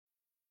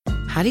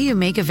how do you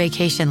make a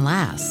vacation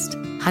last?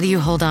 How do you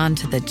hold on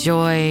to the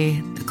joy,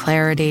 the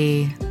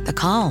clarity, the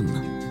calm?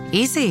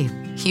 Easy.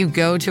 You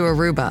go to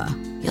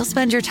Aruba. You'll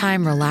spend your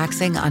time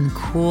relaxing on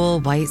cool,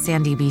 white,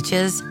 sandy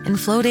beaches and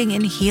floating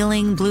in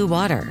healing blue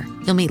water.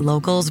 You'll meet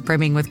locals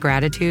brimming with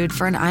gratitude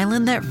for an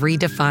island that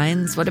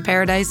redefines what a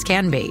paradise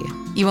can be.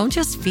 You won't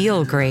just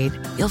feel great,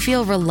 you'll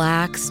feel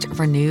relaxed,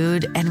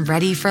 renewed, and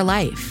ready for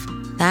life.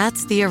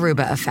 That's the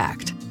Aruba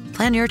effect.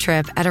 Plan your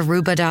trip at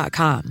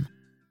Aruba.com.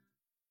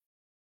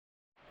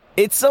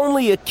 It's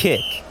only a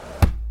kick,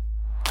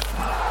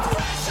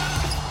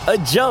 a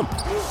jump,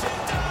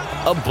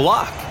 a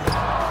block.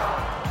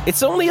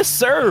 It's only a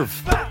serve.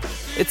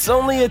 It's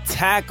only a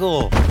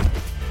tackle,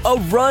 a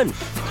run.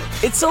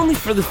 It's only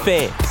for the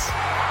fans.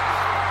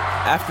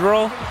 After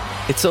all,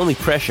 it's only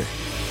pressure.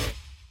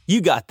 You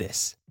got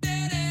this.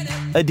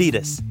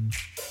 Adidas.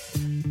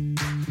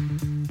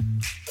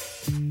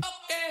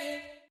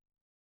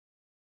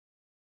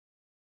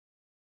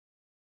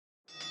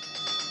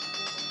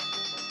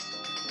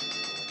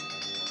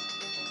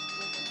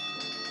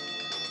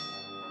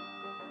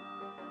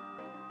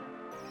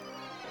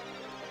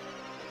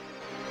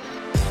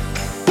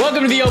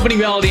 Welcome to the opening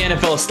bell of the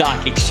NFL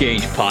Stock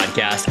Exchange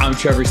podcast. I'm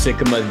Trevor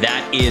Sikkema.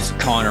 That is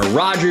Connor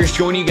Rogers,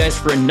 joining you guys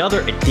for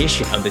another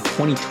edition of the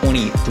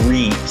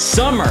 2023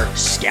 Summer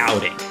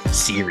Scouting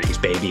Series,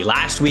 baby.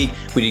 Last week,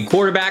 we did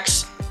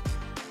quarterbacks.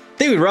 I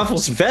think we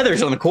ruffled some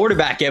feathers on the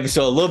quarterback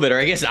episode a little bit, or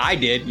I guess I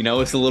did. You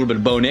know, it's a little bit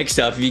of Bo Nick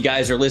stuff. If you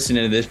guys are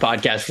listening to this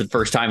podcast for the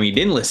first time and you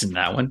didn't listen to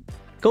that one,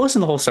 go listen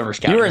to the whole Summer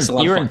Scouting.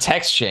 You were in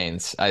text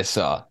chains, I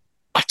saw.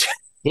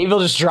 People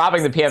just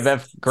dropping the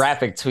PFF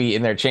graphic tweet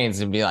in their chains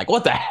and being like,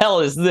 what the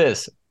hell is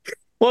this?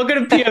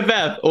 Welcome to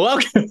PFF.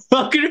 Welcome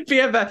to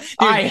PFF.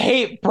 Dude, I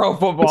hate Pro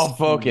Football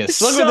Focus.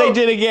 Look what they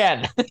did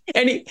again.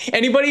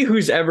 Anybody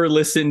who's ever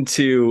listened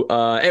to,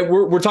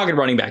 we're talking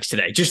running backs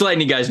today. Just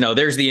letting you guys know,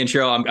 there's the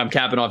intro. I'm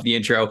capping off the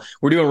intro.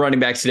 We're doing running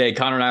backs today.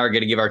 Connor and I are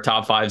going to give our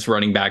top fives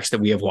running backs that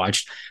we have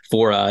watched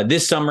for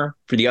this summer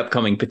for the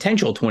upcoming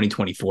potential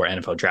 2024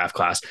 NFL draft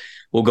class.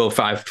 We'll go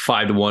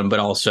 5-1, but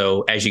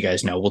also, as you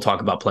guys know, we'll talk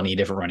about plenty of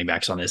different running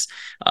backs on this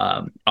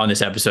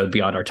episode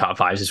beyond our top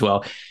fives as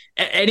well.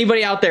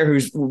 Anybody out there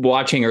who's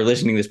watching or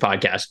listening to this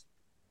podcast,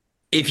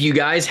 if you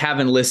guys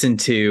haven't listened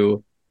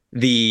to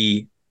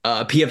the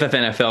PFF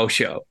NFL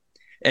show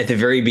at the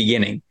very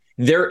beginning,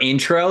 their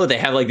intro, they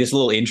have like this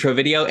little intro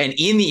video, and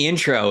in the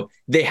intro,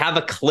 they have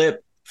a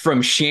clip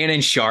from Shannon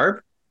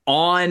Sharpe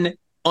on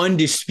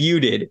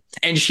Undisputed,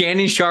 and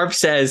Shannon Sharpe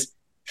says,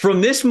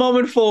 "From this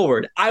moment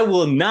forward, I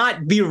will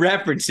not be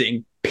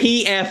referencing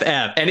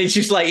PFF." And it's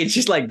just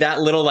like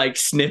that little like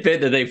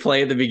snippet that they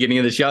play at the beginning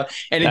of the show.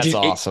 And that's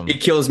awesome.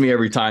 It kills me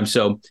every time.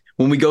 So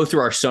when we go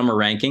through our summer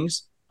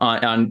rankings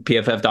on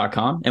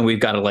PFF.com, and we've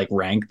got to like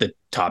rank the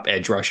top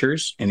edge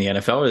rushers in the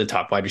NFL or the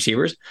top wide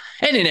receivers,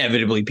 and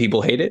inevitably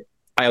people hate it,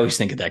 I always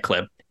think of that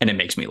clip and it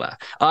makes me laugh.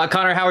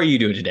 Connor, how are you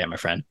doing today, my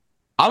friend?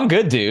 I'm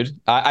good, dude.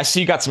 I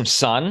see you got some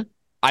sun.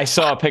 I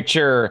saw a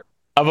picture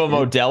of a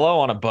Modelo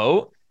on a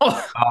boat.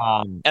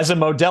 As a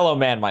Modelo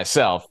man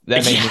myself,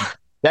 that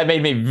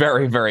made me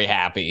very, very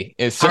happy.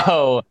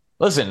 So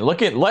listen,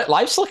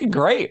 life's looking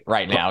great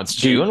right now. It's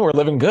June. We're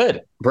living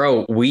good,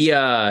 bro. We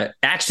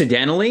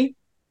accidentally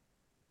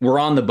were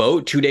on the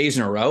boat 2 days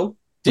in a row.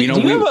 Do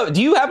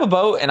you have a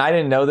boat? And I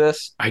didn't know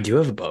this. I do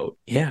have a boat.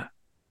 Yeah.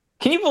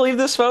 Can you believe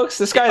this, folks?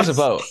 This guy has a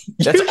boat.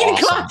 That's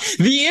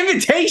awesome. The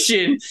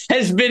invitation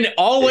has been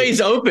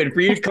always open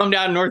for you to come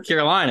down to North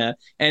Carolina,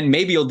 and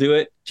maybe you'll do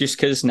it just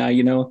because now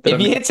you know.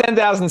 If you hit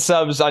 10,000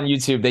 subs on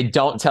YouTube, they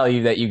don't tell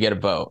you that you get a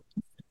boat.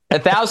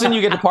 1,000, you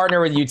get to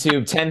partner with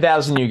YouTube.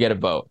 10,000, you get a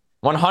boat.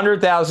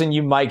 100,000,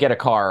 you might get a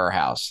car or a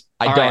house.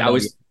 We're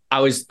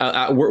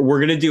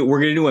gonna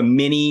do a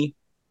mini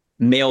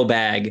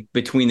mailbag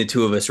between the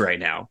two of us right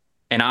now,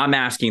 and I'm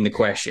asking the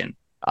question.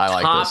 I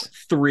like top this.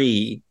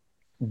 3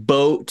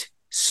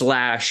 boat/beach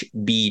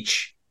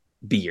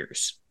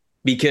beers,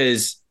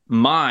 because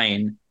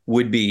mine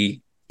would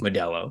be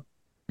Modelo.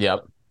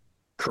 Yep.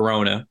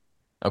 Corona.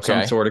 Okay.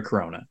 Some sort of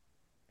Corona.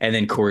 And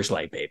then Coors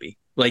Light, baby.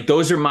 Like,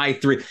 those are my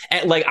 3.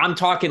 And like, I'm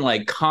talking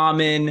like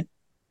common,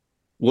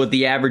 what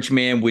the average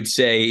man would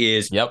say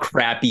is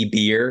crappy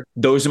beer.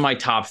 Those are my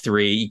top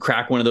 3. You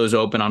crack one of those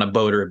open on a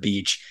boat or a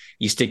beach.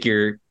 You stick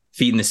your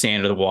feet in the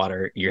sand or the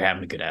water. You're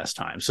having a good ass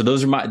time. So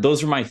those are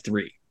my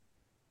 3.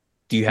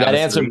 Do you have that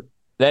answer?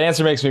 That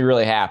answer makes me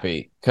really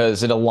happy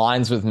because it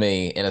aligns with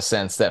me in a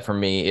sense that for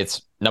me,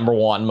 it's number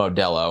 1,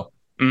 Modelo,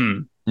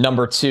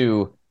 number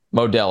 2,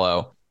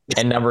 Modelo,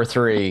 and number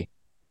 3,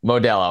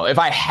 Modelo. If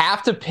I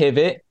have to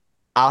pivot,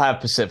 I'll have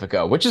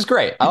Pacifico, which is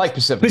great. I like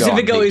Pacifico.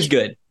 Pacifico is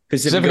good.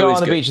 Pacifico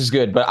on the beach is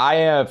good. But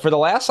I, for the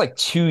last like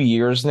 2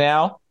 years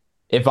now,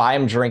 if I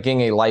am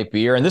drinking a light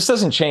beer, and this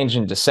doesn't change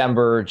in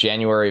December,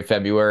 January,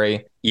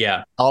 February,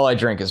 all I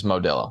drink is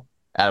Modelo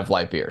out of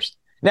light beers.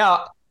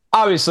 Now,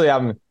 obviously,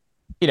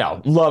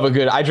 love a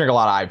good. I drink a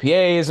lot of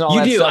IPAs and all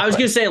that stuff. I was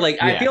gonna say,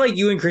 like, I feel like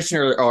you and Christian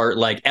are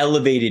like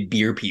elevated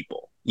beer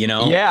people. you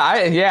know?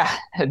 Yeah,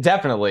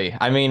 definitely.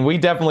 I mean, we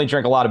definitely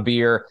drink a lot of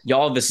beer.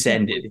 Y'all have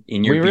ascended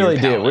in your We beer really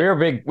palate.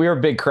 do. We're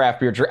a big craft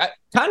beer drink.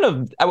 Kind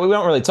of, we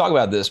don't really talk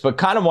about this, but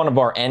kind of one of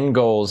our end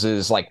goals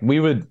is like we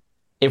would,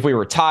 if we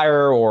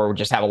retire or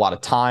just have a lot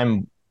of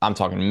time, I'm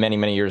talking many,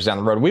 many years down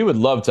the road, we would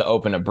love to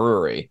open a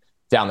brewery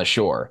down the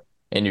shore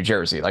in New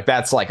Jersey. Like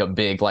that's like a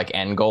big like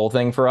end goal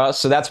thing for us.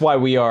 So that's why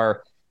we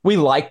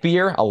like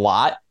beer a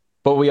lot,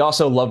 but we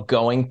also love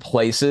going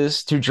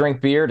places to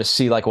drink beer to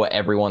see like what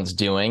everyone's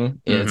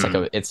doing. It's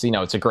like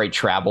it's a great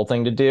travel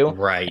thing to do.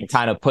 Right. And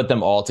kind of put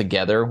them all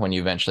together when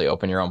you eventually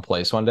open your own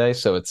place one day.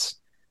 So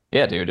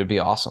yeah, dude, it'd be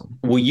awesome.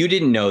 Well, you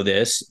didn't know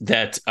this,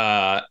 that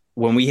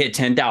when we hit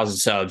 10,000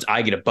 subs,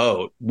 I get a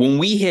boat. When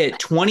we hit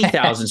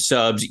 20,000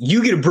 subs,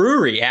 you get a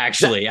brewery,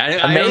 actually.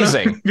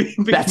 Amazing.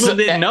 People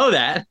didn't know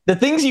that. The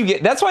things you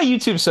get, that's why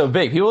YouTube's so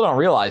big. People don't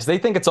realize. They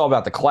think it's all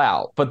about the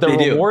clout, but the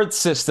reward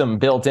system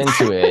built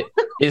into it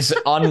is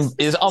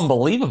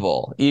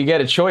unbelievable. You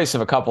get a choice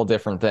of a couple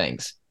different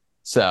things.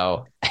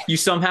 So you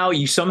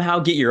somehow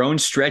get your own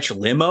stretch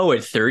limo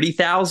at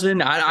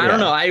 30,000. I don't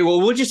know.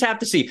 We'll just have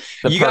to see.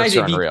 You guys,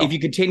 if you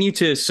continue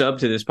to sub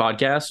to this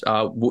podcast,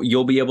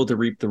 you'll be able to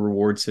reap the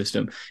reward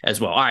system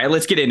as well. All right,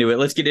 let's get into it.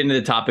 Let's get into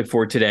the topic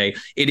for today.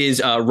 It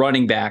is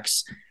running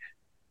backs.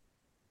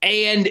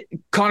 And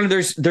Connor,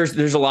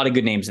 there's a lot of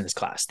good names in this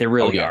class. There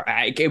really are.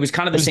 It was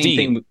kind of the same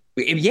thing.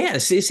 Yeah, the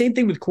same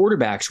thing with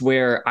quarterbacks,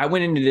 where I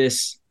went into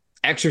this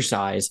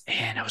exercise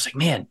and I was like,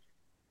 man,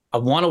 I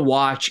want to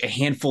watch a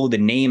handful of the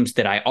names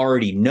that I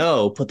already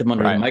know, put them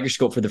under the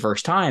microscope for the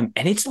first time.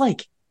 And it's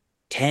like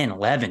 10,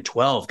 11,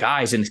 12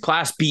 guys in this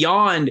class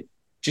beyond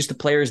just the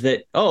players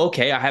that,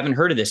 I haven't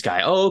heard of this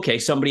guy.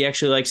 Somebody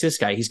actually likes this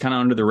guy. He's kind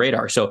of under the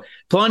radar. So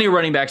plenty of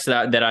running backs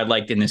that I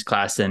liked in this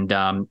class. And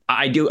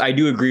I do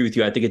agree with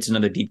you. I think it's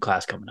another deep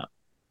class coming up.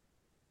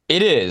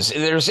 It is.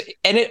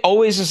 And it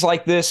always is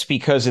like this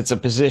because it's a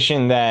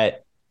position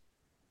that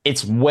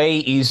it's way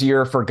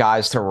easier for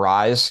guys to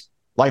rise.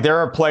 Like there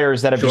are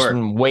players that have just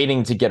been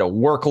waiting to get a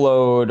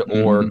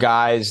workload or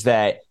guys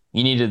that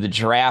you needed the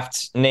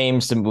draft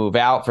names to move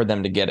out for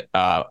them to get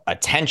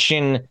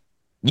attention.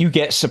 You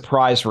get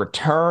surprise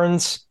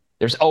returns.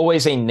 There's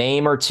always a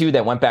name or two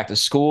that went back to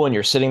school and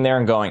you're sitting there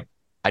and going,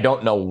 I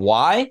don't know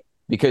why,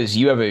 because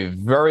you have a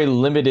very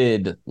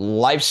limited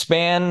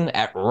lifespan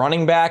at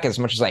running back, as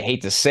much as I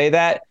hate to say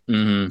that.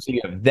 So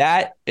you have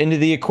that into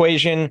the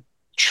equation.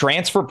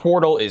 Transfer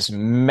portal is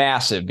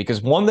massive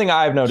because one thing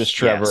I've noticed,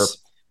 Trevor,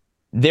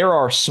 there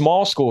are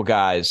small school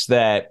guys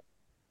that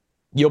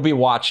you'll be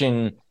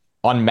watching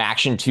on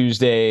Maction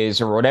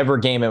Tuesdays or whatever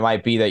game it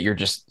might be that you're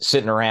just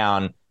sitting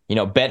around,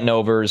 betting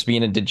overs,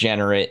 being a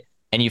degenerate,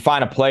 and you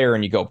find a player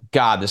and you go,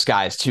 God, this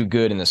guy is too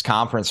good in this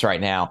conference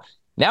right now.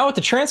 Now with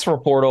the transfer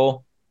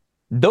portal,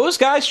 those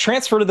guys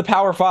transfer to the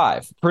Power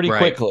Five pretty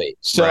quickly.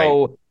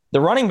 So the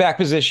running back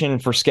position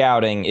for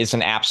scouting is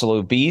an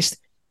absolute beast.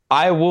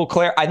 I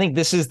think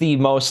this is the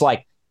most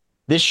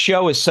this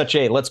show is such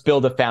a let's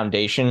build a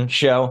foundation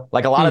show.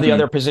 Like a lot of the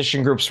other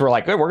position groups were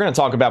like, hey, we're going to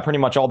talk about pretty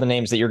much all the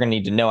names that you're going to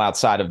need to know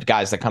outside of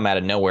guys that come out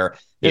of nowhere.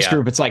 This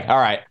group, it's like, all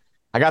right,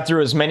 I got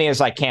through as many as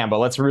I can, but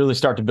let's really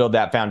start to build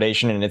that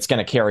foundation, and it's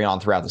going to carry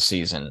on throughout the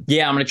season.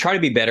 Yeah, I'm going to try to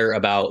be better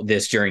about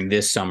this during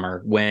this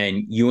summer.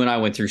 When you and I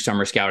went through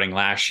summer scouting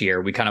last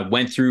year, we kind of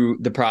went through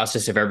the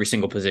process of every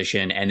single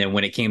position. And then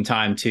when it came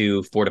time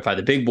to fortify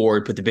the big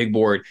board, put the big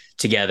board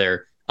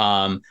together,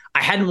 I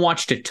hadn't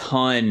watched a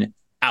ton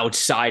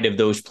outside of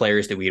those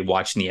players that we had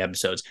watched in the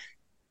episodes.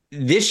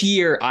 This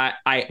year,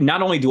 I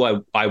not only do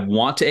I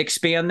want to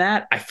expand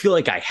that, I feel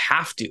like I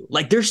have to.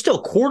 Like there's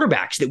still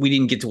quarterbacks that we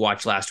didn't get to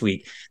watch last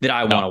week that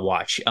I want to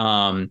watch.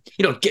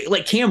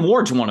 Like Cam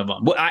Ward's one of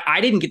them.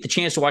 I didn't get the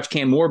chance to watch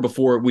Cam Ward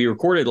before we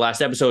recorded the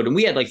last episode, and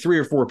we had like 3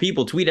 or 4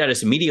 people tweet at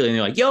us immediately, and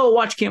they're like, "Yo,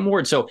 watch Cam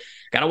Ward." So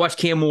got to watch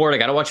Cam Ward. I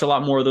got to watch a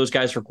lot more of those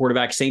guys for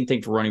quarterbacks. Same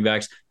thing for running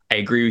backs. I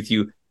agree with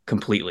you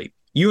completely.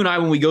 You and I,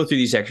 when we go through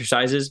these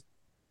exercises,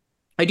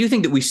 I do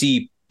think that we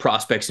see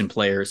prospects and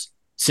players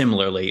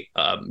similarly,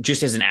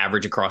 just as an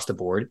average across the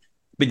board.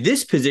 But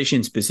this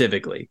position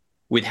specifically,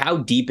 with how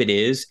deep it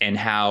is and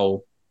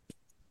how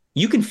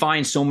you can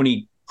find so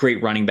many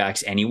great running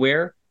backs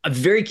anywhere, I'm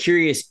very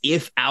curious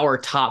if our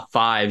top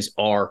 5s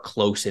are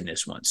close in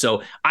this one.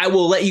 So I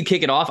will let you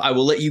kick it off. I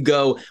will let you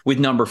go with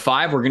number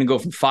 5. We're going to go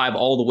from 5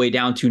 all the way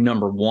down to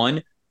number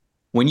 1.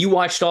 When you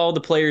watched all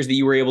the players that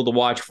you were able to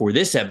watch for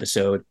this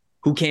episode,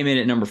 who came in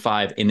at number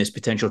 5 in this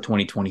potential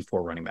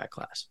 2024 running back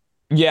class?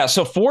 Yeah,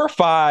 so 4,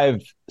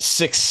 5,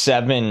 6,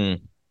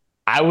 7,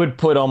 I would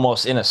put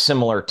almost in a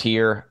similar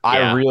tier.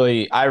 Yeah.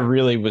 I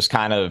really was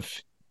kind of,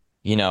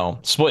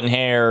 splitting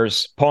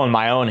hairs, pulling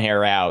my own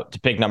hair out to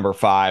pick number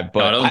 5.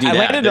 But no, don't do that.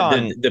 Landed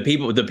on the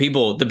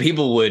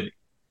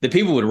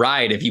people would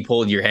riot if you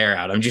pulled your hair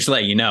out. I'm just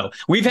letting you know.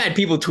 We've had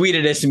people tweet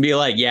at us and be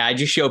like, yeah, I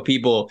just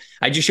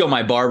show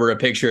my barber a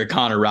picture of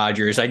Connor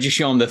Rogers. I just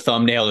show him the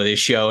thumbnail of this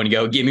show and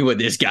go, give me what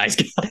this guy's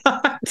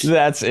got.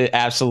 That's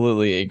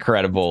absolutely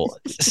incredible.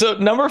 So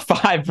number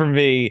 5 for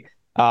me,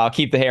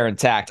 keep the hair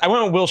intact. I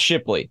went with Will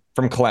Shipley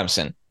from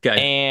Clemson. Okay.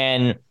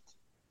 And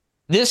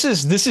this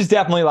is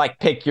definitely like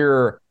pick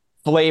your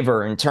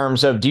flavor in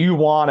terms of, do you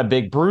want a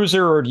big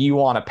bruiser or do you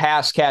want a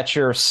pass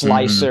catcher,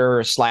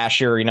 slicer,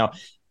 slasher? You know,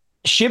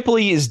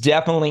 Shipley is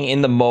definitely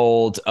in the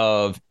mold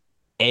of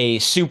a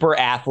super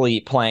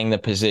athlete playing the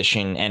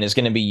position and is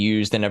going to be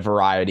used in a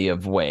variety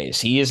of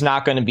ways. He is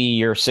not going to be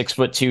your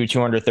 6'2",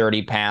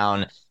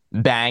 230-pound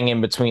bang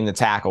in between the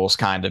tackles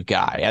kind of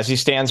guy. As he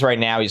stands right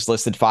now, he's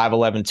listed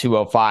 5'11",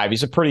 205.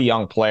 He's a pretty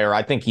young player.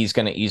 I think he's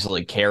going to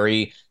easily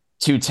carry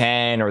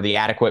 210 or the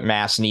adequate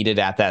mass needed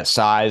at that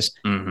size.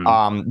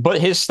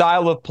 But his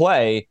style of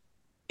play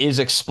is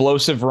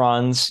explosive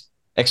runs,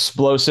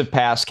 explosive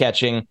pass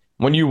catching.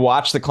 When you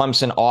watch the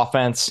Clemson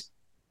offense,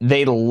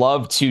 they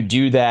love to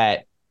do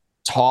that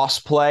toss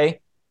play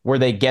where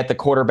they get the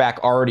quarterback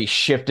already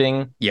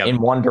shifting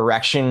in one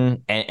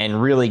direction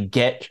and really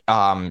get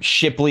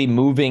Shipley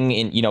moving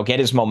and, you know, get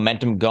his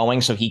momentum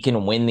going so he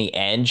can win the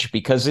edge,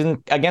 because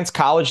against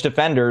college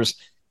defenders,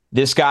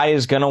 this guy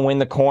is going to win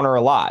the corner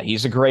a lot.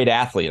 He's a great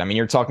athlete. I mean,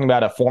 you're talking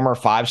about a former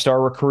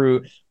 5-star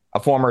recruit, a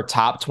former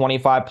top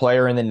 25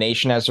 player in the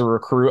nation as a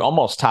recruit,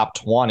 almost top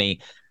 20.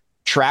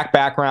 Track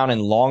background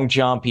and long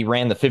jump. He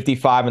ran the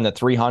 55 and the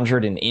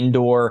 300 in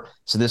indoor.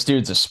 So this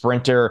dude's a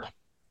sprinter.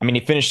 I mean,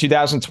 he finished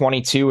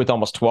 2022 with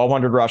almost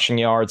 1,200 rushing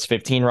yards,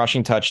 15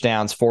 rushing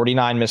touchdowns,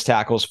 49 missed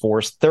tackles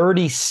forced,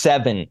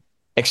 37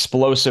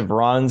 explosive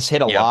runs,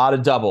 hit a lot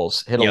of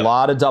doubles, a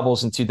lot of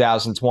doubles in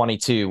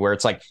 2022, where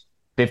it's like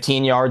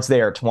 15 yards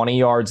there, 20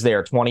 yards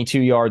there,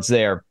 22 yards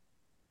there.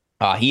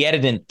 He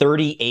added in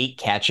 38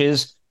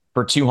 catches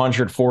for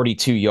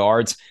 242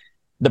 yards.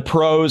 The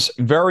pros,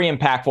 very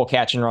impactful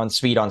catch and run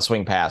speed on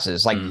swing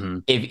passes. Like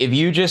if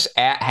you just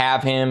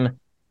have him,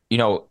 you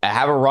know,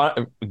 have a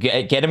run,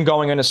 get him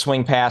going on a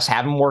swing pass,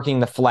 have him working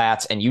the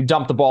flats, and you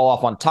dump the ball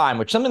off on time,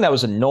 which something that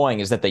was annoying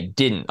is that they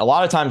didn't. A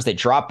lot of times they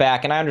drop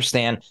back, and I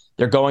understand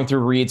they're going through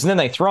reads, and then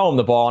they throw him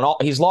the ball,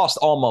 and he's lost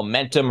all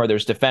momentum, or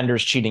there's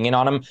defenders cheating in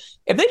on him.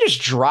 If they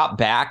just drop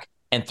back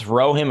and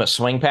throw him a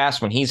swing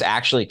pass when he's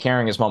actually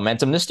carrying his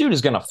momentum, this dude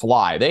is going to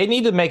fly. They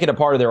need to make it a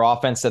part of their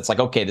offense that's like,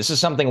 okay, this is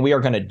something we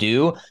are going to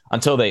do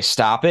until they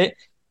stop it.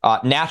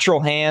 Natural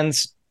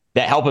hands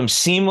that help him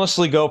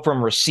seamlessly go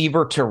from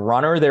receiver to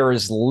runner. There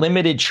is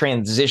limited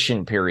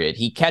transition period.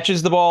 He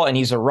catches the ball and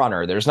he's a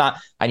runner. There's not,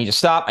 I need to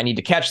stop, I need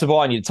to catch the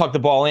ball, I need to tuck the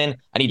ball in,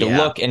 I need to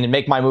look and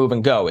make my move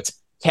and go. It's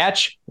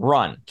catch,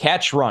 run,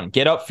 get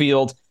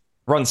upfield,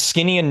 run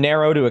skinny and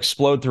narrow to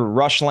explode through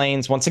rush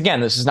lanes. Once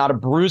again, this is not a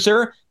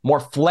bruiser,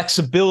 more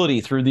flexibility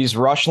through these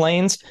rush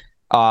lanes,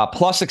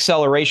 plus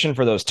acceleration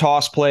for those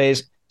toss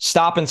plays.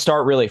 Stop and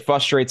start really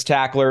frustrates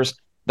tacklers.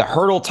 The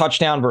hurdle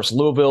touchdown versus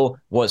Louisville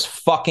was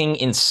fucking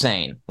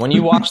insane. When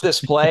you watch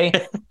this play,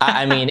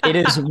 I mean, it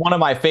is one of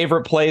my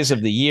favorite plays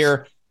of the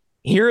year.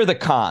 Here are the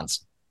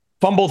cons.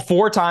 Fumbled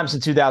 4 times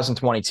in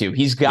 2022.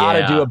 He's got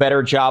to do a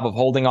better job of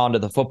holding on to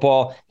the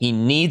football. He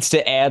needs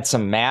to add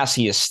some mass.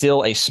 He is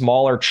still a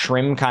smaller,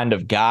 trim kind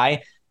of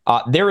guy.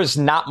 There is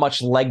not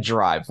much leg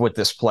drive with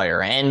this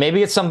player, and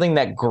maybe it's something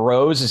that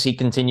grows as he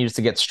continues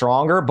to get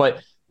stronger,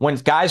 but when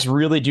guys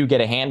really do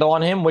get a handle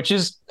on him, which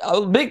is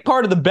a big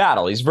part of the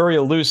battle, he's very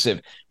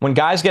elusive. When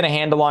guys get a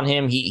handle on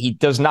him, he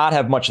does not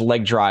have much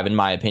leg drive, in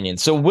my opinion.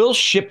 So Will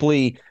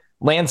Shipley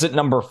lands at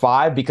number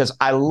 5 because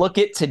I look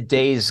at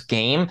today's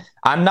game.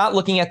 I'm not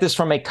looking at this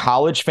from a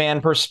college fan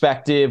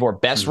perspective or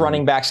best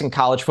running backs in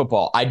college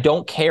football. I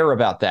don't care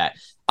about that.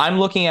 I'm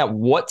looking at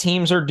what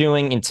teams are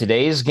doing in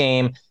today's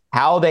game,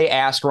 how they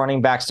ask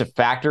running backs to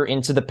factor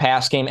into the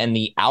pass game and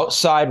the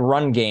outside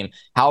run game,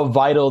 how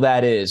vital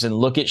that is. And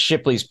look at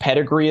Shipley's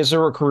pedigree as a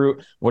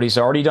recruit, what he's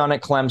already done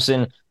at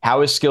Clemson, how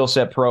his skill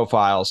set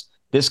profiles.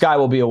 This guy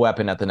will be a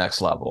weapon at the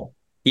next level.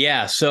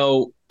 Yeah,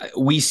 so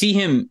we see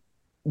him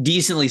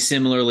decently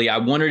similarly. I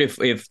wondered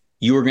if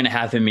you were going to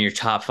have him in your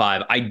top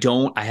 5. I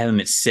don't. I have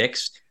him at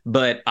 6,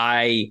 but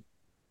I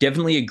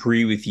definitely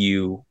agree with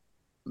you.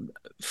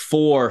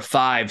 4,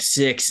 5,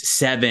 6,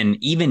 7,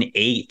 even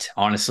 8,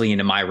 honestly,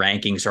 into my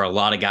rankings are a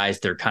lot of guys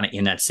that are kind of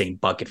in that same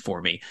bucket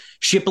for me.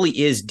 Shipley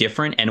is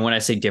different. And when I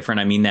say different,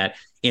 I mean that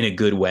in a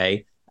good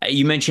way.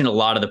 You mentioned a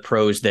lot of the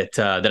pros that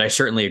I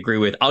certainly agree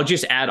with. I'll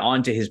just add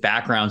on to his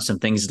background some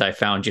things that I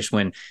found just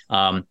when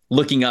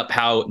looking up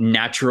how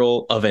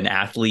natural of an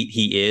athlete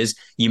he is.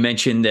 You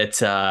mentioned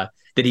that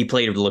he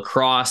played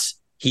lacrosse.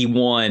 He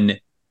won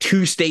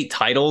 2 state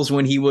titles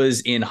when he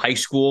was in high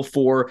school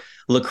for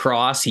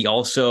lacrosse. He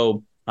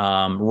also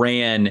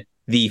ran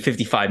the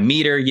 55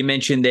 meter you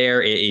mentioned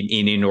there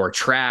in indoor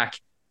track.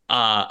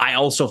 I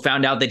also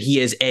found out that he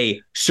is a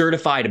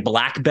certified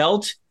black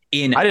belt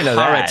in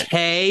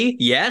karate.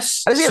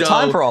 Yes. How does he have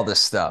time for all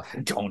this stuff? I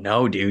don't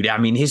know, dude. I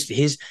mean,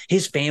 his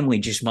family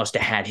just must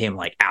have had him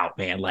like out,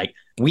 man. Like,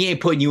 we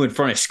ain't putting you in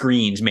front of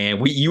screens,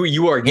 man.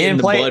 You are getting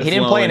the blood flowing. He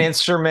didn't play an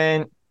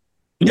instrument.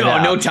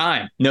 No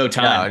time. No.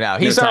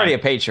 He's already a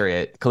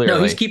Patriot, clearly.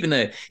 No, he's keeping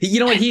you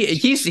know what,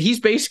 he's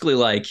basically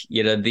like,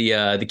 you know,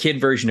 the kid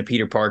version of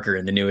Peter Parker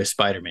in the newest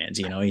Spider-Mans.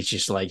 You know, he's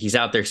just like, he's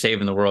out there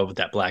saving the world with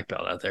that black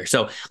belt out there.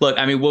 So look,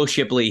 I mean, Will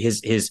Shipley,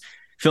 his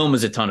film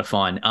is a ton of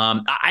fun.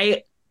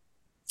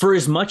 for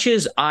as much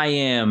as I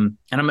am,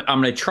 and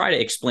I'm going to try to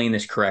explain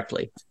this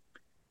correctly.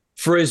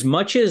 For as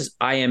much as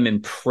I am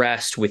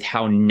impressed with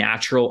how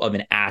natural of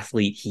an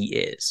athlete he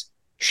is,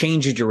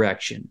 change of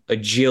direction,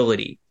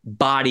 agility,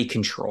 body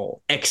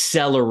control,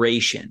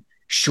 acceleration,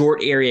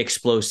 short area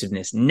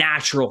explosiveness,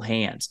 natural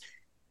hands.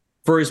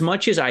 For as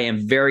much as I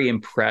am very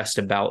impressed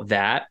about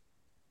that,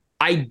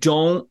 I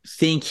don't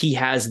think he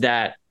has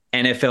that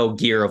NFL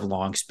gear of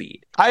long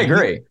speed. I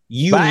agree.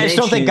 But I just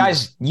don't think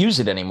guys use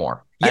it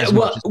anymore. Yeah,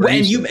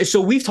 so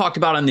we've talked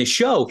about on this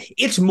show,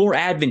 it's more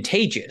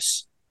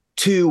advantageous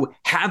to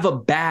have a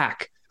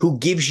back who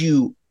gives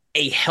you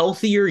a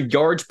healthier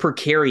yards per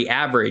carry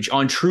average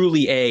on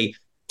truly a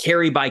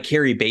carry by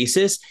carry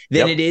basis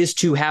than it is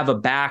to have a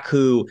back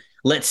who,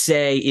 let's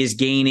say, is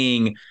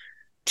gaining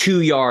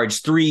 2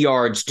 yards, 3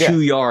 yards, 2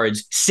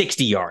 yards,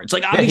 60 yards.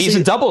 Like, obviously, he's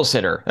a doubles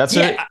hitter. That's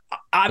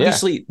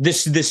obviously the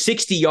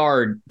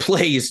 60-yard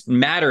plays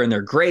matter and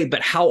they're great,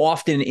 but how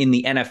often in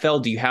the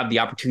NFL do you have the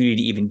opportunity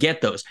to even get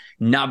those?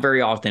 Not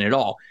very often at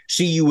all.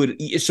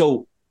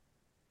 So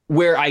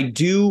where I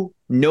do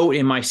note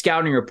in my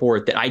scouting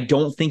report that I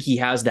don't think he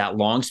has that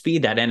long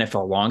speed, that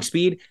NFL long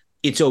speed,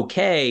 it's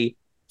okay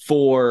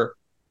for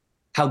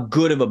how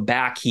good of a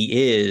back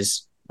he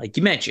is, like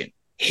you mentioned,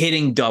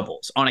 hitting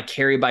doubles on a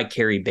carry by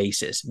carry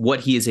basis,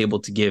 what he is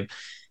able to give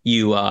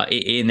you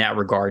in that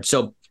regard.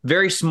 So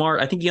very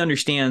smart. I think he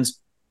understands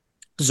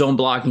zone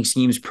blocking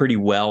schemes pretty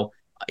well.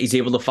 He's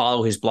able to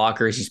follow his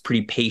blockers. He's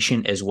pretty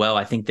patient as well.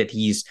 I think that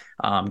he's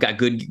got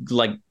good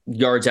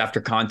yards after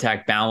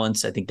contact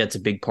balance. I think that's a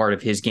big part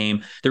of his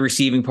game. The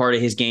receiving part of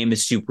his game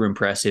is super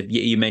impressive.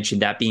 You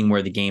mentioned that being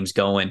where the game's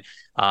going.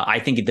 I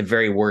think at the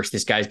very worst,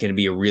 this guy's going to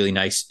be a really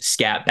nice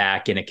scat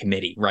back in a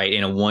committee, right?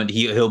 In a one,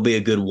 he'll be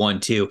a good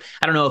 1-2.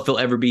 I don't know if he'll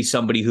ever be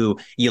somebody who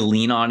you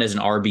lean on as an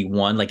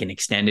RB1, like an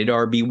extended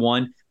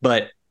RB1,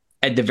 but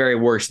at the very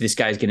worst, this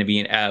guy's going to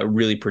be a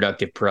really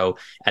productive pro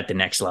at the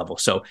next level.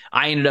 So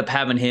I ended up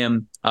having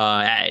him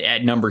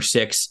at number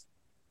 6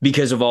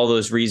 because of all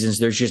those reasons.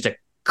 There's just a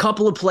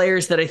couple of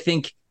players that I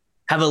think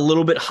have a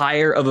little bit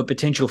higher of a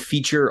potential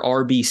feature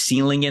RB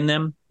ceiling in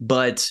them,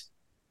 but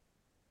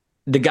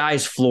the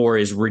guy's floor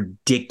is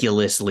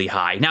ridiculously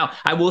high. Now,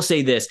 I will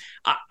say this.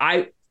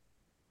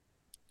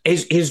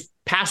 His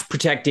pass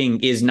protecting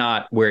is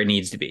not where it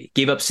needs to be.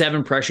 Gave up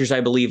 7 pressures,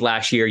 I believe,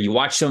 last year. You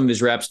watch some of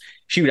his reps.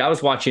 Shoot, I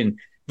was watching,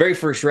 very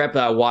first rep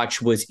that I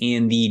watched was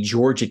in the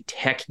Georgia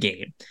Tech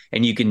game.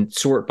 And you can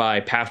sort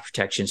by pass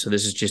protection. So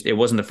this is just, it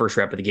wasn't the first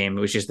rep of the game.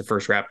 It was just the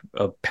first rep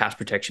of pass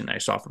protection that I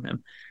saw from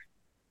him.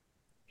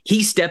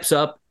 He steps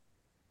up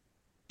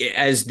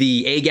as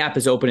the A gap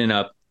is opening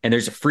up and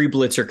there's a free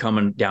blitzer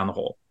coming down the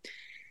hole.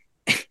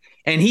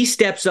 And he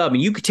steps up, and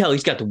you could tell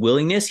he's got the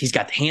willingness. He's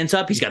got the hands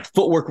up. He's got the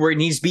footwork where it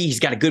needs to be. He's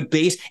got a good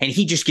base, and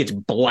he just gets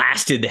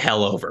blasted the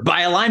hell over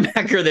by a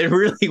linebacker that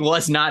really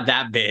was not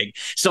that big.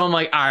 So I'm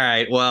like, all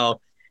right,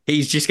 well,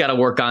 he's just got to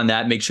work on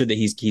that, make sure that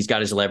he's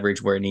got his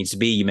leverage where it needs to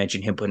be. You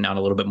mentioned him putting on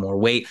a little bit more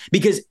weight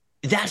because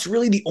that's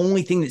really the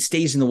only thing that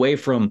stays in the way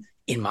from,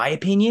 in my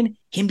opinion,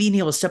 him being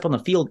able to step on the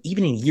field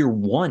even in year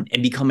 1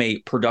 and become a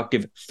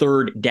productive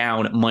third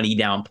down, money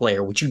down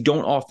player, which you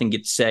don't often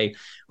get to say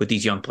with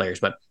these young players.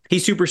 But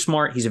he's super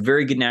smart. He's a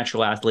very good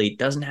natural athlete,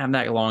 doesn't have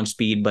that long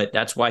speed, but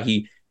that's why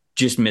he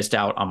just missed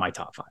out on my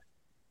top 5.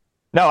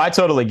 No, I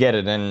totally get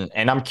it. And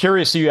I'm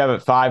curious who you have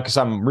at 5 because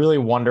I'm really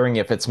wondering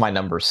if it's my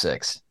number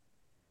 6.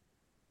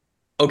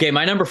 Okay,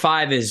 my number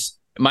 5.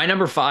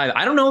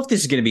 I don't know if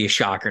this is going to be a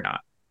shock or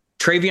not.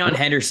 TreVeyon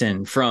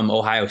Henderson from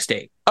Ohio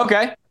State.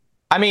 Okay.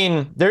 I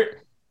mean,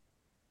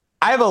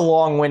 I have a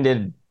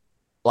long-winded,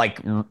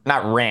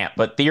 not rant,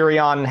 but theory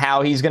on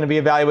how he's going to be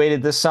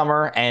evaluated this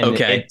summer. And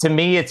to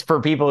me, it's for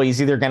people,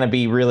 he's either going to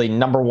be really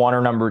number 1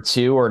 or number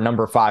 2 or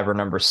number 5 or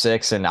number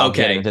 6. And I'll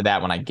get into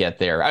that when I get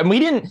there. And we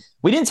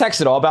didn't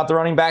text at all about the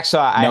running back. So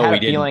I had a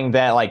feeling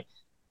that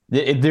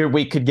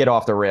we could get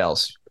off the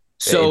rails.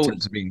 So in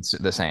terms of being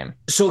the same.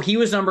 So he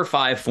was number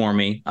 5 for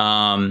me.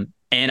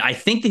 And I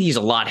think that he's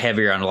a lot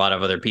heavier on a lot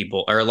of other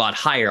people, or a lot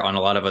higher on a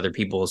lot of other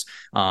people's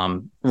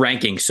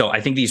rankings. So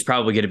I think he's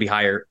probably going to be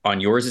higher on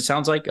yours, it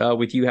sounds like,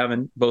 with you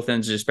having both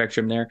ends of the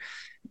spectrum there.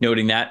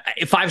 Noting that.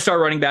 A 5-star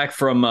running back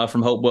from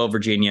Hopewell,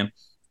 Virginia.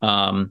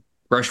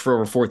 Rushed for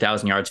over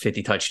 4,000 yards,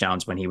 50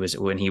 touchdowns when he was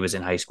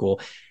in high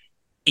school.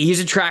 He's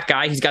a track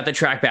guy. He's got the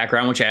track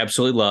background, which I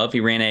absolutely love.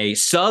 He ran a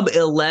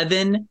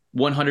sub-11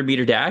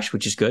 100-meter dash,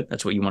 which is good.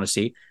 That's what you want to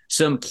see.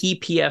 Some key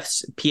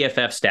PFF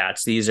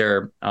stats. These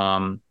are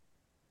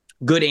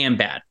good and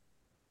bad.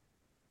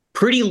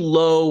 Pretty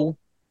low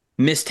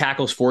missed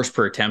tackles forced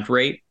per attempt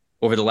rate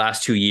over the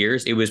last 2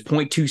 years. It was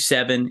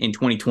 0.27 in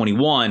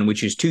 2021,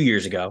 which is 2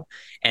 years ago.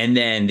 And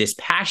then this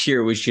past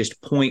year was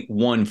just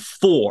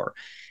 0.14.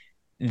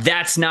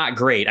 That's not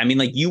great. I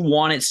mean, you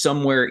want it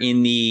somewhere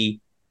in the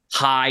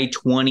high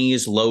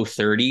 20s, low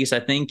 30s, I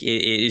think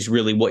is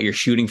really what you're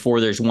shooting for.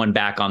 There's one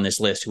back on this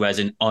list who has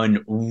an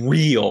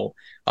unreal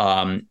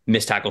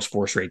missed tackles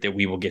force rate that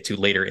we will get to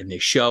later in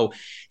this show.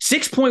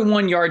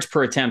 6.1 yards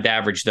per attempt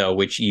average, though,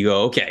 which you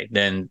go, okay,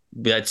 then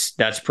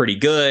that's pretty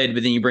good.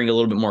 But then you bring a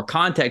little bit more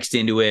context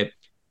into it.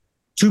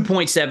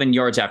 2.7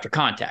 yards after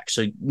contact.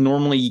 So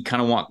normally you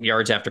kind of want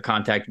yards after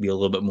contact to be a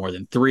little bit more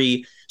than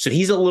 3. So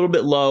he's a little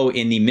bit low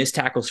in the missed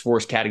tackles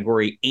forced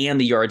category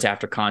and the yards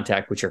after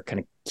contact, which are kind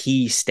of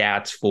key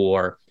stats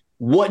for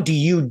what do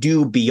you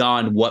do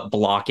beyond what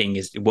blocking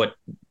is, what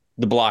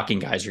the blocking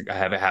guys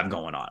have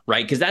going on,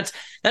 right? Because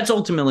that's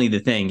ultimately the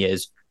thing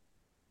is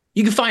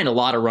you can find a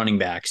lot of running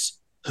backs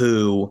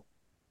who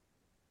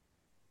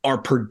are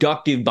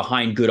productive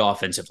behind good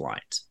offensive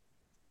lines.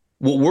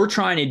 What we're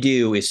trying to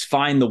do is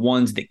find the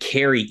ones that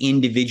carry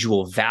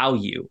individual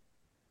value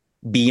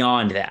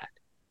beyond that.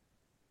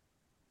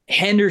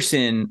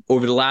 Henderson,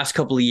 over the last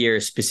couple of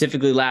years,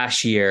 specifically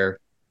last year,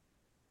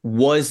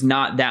 was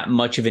not that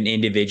much of an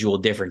individual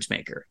difference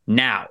maker.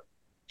 Now,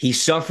 he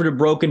suffered a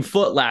broken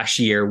foot last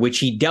year, which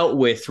he dealt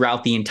with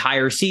throughout the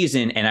entire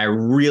season, and I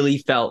really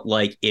felt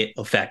like it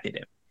affected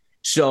him.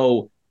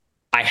 So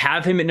I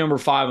have him at number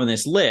 5 on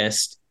this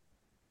list,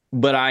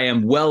 but I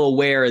am well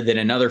aware that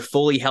another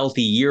fully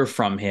healthy year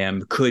from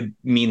him could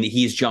mean that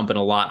he's jumping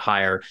a lot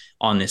higher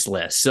on this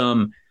list.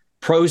 Some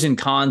pros and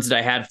cons that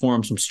I had for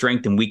him, some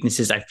strengths and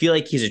weaknesses. I feel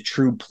like he's a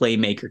true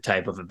playmaker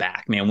type of a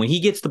back, man. When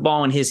he gets the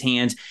ball in his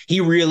hands, he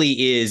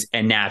really is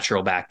a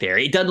natural back there.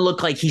 It doesn't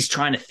look like he's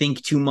trying to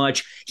think too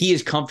much. He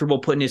is comfortable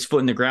putting his foot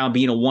in the ground,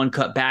 being a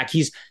one-cut back.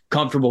 He's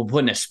comfortable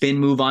putting a spin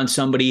move on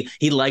somebody.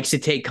 He likes to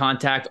take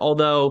contact,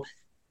 although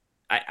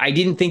I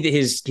didn't think that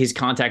his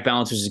contact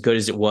balance was as good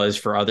as it was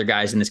for other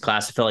guys in this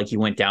class. I felt like he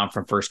went down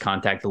from first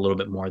contact a little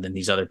bit more than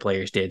these other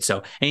players did.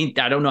 So I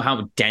don't know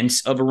how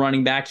dense of a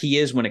running back he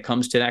is when it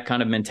comes to that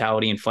kind of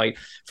mentality and fight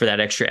for that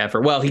extra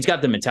effort. Well, he's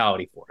got the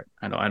mentality for it.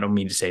 I don't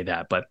mean to say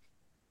that, but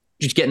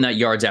just getting that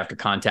yards after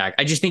contact.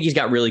 I just think he's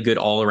got really good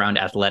all-around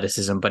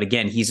athleticism. But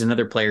again, he's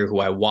another player who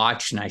I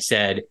watched and I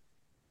said,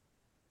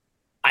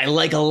 I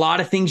like a lot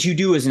of things you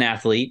do as an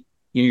athlete.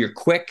 You're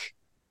quick.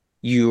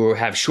 You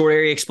have short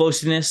area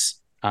explosiveness.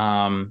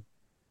 You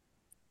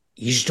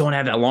just don't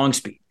have that long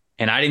speed.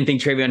 And I didn't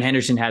think TreVeyon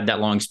Henderson had that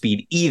long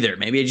speed either.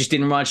 Maybe I just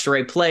didn't watch the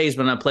right plays,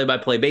 but on a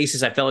play-by-play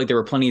basis, I felt like there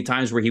were plenty of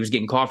times where he was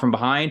getting caught from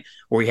behind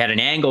or he had an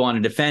angle on a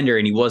defender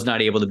and he was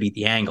not able to beat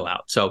the angle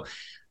out. So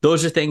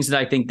those are things that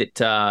I think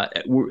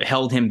that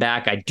held him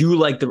back. I do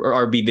like the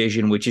RB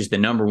vision, which is the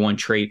number one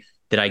trait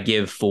that I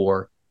give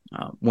for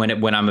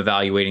when I'm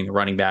evaluating the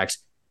running backs.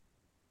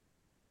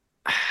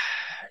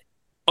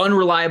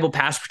 Unreliable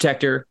pass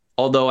protector.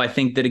 Although I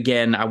think that,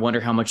 again, I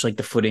wonder how much like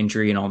the foot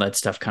injury and all that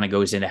stuff kind of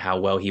goes into how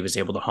well he was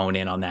able to hone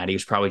in on that. He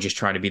was probably just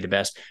trying to be the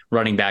best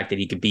running back that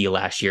he could be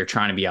last year,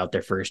 trying to be out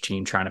there for his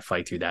team, trying to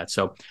fight through that.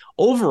 So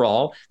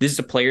overall, this is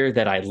a player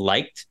that I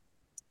liked.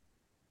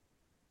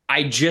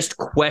 I just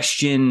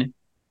question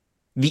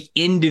the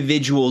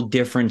individual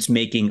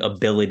difference-making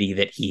ability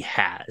that he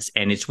has.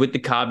 And it's with the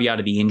caveat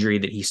of the injury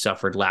that he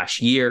suffered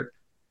last year.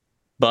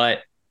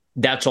 But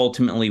that's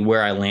ultimately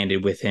where I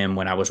landed with him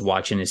when I was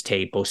watching his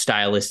tape, both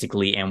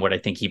stylistically and what I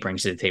think he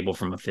brings to the table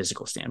from a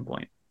physical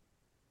standpoint.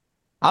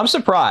 I'm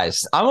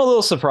surprised. I'm a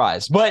little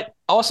surprised, but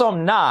also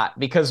I'm not,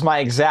 because my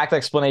exact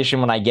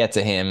explanation when I get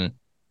to him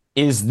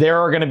is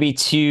there are going to be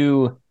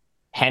 2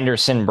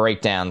 Henderson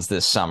breakdowns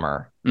this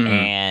summer,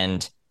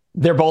 and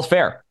they're both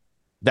fair.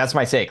 That's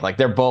my take. Like,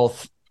 they're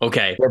both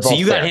okay. So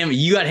you got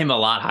him a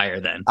lot higher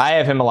then. I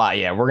have him a lot.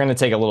 Yeah, we're going to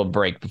take a little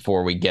break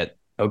before we get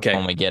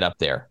when we get up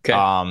there.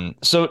 Okay.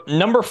 So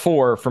number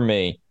 4 for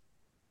me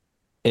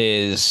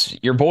is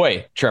your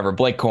boy, Trevor,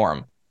 Blake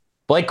Corum.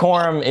 Blake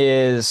Corum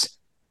is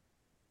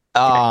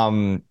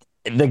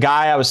the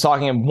guy I was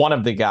talking, one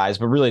of the guys,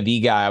 but really the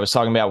guy I was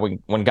talking about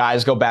when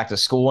guys go back to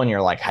school and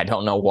you're like, I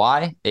don't know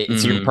why.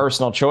 It's your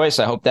personal choice.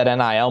 I hope that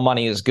NIL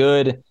money is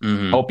good.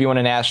 Hope you win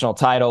a national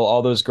title,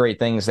 all those great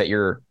things that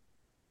you're,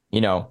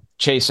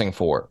 chasing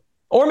for.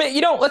 Or,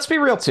 let's be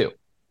real too.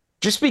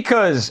 Just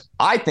because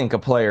I think a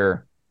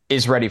player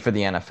is ready for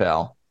the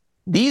NFL,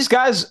 these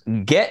guys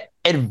get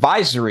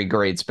advisory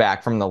grades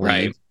back from the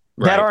league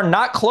that are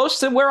not close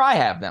to where I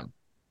have them.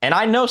 And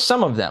I know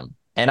some of them.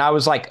 And I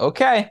was like,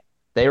 okay,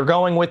 they're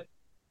going with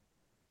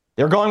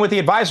the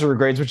advisory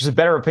grades, which is a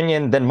better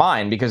opinion than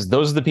mine, because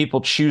those are the people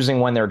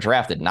choosing when they're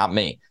drafted, not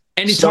me.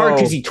 And it's hard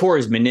because he tore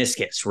his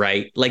meniscus,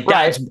 right? Like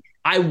that's,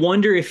 I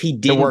wonder if he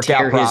didn't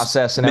tear his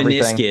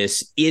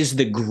meniscus, is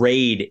the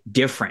grade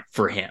different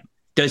for him?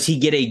 Does he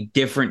get a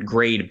different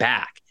grade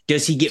back?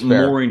 Does he get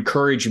more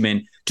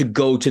encouragement to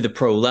go to the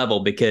pro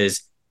level?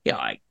 Because,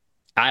 I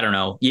don't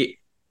know.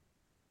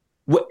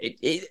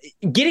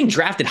 Getting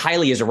drafted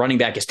highly as a running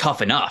back is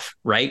tough enough,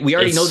 right? We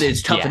already know that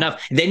it's tough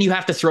enough. Then you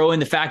have to throw in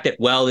the fact that,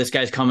 well, this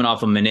guy's coming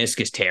off a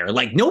meniscus tear.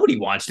 Like, nobody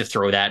wants to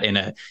throw that in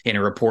a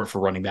report for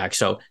running back.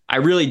 So I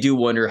really do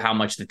wonder how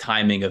much the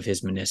timing of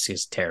his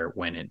meniscus tear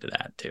went into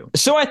that too.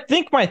 So I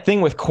think my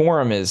thing with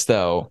Corum is,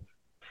 though,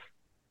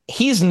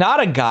 he's not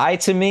a guy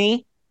to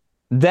me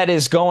that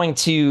is going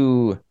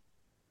to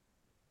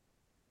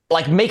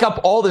make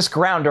up all this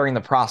ground during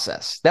the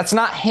process. That's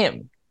not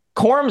him.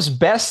 Corum's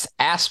best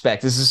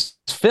aspect is his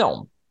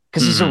film,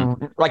 because he's a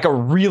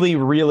really,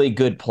 really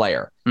good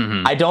player.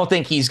 I don't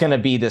think he's going to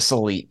be this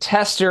elite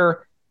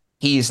tester.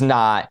 He's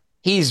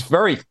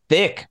very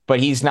thick, but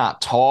he's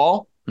not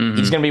tall.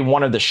 He's going to be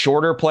one of the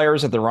shorter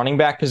players at the running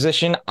back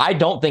position. I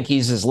don't think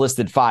he's as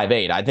listed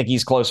 5'8". I think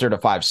he's closer to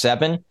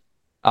 5'7".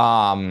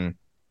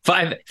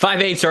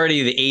 5'8's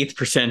already the 8th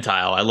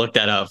percentile. I looked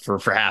that up for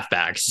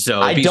halfbacks. So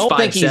I don't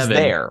think he's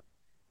there.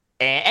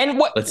 And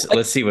what?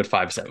 Let's see what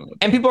 5'7 would be.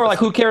 And people are like,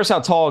 who cares how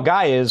tall a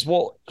guy is?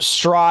 Well,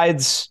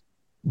 strides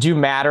do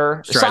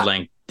matter. Stride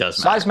length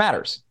does matter. Size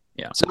matters.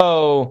 Yeah.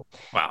 So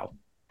wow.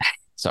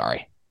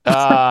 Sorry.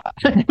 What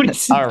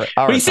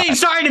are you saying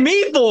sorry to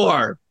me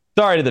for?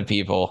 Sorry to the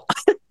people.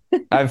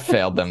 I've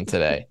failed them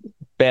today.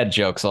 Bad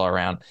jokes all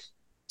around.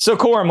 So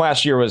Corum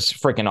last year was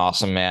freaking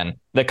awesome, man.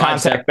 The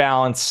contact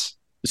balance.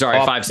 Sorry,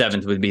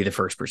 5'7" would be the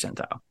first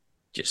percentile.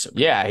 Just so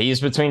yeah, he's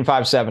between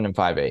 5'7" and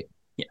 5'8".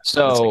 Yeah.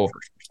 So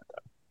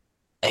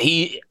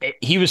he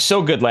was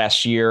so good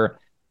last year.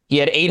 He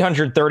had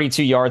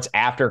 832 yards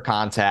after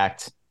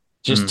contact.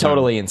 Just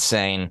totally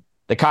insane.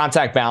 The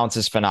contact balance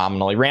is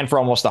phenomenal. He ran for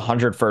almost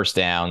 100 first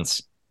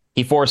downs.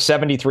 He forced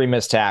 73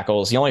 missed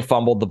tackles. He only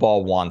fumbled the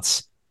ball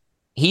once.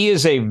 He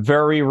is a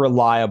very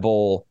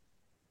reliable,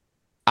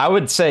 I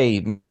would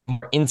say,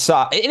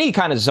 inside any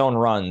kind of zone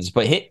runs,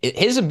 but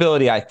his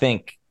ability, I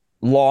think,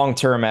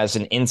 long-term as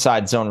an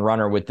inside zone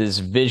runner with his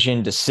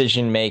vision,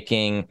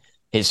 decision-making,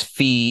 his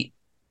feet,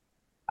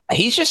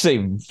 he's just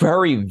a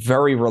very,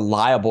 very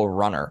reliable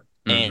runner.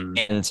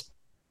 And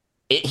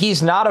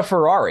he's not a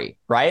Ferrari,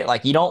 right?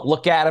 Like, you don't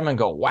look at him and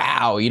go,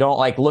 wow. You don't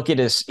like look at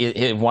his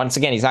once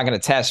again, he's not going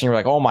to test and you're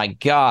like, oh my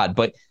God,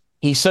 but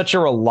he's such a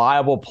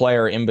reliable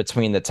player in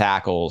between the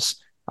tackles.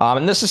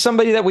 And this is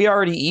somebody that we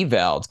already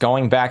evaled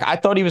going back. I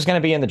thought he was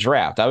going to be in the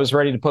draft. I was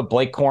ready to put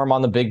Blake Corum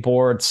on the big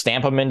board,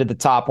 stamp him into the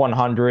top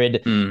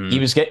 100.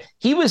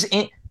 He was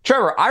in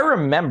Trevor. I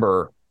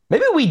remember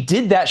maybe we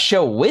did that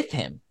show with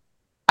him.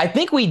 I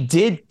think we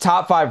did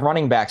top 5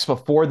 running backs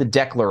before the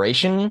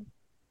declaration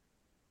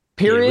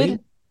period.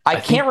 I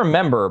can't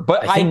remember,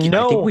 but I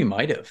think we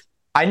might have.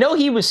 I know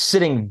he was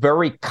sitting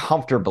very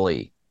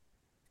comfortably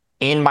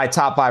in my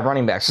top 5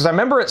 running backs. Because I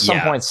remember at some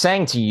point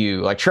saying to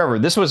you, like, Trevor,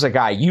 this was a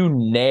guy you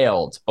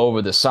nailed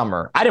over the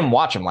summer. I didn't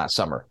watch him last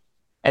summer.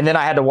 And then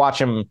I had to watch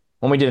him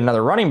when we did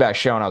another running back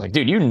show. And I was like,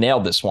 dude, you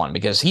nailed this one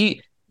because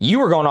you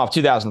were going off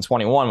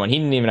 2021 when he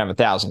didn't even have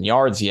 1,000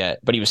 yards yet,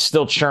 but he was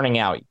still churning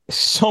out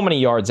so many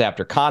yards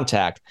after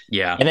contact.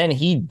 Yeah. And then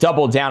he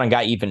doubled down and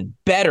got even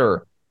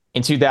better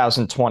in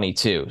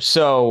 2022.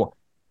 So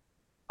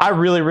I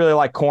really, really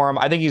like Corum.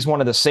 I think he's one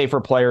of the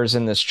safer players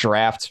in this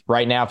draft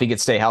right now if he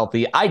could stay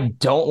healthy. I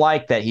don't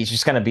like that he's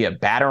just going to be a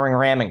battering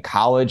ram in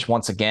college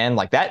once again.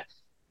 Like that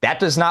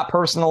does not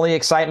personally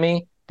excite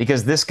me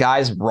because this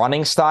guy's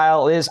running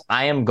style is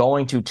I am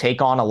going to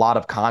take on a lot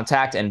of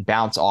contact and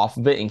bounce off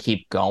of it and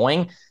keep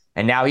going.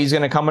 And now he's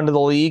going to come into the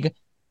league,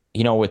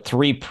 with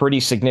 3 pretty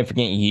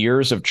significant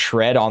years of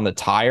tread on the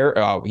tire,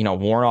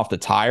 worn off the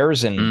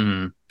tires.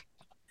 And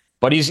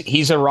but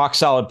he's a rock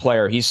solid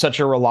player. He's such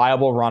a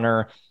reliable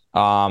runner.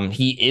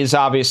 He is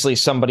obviously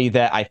somebody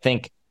that I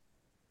think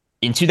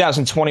in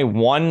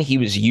 2021, he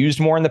was used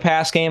more in the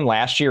pass game.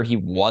 Last year, he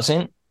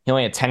wasn't. He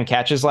only had 10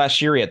 catches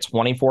last year. He had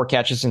 24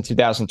 catches in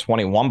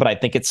 2021, but I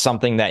think it's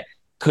something that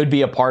could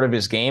be a part of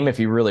his game if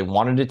he really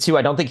wanted it to.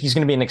 I don't think he's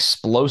going to be an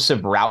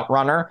explosive route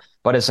runner,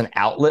 but as an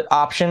outlet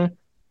option.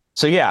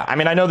 So, yeah, I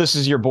mean, I know this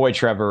is your boy,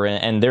 Trevor,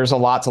 and there's a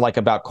lot to like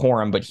about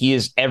Corum, but he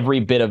is every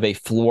bit of a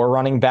floor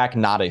running back,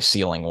 not a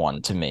ceiling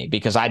one to me,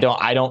 because I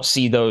don't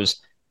see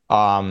those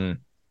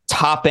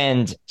top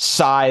end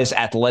size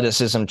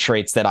athleticism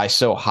traits that I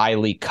so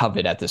highly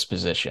covet at this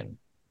position.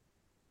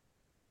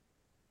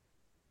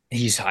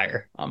 He's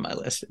higher on my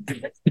list.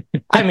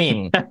 I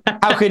mean,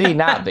 how could he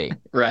not be?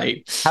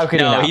 Right. How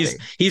could he not be?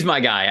 He's my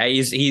guy.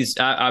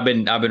 I've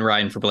been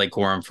riding for Blake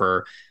Corum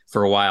for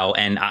a while,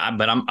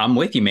 but I'm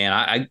with you,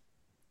 man.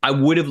 I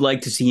would have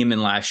liked to see him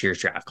in last year's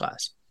draft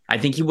class. I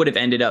think he would have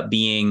ended up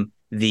being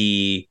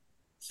the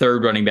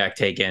 3rd running back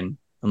taken,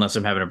 unless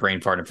I'm having a brain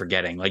fart and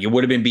forgetting. Like, it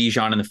would have been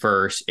Bijan in the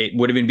 1st. It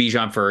would have been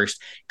Bijan 1st.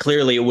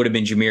 Clearly, it would have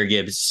been Jahmyr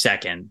Gibbs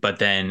 2nd. But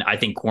then I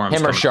think Corum's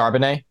him or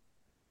Charbonnet.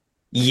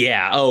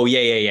 Yeah. Oh,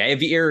 yeah.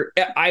 If you're,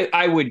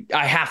 I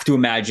have to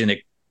imagine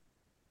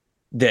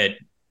that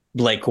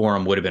Blake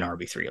Corum would have been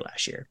RB3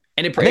 last year.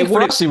 And I think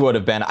for us he would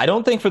have been. I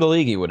don't think for the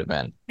league he would have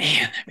been.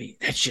 Man,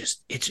 that's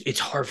just it's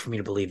hard for me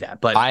to believe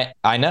that. But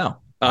I know.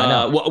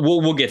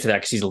 We'll get to that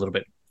because he's a little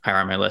bit higher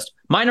on my list.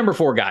 My number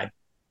 4 guy,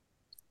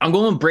 I'm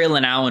going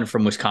Braylon Allen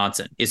from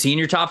Wisconsin. Is he in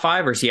your top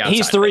 5 or is he outside?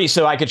 He's 3,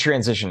 so I could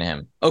transition to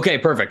him. Okay,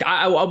 perfect.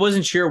 I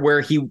wasn't sure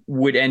where he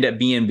would end up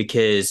being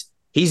because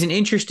he's an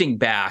interesting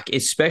back,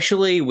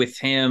 especially with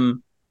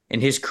him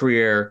and his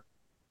career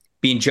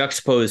being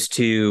juxtaposed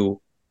to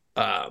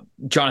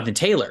Jonathan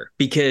Taylor,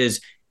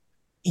 because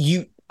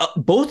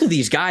both of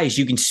these guys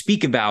you can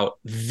speak about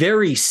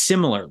very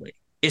similarly,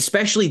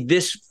 especially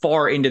this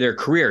far into their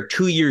career,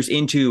 2 years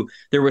into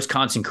their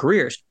Wisconsin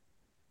careers.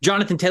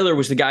 Jonathan Taylor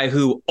was the guy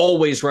who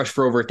always rushed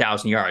for over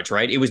 1,000 yards,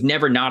 right? It was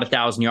never not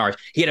 1,000 yards.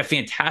 He had a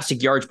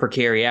fantastic yards per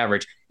carry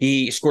average.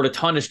 He scored a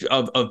ton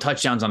of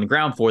touchdowns on the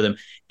ground for them.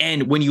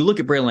 And when you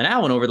look at Braylon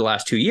Allen over the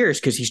last 2 years,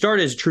 because he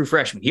started as a true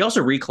freshman, he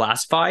also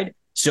reclassified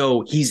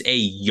So he's a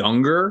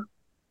younger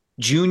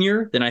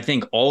junior than I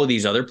think all of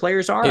these other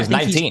players are. He's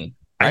 19.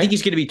 I think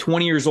he's going to be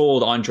 20 years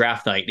old on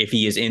draft night if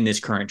he is in this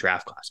current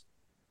draft class.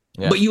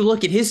 Yeah. But you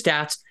look at his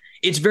stats,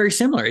 it's very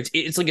similar.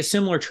 It's like a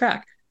similar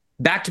track.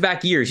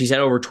 Back-to-back years, he's had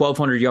over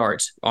 1,200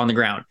 yards on the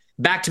ground.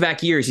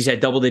 Back-to-back years, he's had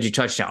double-digit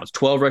touchdowns,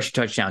 12 rushing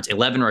touchdowns,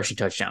 11 rushing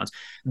touchdowns.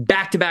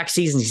 Back-to-back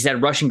seasons, he's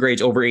had rushing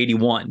grades over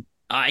 81.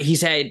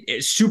 He's had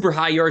super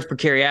high yards per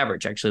carry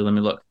average. Actually, let me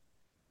look.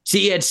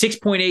 See, he had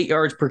 6.8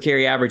 yards per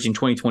carry average in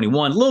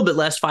 2021, a little bit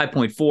less,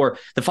 5.4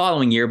 the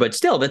following year, but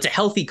still, that's a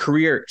healthy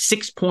career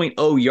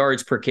 6.0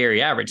 yards per carry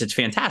average. It's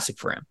fantastic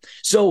for him.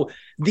 So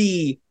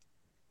the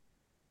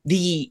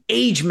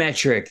age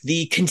metric,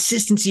 the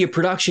consistency of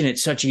production at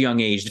such a young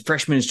age, the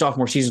freshman and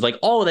sophomore seasons, like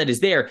all of that is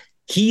there.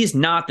 He's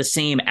not the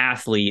same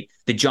athlete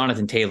that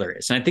Jonathan Taylor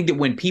is. And I think that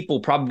when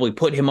people probably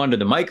put him under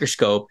the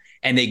microscope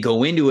and they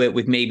go into it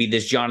with maybe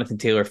this Jonathan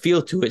Taylor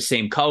feel to it,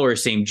 same color,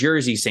 same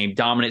jersey, same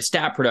dominant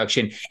stat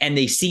production, and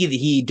they see that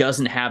he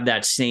doesn't have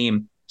that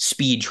same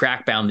speed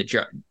track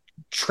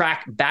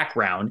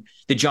background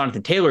that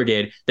Jonathan Taylor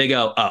did, they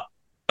go, oh,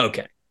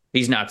 okay,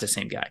 he's not the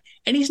same guy.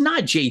 And he's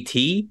not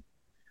JT,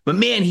 but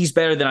man, he's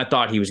better than I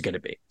thought he was going to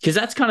be. Because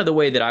that's kind of the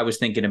way that I was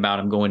thinking about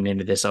him going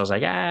into this. I was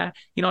like,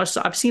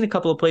 I've seen a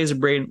couple of plays of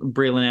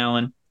Braylon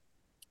Allen.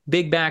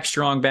 Big back,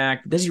 strong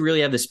back. Does he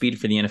really have the speed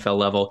for the NFL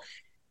level?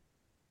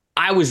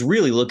 I was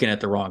really looking at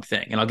the wrong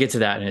thing, and I'll get to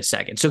that in a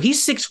second. So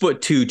he's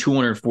 6'2",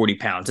 240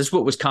 pounds. That's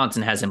what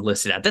Wisconsin has him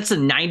listed at. That's the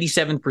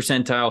 97th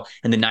percentile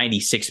and the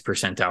 96th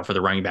percentile for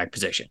the running back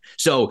position.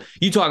 So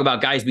you talk about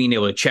guys being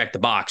able to check the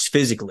box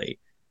physically.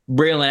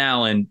 Braylon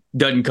Allen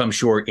doesn't come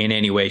short in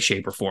any way,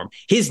 shape, or form.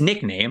 His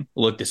nickname,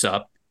 look this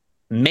up,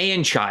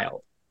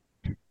 Man-Child.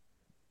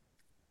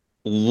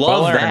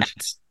 Love that.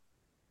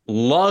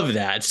 Love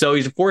that. So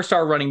he's a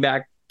 4-star running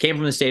back, came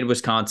from the state of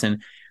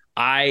Wisconsin.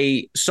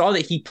 I saw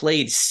that he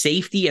played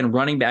safety and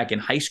running back in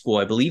high school.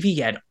 I believe he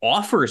had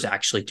offers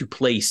actually to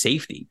play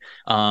safety.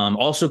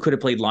 Also could have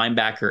played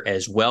linebacker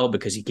as well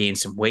because he gained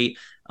some weight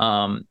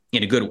in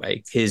a good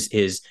way,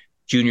 his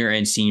junior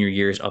and senior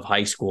years of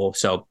high school.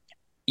 So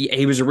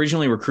he was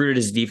originally recruited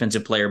as a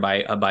defensive player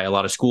by a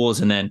lot of schools.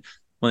 And then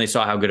when they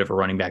saw how good of a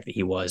running back that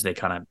he was, they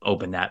kind of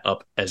opened that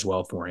up as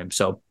well for him.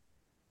 So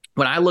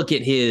when I look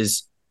at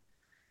his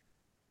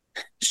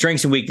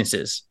strengths and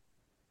weaknesses,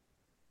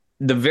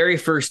 the very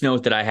first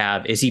note that I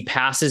have is he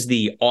passes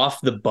the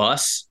off the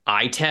bus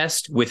eye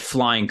test with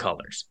flying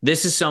colors.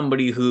 This is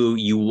somebody who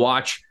you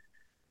watch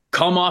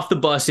come off the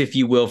bus, if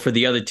you will, for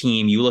the other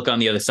team. You look on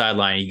the other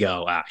sideline and you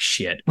go,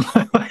 shit.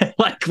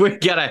 Like they've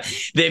got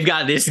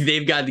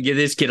to get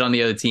this kid on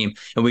the other team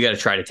and we got to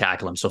try to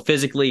tackle him. So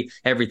physically,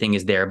 everything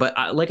is there.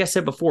 But like I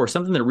said before,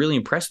 something that really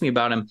impressed me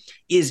about him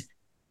is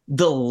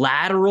the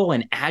lateral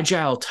and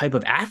agile type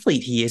of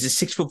athlete he is.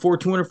 6'4",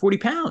 240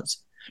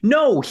 pounds.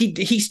 No, he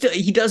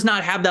does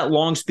not have that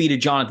long speed of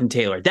Jonathan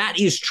Taylor. That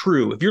is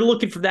true. If you're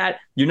looking for that,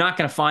 you're not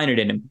going to find it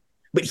in him.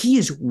 But he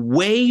is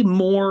way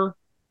more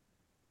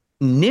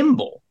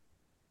nimble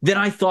than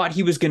I thought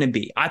he was going to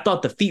be. I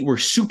thought the feet were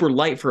super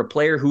light for a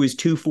player who is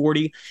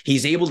 240.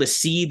 He's able to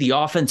see the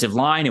offensive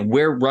line and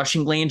where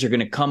rushing lanes are going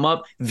to come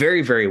up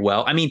very, very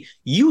well. I mean,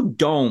 you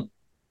don't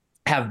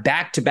have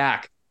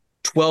back-to-back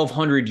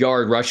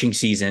 1,200-yard rushing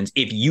seasons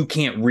if you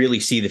can't really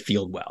see the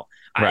field well.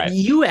 Right.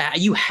 You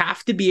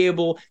have to be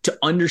able to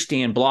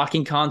understand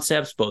blocking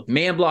concepts, both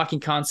man blocking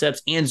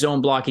concepts and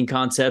zone blocking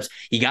concepts.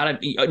 You got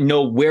to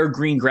know where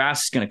green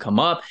grass is going to come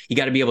up. You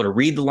got to be able to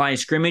read the line of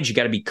scrimmage. You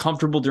got to be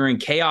comfortable during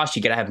chaos.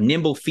 You got to have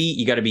nimble feet.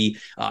 You got to be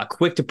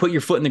quick to put your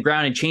foot in the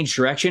ground and change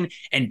direction.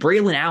 And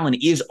Braylon Allen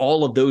is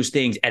all of those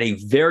things at a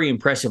very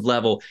impressive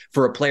level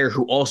for a player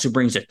who also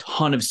brings a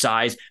ton of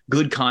size,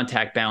 good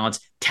contact balance,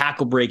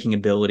 tackle breaking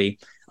ability.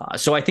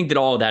 So I think that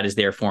all of that is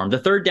there for him. The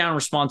third down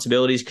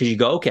responsibilities, because you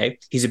go, okay,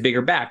 he's a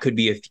bigger back. Could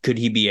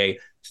he be a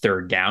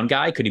third down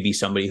guy? Could he be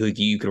somebody who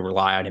you could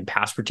rely on in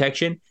pass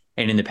protection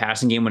and in the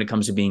passing game when it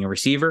comes to being a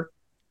receiver?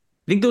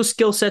 I think those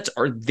skill sets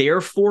are there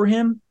for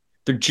him.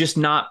 They're just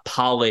not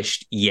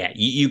polished yet.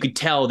 You could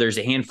tell there's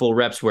a handful of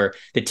reps where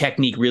the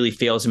technique really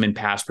fails him in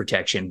pass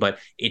protection, but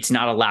it's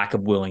not a lack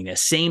of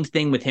willingness. Same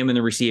thing with him in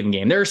the receiving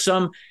game. There are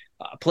some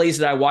plays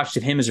that I watched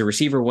of him as a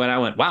receiver when I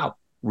went, wow,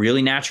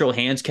 really natural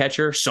hands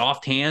catcher,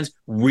 soft hands,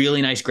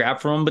 really nice grab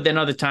from him. But then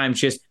other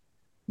times just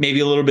maybe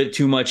a little bit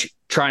too much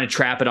trying to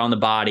trap it on the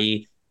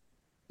body.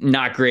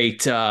 Not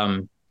great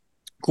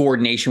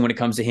coordination when it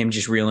comes to him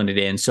just reeling it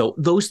in. So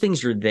those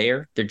things are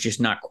there. They're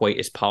just not quite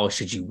as polished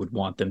as you would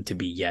want them to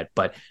be yet.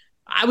 But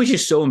I was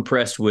just so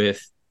impressed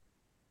with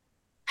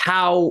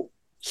how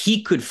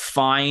he could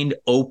find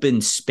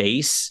open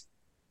space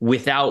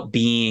without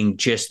being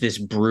just this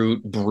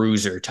brute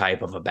bruiser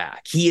type of a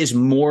back. He is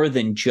more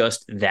than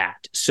just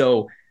that.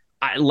 So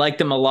I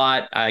liked him a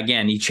lot.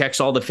 Again, he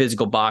checks all the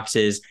physical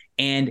boxes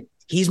and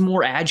he's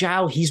more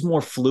agile. He's more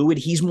fluid.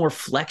 He's more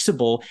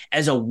flexible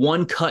as a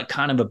one-cut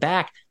kind of a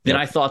back than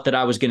I thought that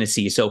I was going to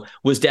see. So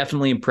was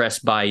definitely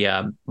impressed by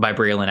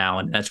Braylon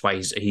Allen. That's why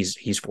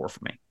he's 4 for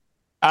me.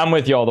 I'm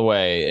with you all the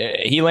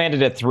way. He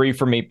landed at 3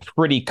 for me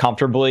pretty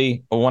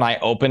comfortably. When I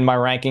opened my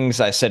rankings,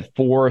 I said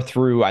 4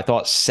 through, I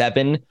thought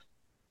 7.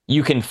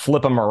 You can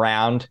flip them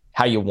around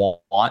how you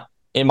want,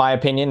 in my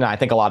opinion. And I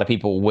think a lot of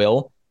people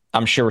will.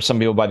 I'm sure some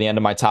people by the end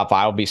of my top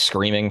 5 will be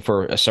screaming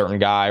for a certain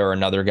guy or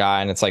another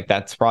guy. And it's like,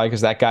 that's probably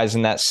because that guy's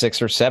in that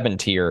 6 or 7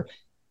 tier.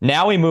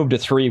 Now we move to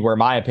 3, where, in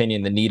my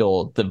opinion,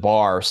 the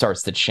bar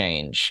starts to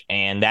change.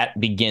 And that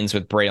begins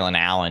with Braylon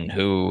Allen,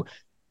 who,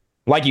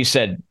 like you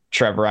said,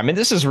 Trevor, I mean,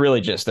 this is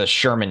really just a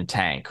Sherman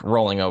tank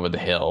rolling over the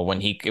hill.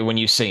 When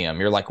you see him,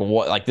 you're like,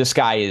 what? Like, this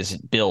guy is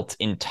built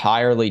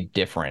entirely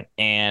different.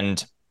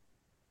 And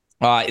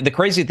the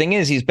crazy thing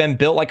is, he's been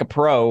built like a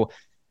pro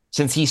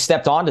since he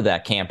stepped onto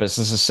that campus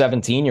as a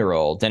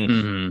 17-year-old.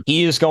 And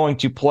he is going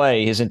to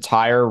play his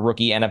entire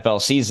rookie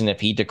NFL season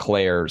if he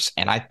declares.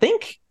 And I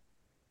think,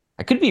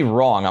 I could be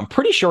wrong, I'm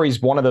pretty sure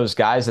he's one of those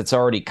guys that's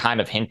already kind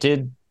of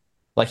hinted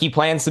like he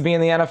plans to be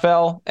in the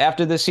NFL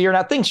after this year.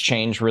 Now, things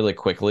change really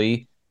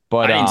quickly.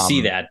 But I didn't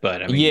see that,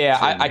 but I mean, yeah,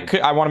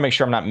 I want to make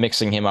sure I'm not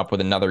mixing him up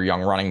with another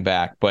young running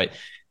back. But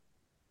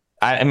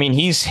I mean,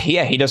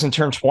 he doesn't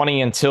turn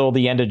 20 until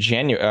the end of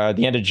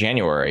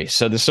January.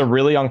 So this is a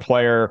really young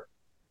player.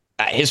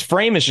 His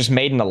frame is just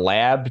made in the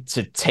lab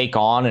to take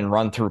on and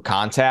run through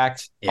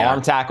contact. Yeah.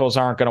 Arm tackles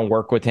aren't going to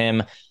work with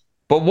him.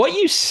 But what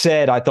you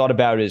said, I thought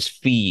about his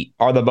feet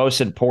are the most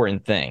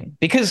important thing,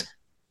 because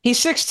he's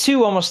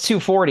 6'2", almost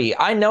 240.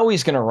 I know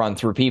he's going to run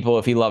through people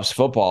if he loves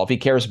football, if he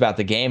cares about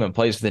the game and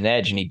plays with an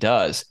edge, and he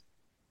does.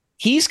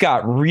 He's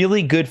got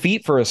really good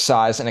feet for his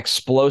size and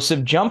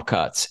explosive jump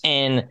cuts.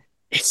 And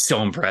it's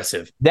so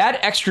impressive. That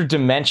extra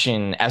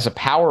dimension as a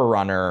power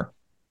runner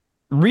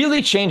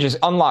really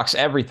unlocks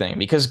everything,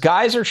 because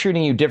guys are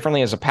treating you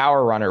differently as a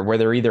power runner, where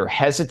they're either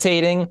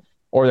hesitating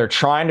or they're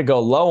trying to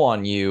go low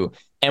on you.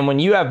 And when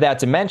you have that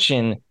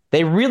dimension,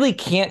 they really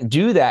can't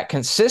do that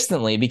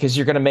consistently because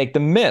you're going to make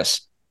them miss.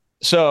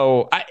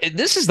 So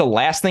this is the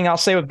last thing I'll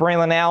say with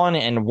Braylon Allen.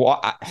 And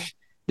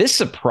this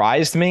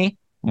surprised me,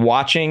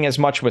 watching as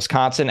much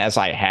Wisconsin as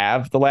I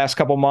have the last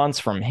couple months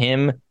from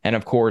him. And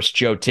of course,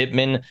 Joe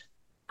Tippmann,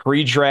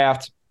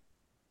 pre-draft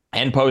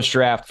and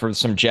post-draft for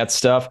some Jets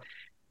stuff.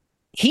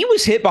 He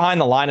was hit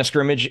behind the line of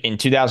scrimmage in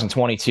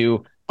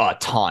 2022 a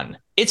ton.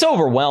 It's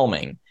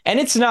overwhelming. And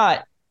it's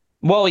not,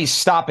 well, he's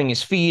stopping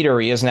his feet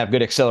or he doesn't have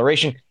good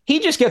acceleration. He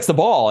just gets the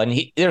ball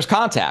and there's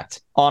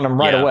contact on him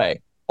right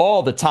away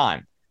all the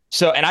time.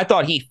 So, and I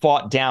thought he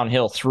fought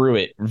downhill through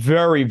it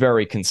very,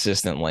 very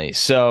consistently.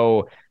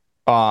 So,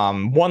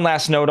 one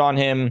last note on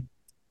him.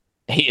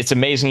 It's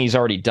amazing he's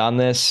already done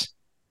this.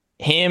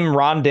 Him,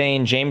 Ron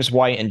Dane, James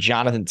White, and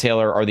Jonathan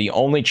Taylor are the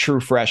only true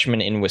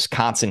freshmen in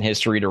Wisconsin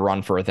history to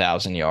run for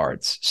 1,000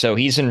 yards. So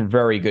he's in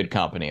very good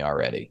company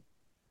already.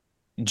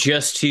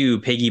 Just to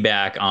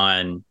piggyback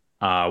on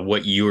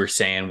what you were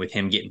saying with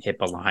him getting hit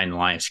behind the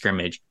line of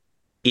scrimmage,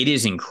 it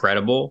is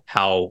incredible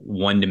how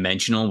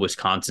one-dimensional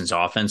Wisconsin's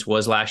offense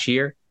was last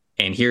year.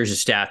 And here's a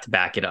stat to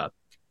back it up.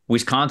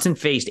 Wisconsin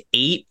faced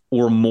 8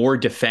 or more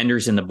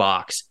defenders in the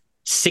box,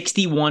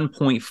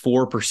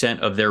 61.4%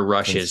 of their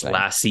rushes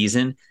last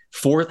season,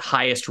 4th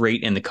highest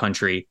rate in the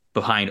country,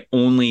 behind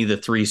only the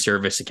 3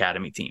 service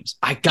academy teams.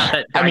 I got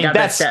that. I got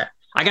that stat.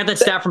 I got that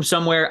stat from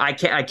somewhere. I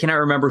cannot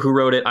remember who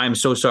wrote it. I'm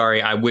so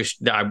sorry. I wish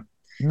that I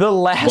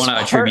want to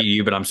attribute to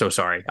you, but I'm so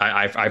sorry.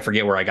 I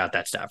forget where I got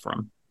that stat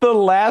from. The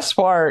last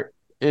part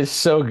is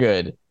so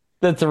good.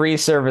 The 3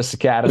 service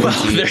academies. Well,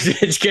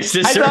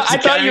 I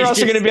thought you were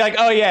also going to be like,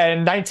 oh yeah, in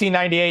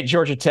 1998,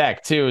 Georgia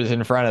Tech too is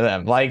in front of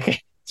them.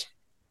 Like,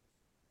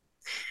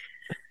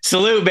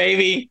 salute,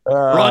 baby.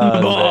 Run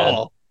the ball.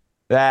 Man.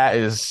 That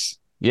is,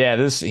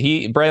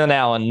 Braylon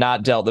Allen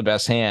not dealt the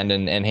best hand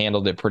and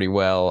handled it pretty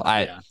well.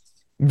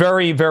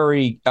 Very,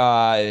 very,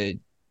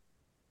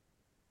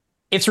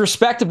 it's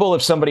respectable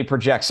if somebody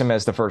projects him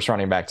as the first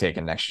running back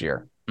taken next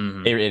year.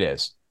 Mm-hmm. It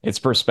is.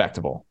 It's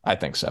respectable. I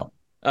think so.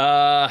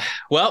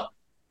 Well,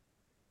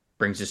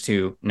 brings us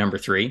to number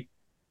 3.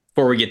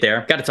 Before we get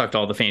there, got to talk to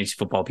all the fantasy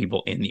football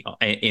people in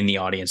the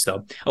audience,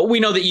 though. We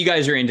know that you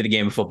guys are into the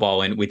game of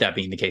football, and with that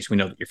being the case, we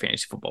know that you're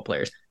fantasy football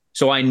players.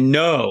 So I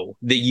know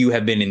that you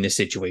have been in this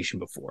situation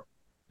before.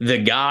 The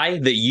guy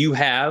that you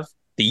have,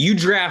 that you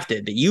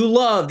drafted, that you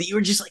love, that you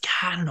were just like,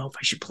 I don't know if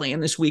I should play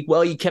him this week.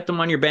 Well, you kept him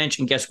on your bench,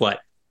 and guess what?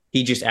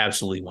 He just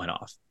absolutely went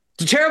off.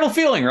 It's a terrible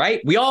feeling,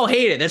 right? We all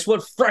hate it. That's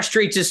what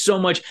frustrates us so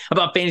much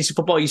about fantasy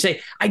football. You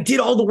say, I did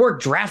all the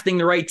work drafting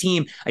the right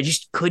team. I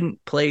just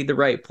couldn't play the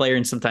right player,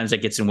 and sometimes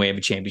that gets in the way of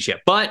a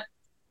championship. But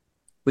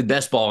with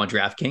Best Ball on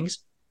DraftKings,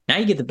 now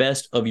you get the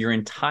best of your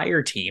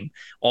entire team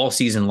all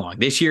season long.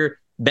 This year,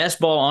 Best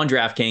Ball on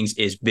DraftKings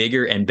is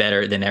bigger and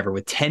better than ever,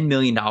 with $10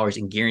 million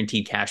in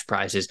guaranteed cash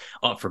prizes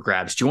up for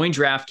grabs. Join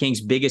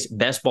DraftKings' biggest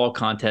Best Ball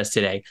contest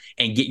today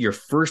and get your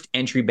first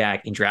entry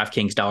back in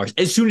DraftKings dollars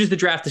as soon as the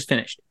draft is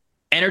finished.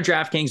 Enter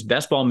DraftKings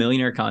Best Ball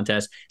Millionaire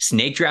Contest.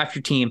 Snake draft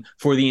your team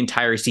for the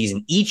entire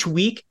season. Each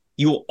week,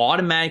 you will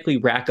automatically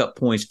rack up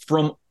points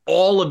from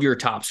all of your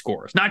top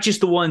scorers, not just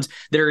the ones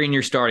that are in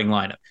your starting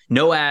lineup.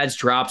 No ads,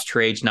 drops,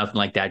 trades, nothing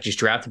like that. Just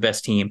draft the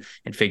best team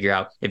and figure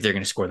out if they're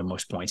going to score the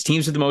most points.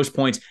 Teams with the most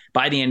points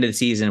by the end of the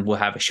season will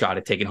have a shot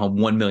at taking home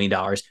 $1 million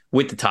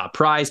with the top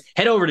prize.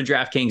 Head over to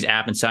DraftKings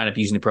app and sign up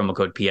using the promo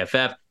code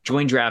PFF.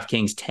 Join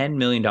DraftKings $10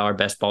 million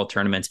best ball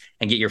tournaments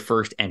and get your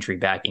first entry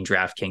back in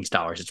DraftKings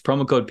dollars. It's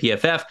promo code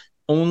PFF.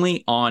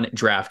 Only on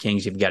DraftKings.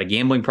 If you've got a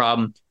gambling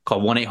problem,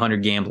 call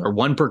 1-800-GAMBLER,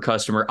 one per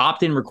customer,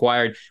 opt-in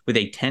required with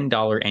a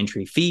 $10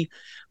 entry fee.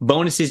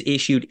 Bonuses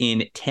issued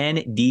in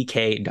 10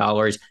 DK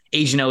dollars.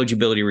 Asian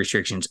eligibility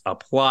restrictions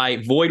apply.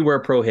 Void where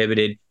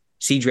prohibited.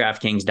 See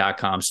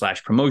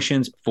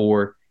DraftKings.com/promotions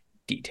for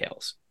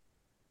details.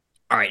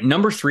 All right,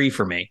 number 3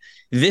 for me.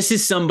 This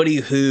is somebody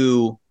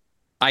who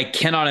I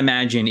cannot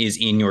imagine is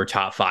in your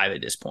top 5 at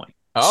this point.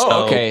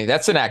 Oh, okay.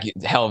 That's an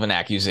hell of an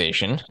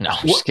accusation. No,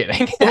 I'm just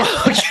kidding.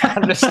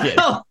 I'm just kidding.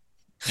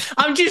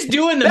 I'm just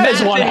doing the math. That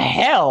is one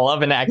hell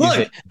of an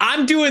accusation. Look,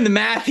 I'm doing the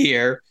math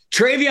here.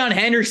 TreVeyon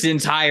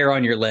Henderson's higher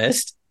on your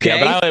list. Okay? Yeah,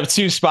 but I only have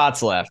 2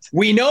 spots left.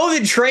 We know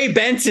that Trey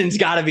Benson's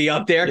got to be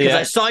up there because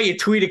I saw you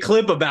tweet a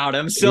clip about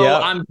him. So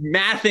I'm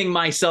mathing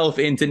myself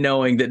into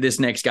knowing that this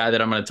next guy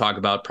that I'm going to talk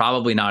about,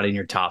 probably not in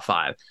your top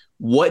 5.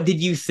 What did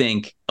you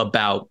think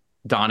about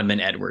Donovan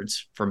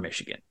Edwards from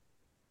Michigan?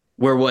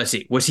 Where was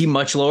he? Was he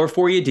much lower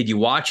for you? Did you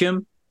watch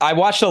him? I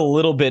watched a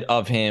little bit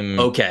of him.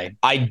 Okay.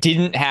 I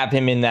didn't have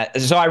him in that.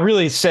 So I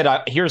really said,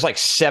 here's like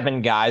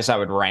 7 guys I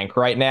would rank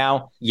right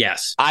now.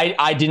 Yes.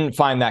 I didn't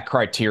find that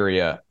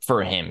criteria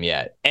for him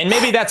yet. And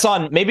maybe that's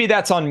on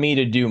me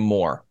to do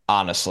more,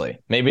 honestly.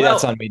 Maybe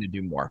that's on me to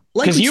do more.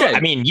 Because you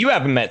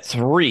have him at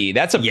 3.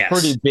 That's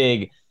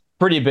a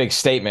pretty big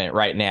statement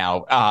right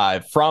now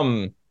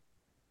from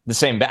the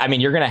same.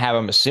 You're going to have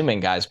them assuming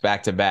guys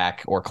back to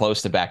back or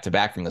close to back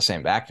from the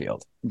same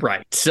backfield.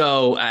 Right.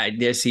 So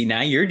see,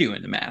 now you're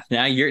doing the math.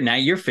 Now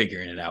you're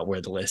figuring it out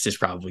where the list is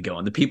probably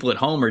going. The people at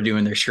home are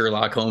doing their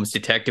Sherlock Holmes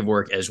detective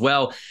work as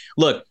well.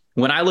 Look,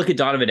 when I look at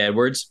Donovan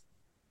Edwards,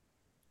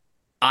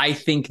 I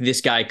think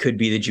this guy could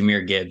be the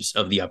Jahmyr Gibbs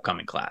of the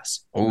upcoming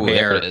class. Oh,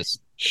 there it is.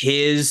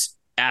 His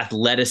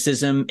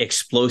athleticism,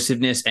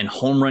 explosiveness, and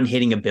home run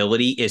hitting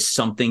ability is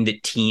something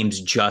that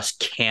teams just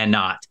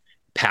cannot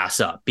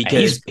pass up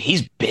because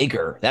he's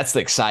bigger. That's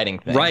the exciting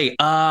thing. Right.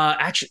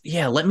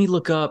 Actually, let me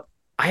look up.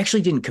 I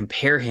actually didn't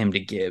compare him to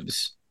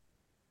Gibbs.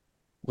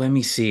 Let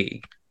me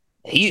see.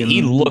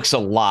 He looks a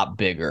lot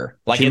bigger.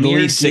 Like Jahmyr at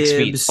least 6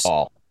 feet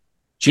tall.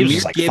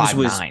 Jahmyr Gibbs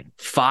was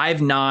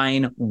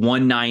 5'9",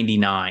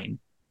 199.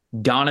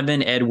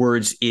 Donovan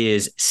Edwards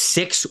is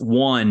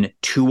 6'1",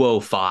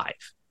 205.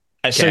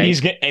 Okay.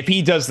 So if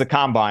he does the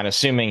combine,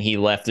 assuming he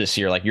left this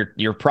year, like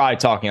you're probably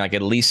talking like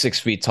at least 6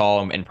 feet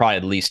tall and probably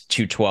at least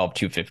 212,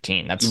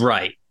 215. That's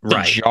right.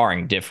 A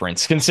jarring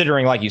difference,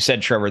 considering, like you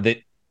said, Trevor, that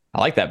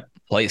I like that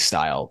play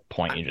style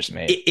point you just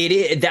made.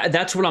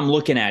 That's what I'm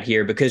looking at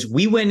here, because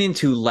we went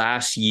into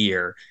last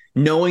year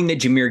knowing that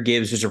Jahmyr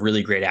Gibbs was a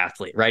really great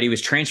athlete, right? He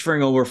was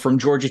transferring over from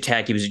Georgia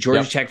Tech. He was at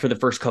Georgia Tech for the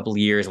first couple of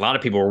years. A lot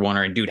of people were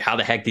wondering, dude, how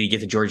the heck did he get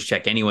to Georgia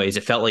Tech anyways?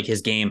 It felt like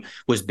his game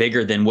was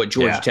bigger than what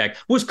Georgia Tech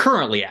was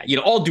currently at.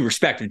 All due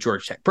respect to the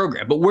Georgia Tech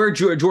program, but where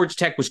Georgia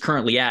Tech was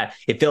currently at,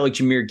 it felt like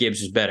Jahmyr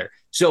Gibbs was better.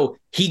 So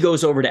he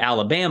goes over to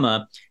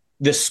Alabama.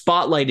 The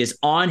spotlight is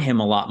on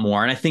him a lot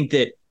more. And I think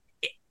that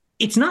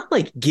it's not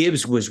like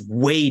Gibbs was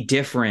way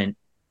different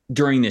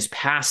during this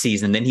past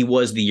season than he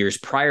was the years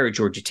prior at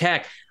Georgia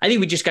Tech. I think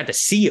we just got to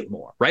see it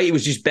more, right? It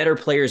was just better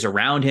players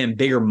around him,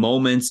 bigger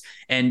moments,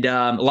 and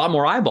a lot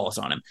more eyeballs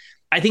on him.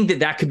 I think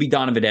that could be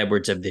Donovan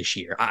Edwards of this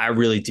year. I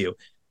really do.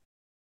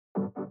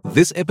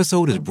 This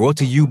episode is brought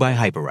to you by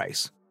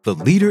Hyperice, the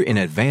leader in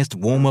advanced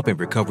warm-up and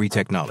recovery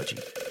technology.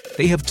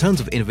 They have tons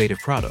of innovative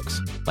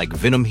products, like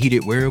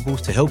Venom-heated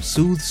wearables to help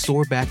soothe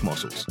sore back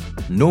muscles,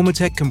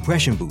 Normatec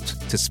compression boots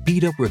to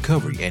speed up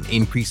recovery and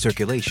increase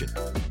circulation,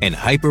 and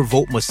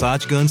Hypervolt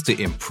massage guns to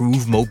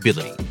improve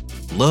mobility.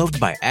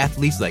 Loved by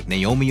athletes like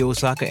Naomi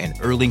Osaka and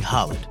Erling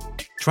Haaland.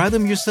 Try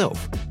them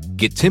yourself.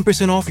 Get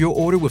 10% off your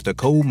order with the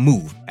code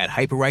MOVE at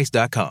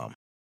Hyperice.com.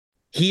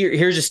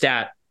 Here's a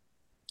stat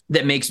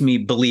that makes me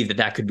believe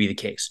that could be the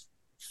case.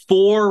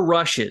 4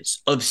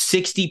 rushes of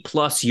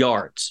 60-plus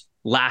yards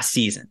last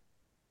season,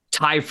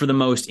 tied for the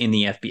most in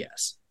the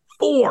FBS.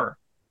 4.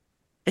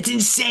 That's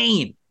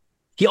insane.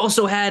 He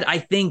also had, I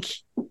think,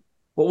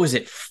 what was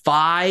it?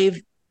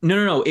 5?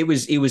 No. It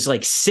was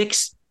like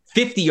 6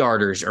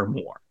 50-yarders or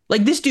more.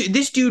 Like this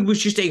dude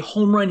was just a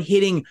home run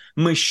hitting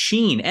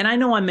machine. And I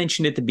know I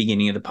mentioned at the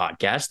beginning of the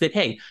podcast that,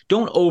 hey,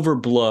 don't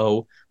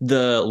overblow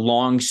the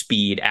long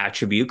speed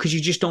attribute because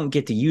you just don't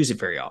get to use it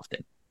very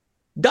often.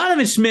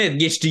 Donovan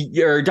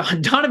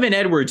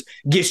Edwards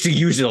gets to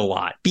use it a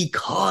lot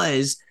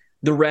because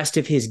the rest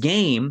of his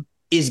game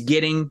is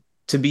getting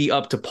to be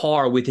up to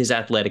par with his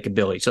athletic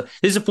ability. So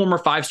this is a former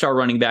 5-star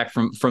running back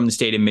from the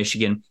state of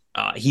Michigan.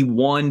 He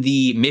won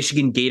the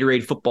Michigan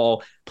Gatorade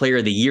Football Player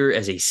of the Year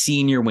as a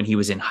senior when he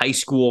was in high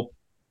school.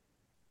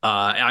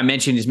 I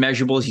mentioned his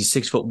measurables. He's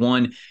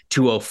 6'1",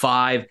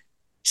 205.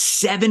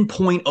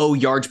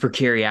 7.0 yards per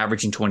carry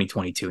average in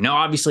 2022. Now,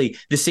 obviously,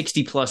 the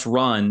 60 plus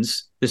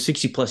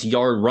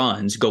yard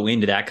runs go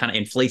into that, kind of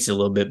inflates it a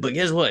little bit. But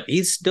guess what?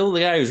 He's still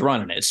the guy who's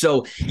running it.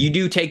 So you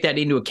do take that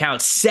into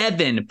account.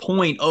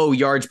 7.0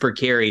 yards per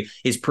carry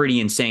is pretty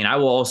insane. I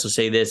will also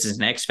say this as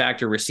an X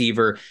factor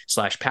receiver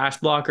 / pass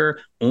blocker,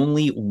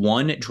 only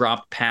one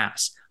dropped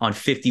pass on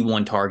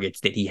 51 targets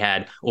that he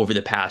had over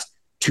the past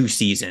 2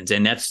 seasons.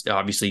 And that's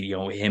obviously,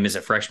 him as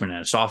a freshman and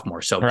a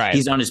sophomore. So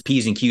He's on his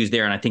P's and Q's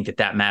there. And I think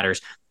that matters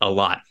a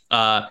lot.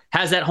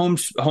 Has that home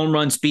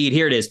run speed.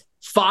 Here it is.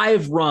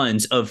 5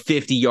 runs of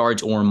 50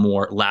 yards or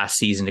more last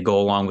season to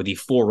go along with the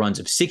 4 runs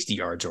of 60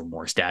 yards or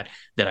more stat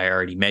that I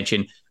already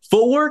mentioned.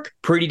 Footwork,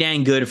 pretty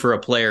dang good for a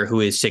player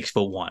who is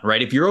 6'1",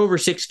 right? If you're over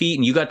 6 feet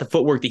and you got the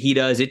footwork that he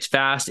does, it's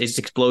fast, it's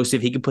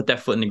explosive. He can put that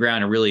foot in the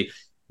ground and really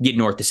get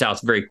north to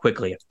south very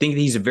quickly. I think that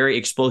he's a very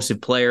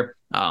explosive player.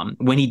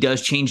 When he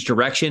does change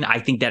direction, I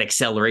think that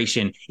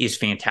acceleration is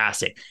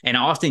fantastic. And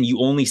often you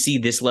only see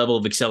this level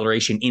of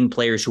acceleration in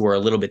players who are a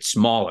little bit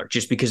smaller,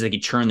 just because they can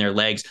turn their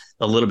legs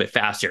a little bit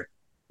faster,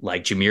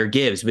 like Jahmyr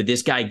Gibbs. But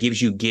this guy gives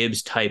you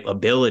Gibbs type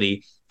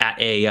ability at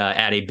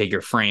a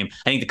bigger frame.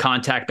 I think the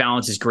contact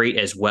balance is great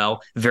as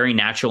well. Very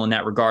natural in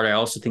that regard. I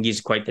also think he's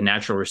quite the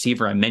natural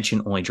receiver. I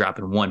mentioned only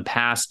dropping 1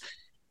 pass.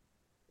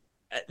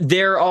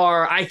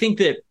 I think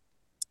that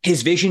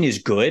his vision is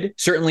good.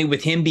 Certainly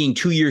with him being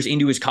 2 years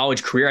into his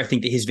college career, I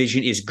think that his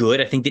vision is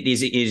good. I think that it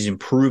is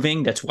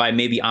improving. That's why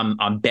maybe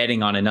I'm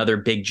betting on another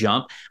big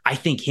jump. I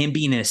think him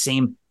being in the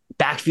same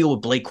backfield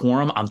with Blake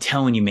Corum, I'm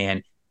telling you,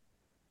 man,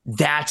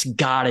 that's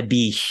got to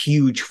be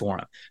huge for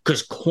him,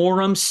 because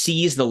Corum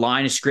sees the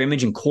line of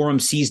scrimmage and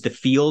Corum sees the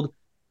field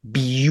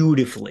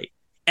beautifully.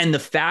 And the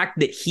fact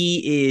that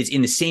he is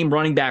in the same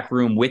running back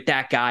room with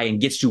that guy and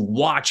gets to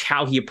watch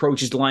how he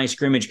approaches the line of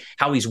scrimmage,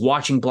 how he's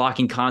watching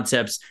blocking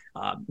concepts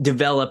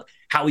develop,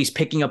 how he's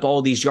picking up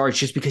all these yards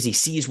just because he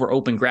sees where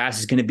open grass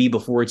is going to be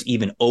before it's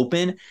even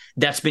open.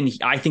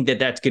 I think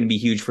that's going to be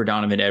huge for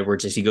Donovan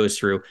Edwards as he goes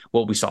through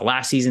what we saw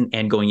last season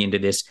and going into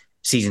this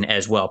season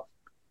as well.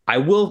 I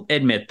will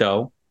admit,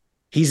 though,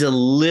 he's a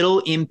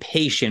little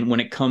impatient when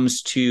it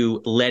comes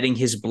to letting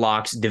his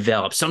blocks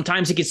develop.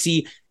 Sometimes it can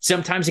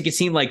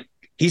seem like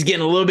he's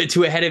getting a little bit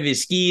too ahead of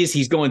his skis.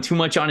 He's going too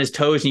much on his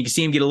toes, and you can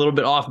see him get a little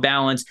bit off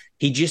balance.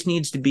 He just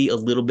needs to be a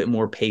little bit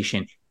more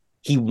patient.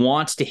 He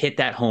wants to hit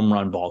that home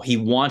run ball. He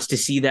wants to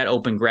see that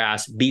open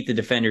grass, beat the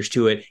defenders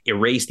to it,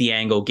 erase the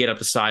angle, get up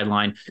the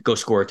sideline, go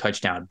score a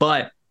touchdown.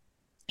 But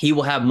he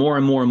will have more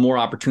and more and more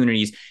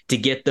opportunities to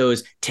get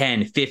those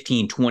 10,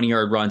 15,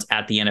 20-yard runs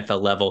at the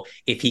NFL level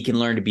if he can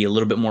learn to be a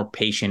little bit more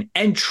patient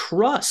and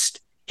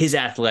trust his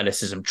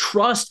athleticism,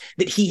 trust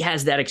that he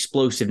has that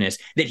explosiveness,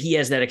 that he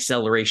has that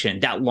acceleration,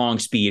 that long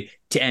speed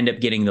to end up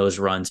getting those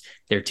runs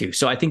there too.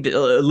 So I think that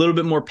a little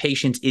bit more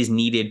patience is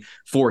needed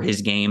for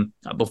his game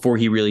before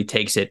he really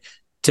takes it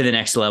to the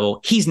next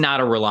level. He's not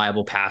a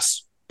reliable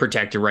pass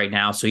protector right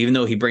now. So even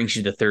though he brings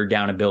you the third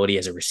down ability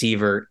as a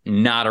receiver,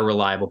 not a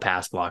reliable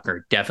pass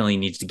blocker, definitely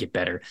needs to get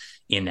better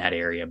in that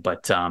area.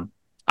 But I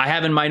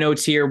have in my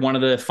notes here, one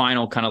of the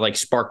final kind of like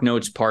spark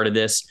notes part of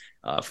this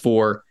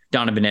for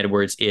Donovan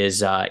Edwards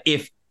is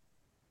if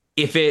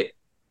it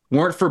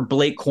weren't for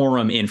Blake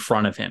Corum in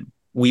front of him,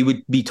 we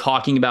would be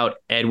talking about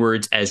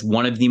Edwards as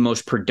one of the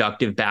most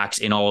productive backs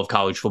in all of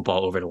college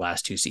football over the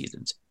last 2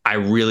 seasons. I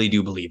really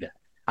do believe that.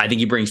 I think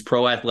he brings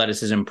pro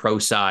athleticism, pro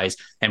size,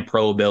 and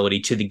pro ability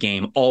to the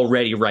game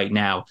already right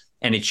now.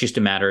 And it's just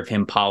a matter of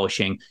him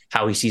polishing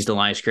how he sees the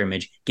line of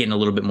scrimmage, getting a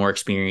little bit more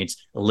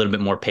experience, a little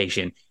bit more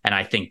patient. And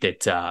I think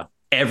that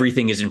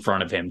everything is in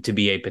front of him to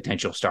be a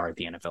potential star at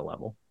the NFL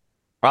level.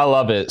 I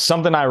love it.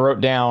 Something I wrote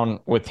down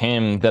with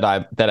him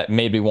that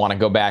made me want to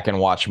go back and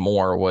watch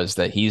more was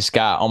that he's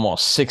got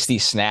almost 60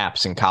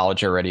 snaps in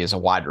college already as a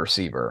wide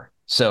receiver.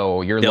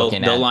 So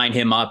they'll line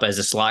him up as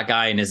a slot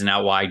guy and as an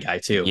out wide guy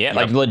too. Yeah,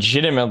 like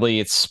legitimately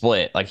it's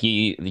split. Like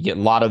a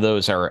lot of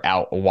those are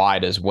out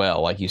wide as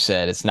well. Like you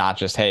said, it's not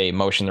just, hey,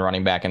 motion the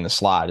running back in the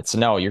slot. It's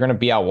no, you're going to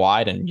be out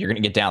wide and you're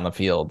going to get down the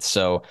field.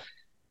 So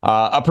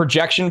a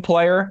projection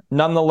player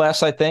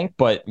nonetheless, I think,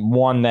 but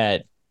one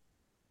that,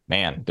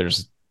 man,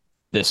 there's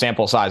the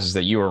sample sizes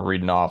that you were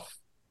reading off.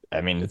 I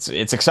mean, it's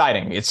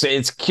exciting.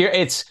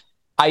 It's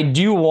I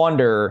do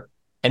wonder,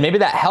 and maybe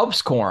that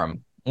helps Corum.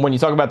 When you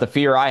talk about the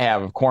fear I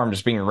have of Corum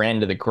just being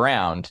ran to the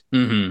ground,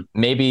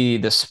 maybe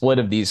the split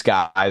of these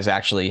guys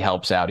actually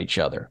helps out each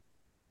other.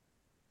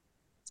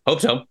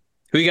 Hope so.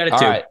 Who you got at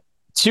 2? Right.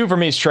 2 for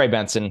me is Trey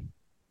Benson.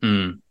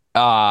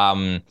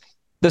 The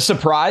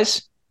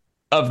surprise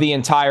of the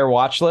entire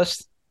watch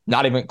list,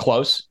 not even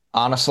close,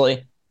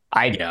 honestly.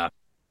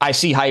 I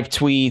see hype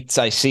tweets.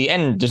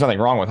 And there's nothing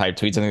wrong with hype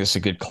tweets. I think this is a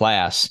good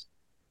class.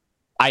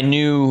 I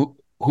knew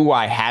who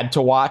I had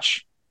to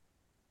watch.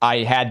 I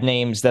had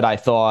names that I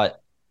thought,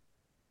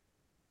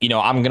 I'm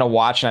going to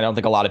watch, and I don't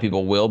think a lot of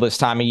people will this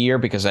time of year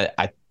because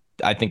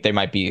I think they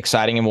might be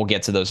exciting, and we'll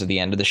get to those at the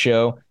end of the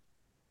show.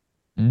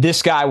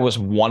 This guy was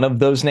one of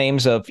those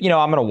names of, I'm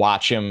going to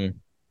watch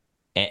him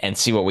and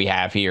see what we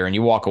have here. And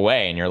you walk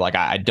away and you're like,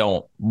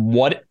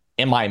 what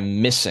am I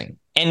missing?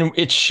 And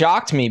it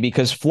shocked me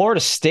because Florida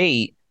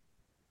State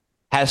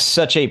has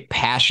such a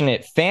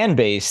passionate fan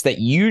base that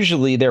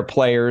usually their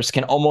players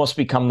can almost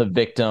become the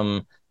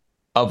victim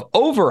of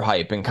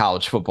overhype in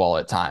college football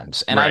at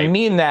times. And I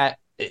mean that,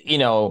 you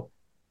know,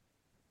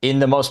 in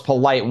the most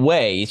polite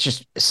way. It's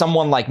just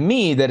someone like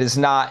me that is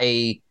not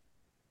a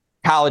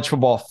college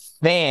football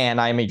fan.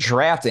 I'm a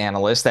draft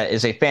analyst that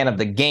is a fan of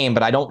the game,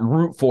 but I don't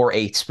root for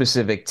a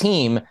specific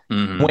team.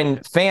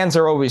 When fans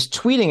are always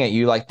tweeting at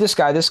you like this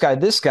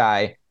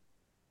guy,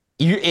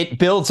 it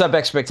builds up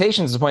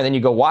expectations to the point then you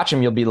go watch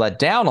him, you'll be let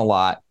down a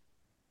lot.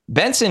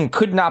 Benson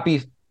could not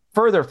be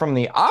further from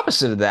the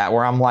opposite of that,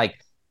 where I'm like,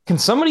 can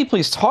somebody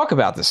please talk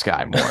about this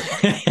guy more?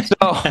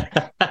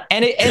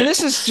 And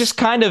this is just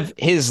kind of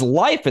his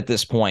life at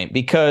this point,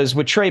 because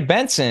with Trey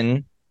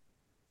Benson,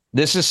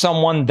 this is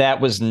someone that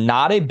was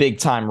not a big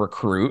time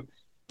recruit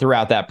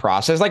throughout that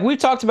process. Like we've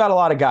talked about a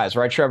lot of guys,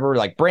 right, Trevor?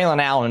 Like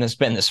Braylon Allen has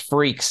been this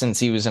freak since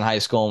he was in high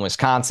school in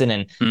Wisconsin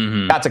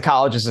and got to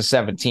college as a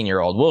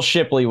 17-year-old. Will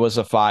Shipley was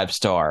a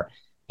 5-star.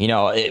 You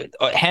know,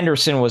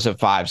 Henderson was a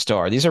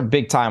 5-star. These are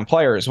big time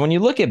players. When you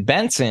look at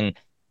Benson,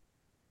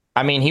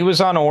 I mean, he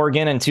was on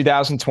Oregon in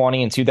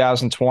 2020 and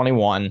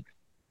 2021.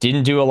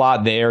 Didn't do a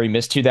lot there. He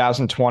missed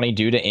 2020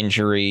 due to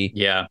injury.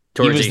 Yeah,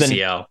 tore his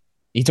ACL.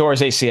 He tore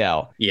his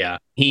ACL. Yeah.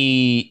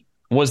 He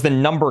was the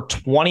number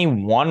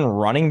 21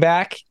 running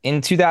back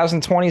in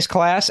 2020's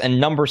class and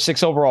number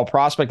 6 overall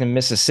prospect in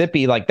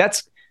Mississippi. Like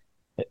that's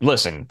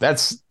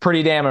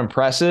pretty damn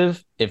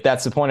impressive if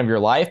that's the point of your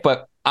life.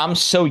 But I'm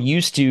so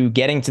used to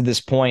getting to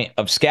this point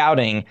of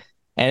scouting,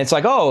 and it's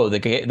like, oh, the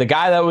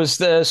guy that was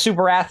the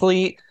super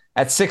athlete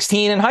at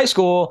 16 in high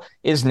school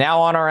is now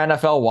on our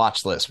NFL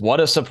watch list. What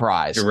a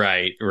surprise.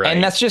 Right.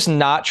 And that's just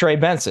not Trey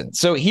Benson.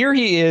 So here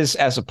he is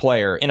as a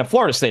player in a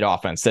Florida State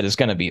offense that is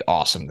going to be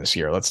awesome this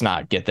year. Let's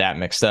not get that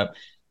mixed up.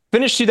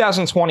 Finished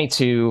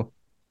 2022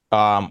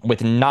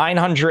 with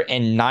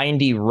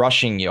 990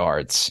 rushing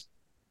yards,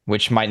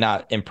 which might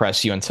not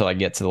impress you until I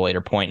get to the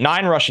later point.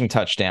 9 rushing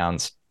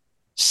touchdowns,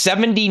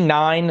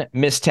 79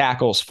 missed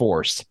tackles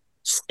forced.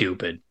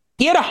 Stupid.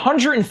 He had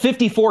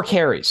 154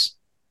 carries.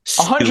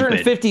 Stupid.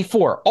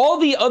 154. All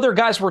the other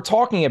guys we're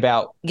talking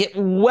about get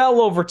well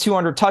over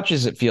 200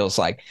 touches, it feels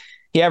like.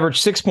 He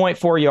averaged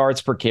 6.4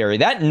 yards per carry.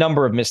 That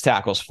number of missed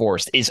tackles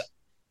forced is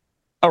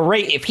a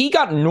rate. If he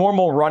got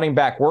normal running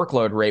back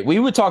workload rate, we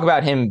would talk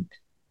about him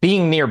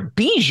being near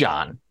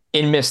Bijan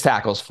in missed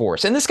tackles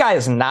forced. And this guy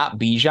is not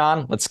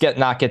Bijan. Let's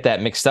not get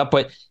that mixed up.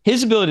 But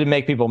his ability to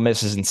make people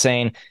miss is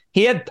insane.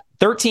 He had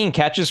 13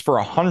 catches for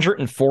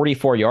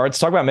 144 yards.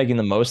 Talk about making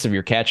the most of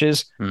your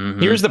catches.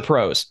 Here's the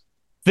pros.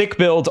 Thick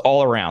build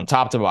all around,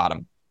 top to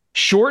bottom.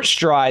 Short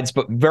strides,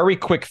 but very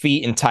quick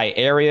feet in tight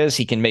areas.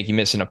 He can make you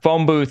miss in a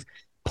phone booth.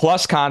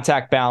 Plus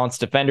contact balance.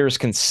 Defenders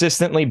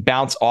consistently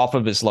bounce off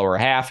of his lower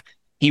half.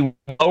 He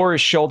lower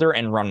his shoulder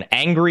and run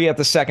angry at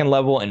the second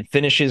level and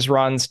finish his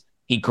runs.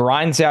 He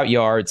grinds out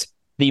yards.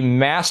 The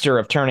master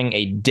of turning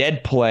a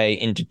dead play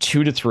into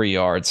 2 to 3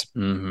 yards.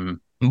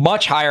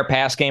 Much higher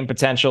pass game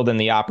potential than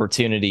the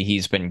opportunity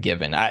he's been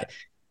given. I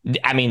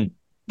mean,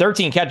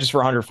 13 catches for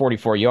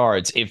 144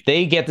 yards. If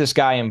they get this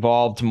guy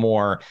involved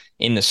more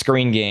in the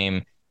screen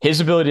game, his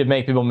ability to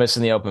make people miss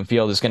in the open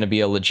field is going to be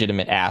a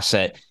legitimate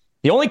asset.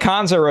 The only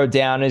cons I wrote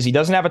down is he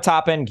doesn't have a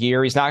top-end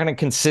gear. He's not going to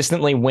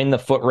consistently win the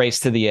foot race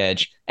to the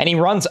edge. And he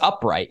runs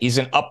upright. He's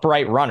an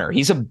upright runner.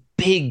 He's a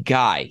big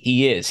guy.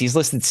 He is. He's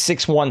listed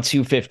 6'1",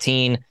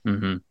 215.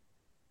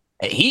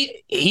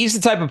 He's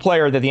the type of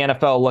player that the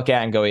NFL look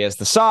at and go, he has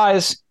the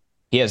size,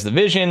 he has the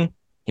vision,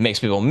 he makes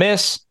people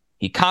miss.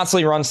 He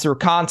constantly runs through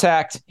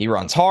contact. He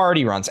runs hard.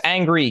 He runs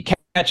angry. He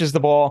catches the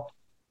ball.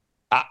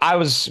 I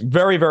was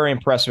very, very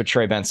impressed with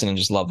Trey Benson and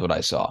just loved what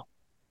I saw.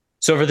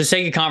 So for the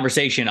sake of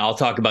conversation, I'll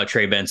talk about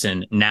Trey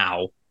Benson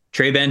now.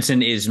 Trey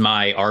Benson is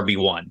my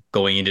RB1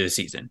 going into the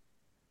season.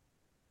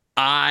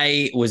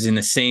 I was in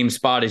the same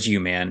spot as you,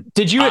 man.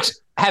 Did you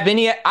have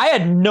any? I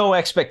had no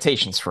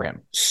expectations for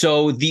him.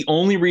 So the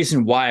only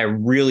reason why I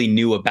really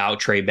knew about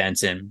Trey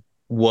Benson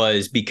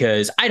was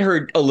because I'd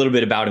heard a little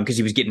bit about him because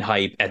he was getting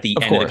hype at the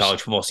end of the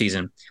college football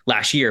season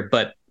last year.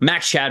 But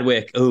Max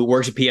Chadwick, who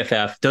works at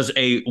PFF, does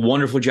a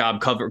wonderful job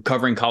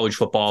covering college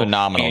football.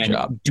 Phenomenal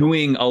job.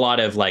 Doing a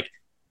lot of like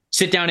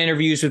sit-down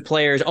interviews with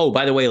players. Oh,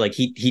 by the way, like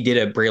he did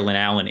a Braylon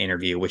Allen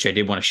interview, which I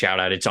did want to shout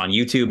out. It's on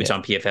YouTube. It's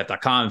on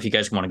PFF.com. If you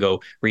guys want to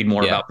go read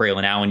more about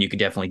Braylon Allen, you could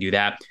definitely do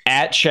that.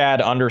 At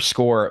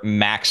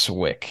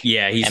Chad_Maxwick.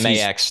 Yeah, he's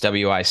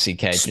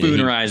MAXWICK.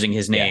 Spoonerizing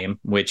his name,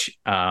 which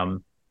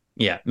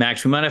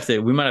Max, we might have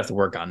to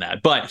work on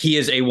that. But he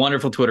is a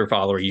wonderful Twitter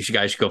follower. You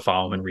guys should go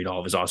follow him and read all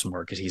of his awesome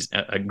work because he's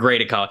a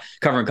great at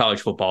covering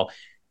college football.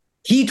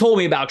 He told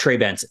me about Trey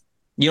Benson.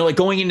 You know, like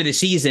going into the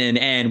season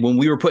and when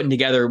we were putting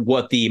together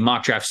what the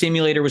mock draft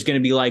simulator was going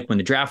to be like when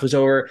the draft was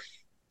over,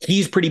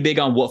 he's pretty big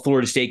on what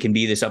Florida State can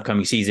be this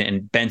upcoming season.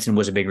 And Benson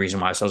was a big reason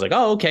why. So I was like,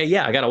 oh, okay,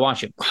 yeah, I got to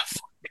watch him.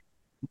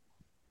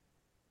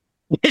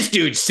 This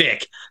dude's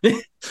sick.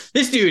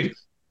 This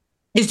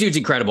dude's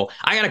incredible.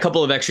 I got a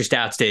couple of extra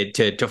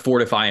stats to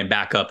fortify and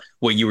back up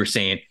what you were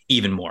saying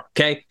even more.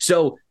 Okay.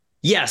 So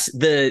yes,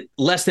 the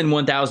less than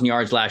 1,000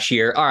 yards last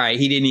year. All right,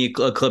 he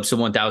didn't eclipse a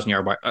 1,000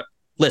 yard mark.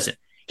 Listen,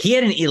 he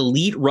had an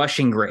elite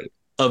rushing grade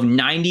of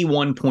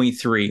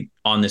 91.3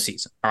 on the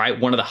season. All right,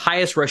 one of the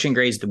highest rushing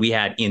grades that we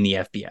had in the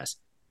FBS.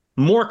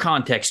 More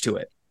context to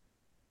it.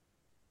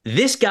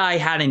 This guy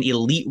had an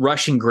elite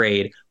rushing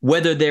grade,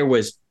 whether there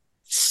was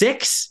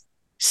 6,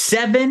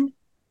 7,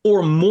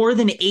 or more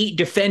than 8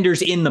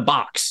 defenders in the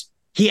box.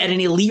 He had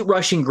an elite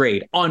rushing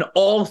grade on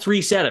all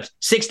 3 setups,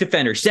 6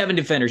 defenders, 7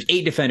 defenders,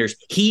 8 defenders.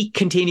 He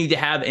continued to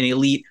have an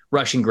elite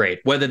rushing grade,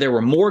 whether there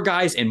were more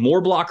guys and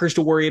more blockers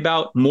to worry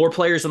about, more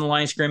players on the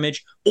line of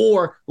scrimmage,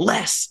 or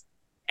less.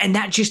 And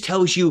that just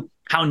tells you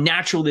how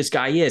natural this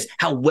guy is,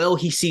 how well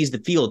he sees the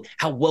field,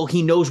 how well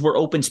he knows where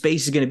open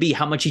space is going to be,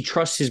 how much he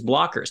trusts his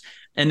blockers.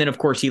 And then, of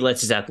course, he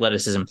lets his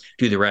athleticism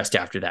do the rest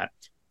after that.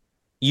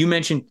 You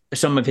mentioned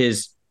some of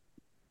his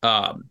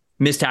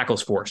missed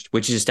tackles forced,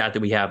 which is a stat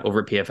that we have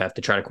over at PFF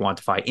to try to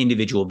quantify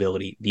individual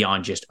ability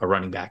beyond just a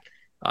running back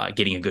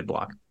getting a good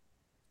block.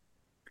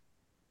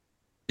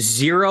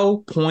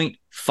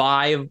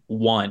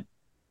 0.51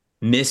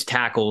 missed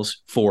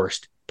tackles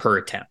forced per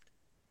attempt.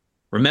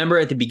 Remember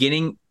at the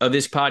beginning of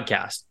this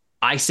podcast,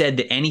 I said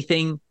that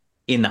anything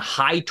in the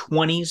high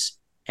 20s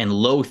and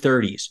low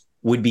 30s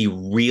would be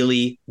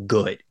really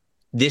good.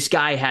 This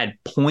guy had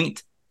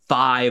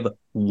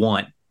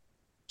 0.51.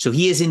 So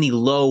he is in the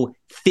low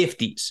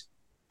 50s.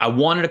 I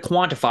wanted to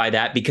quantify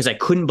that because I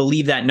couldn't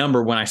believe that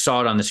number when I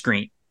saw it on the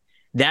screen.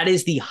 That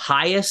is the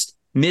highest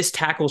missed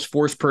tackles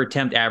forced per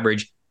attempt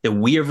average that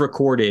we have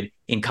recorded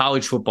in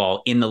college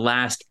football in the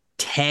last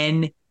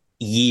 10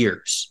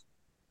 years.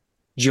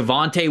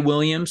 Javonte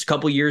Williams, a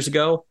couple years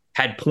ago,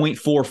 had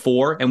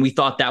 0.44, and we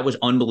thought that was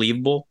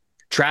unbelievable.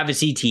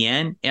 Travis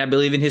Etienne, I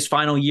believe in his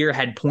final year,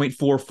 had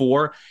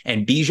 0.44,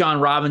 and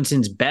Bijan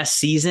Robinson's best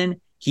season,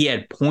 he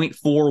had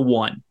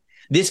 0.41.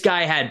 This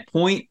guy had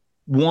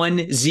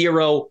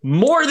 0.10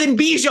 more than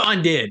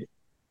Bijan did.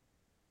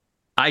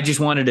 I just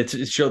wanted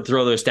to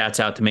throw those stats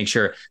out to make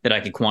sure that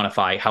I could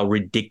quantify how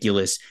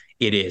ridiculous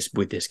it is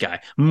with this guy.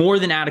 More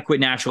than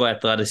adequate natural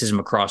athleticism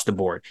across the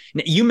board.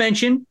 Now, you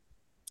mentioned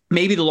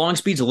maybe the long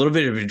speed's a little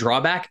bit of a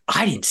drawback.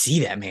 I didn't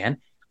see that, man.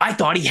 I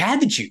thought he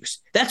had the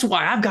juice. That's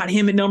why I've got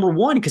him at number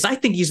 1, because I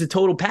think he's the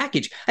total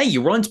package. Hey, he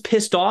runs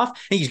pissed off,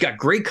 and he's got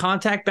great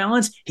contact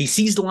balance. He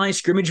sees the line of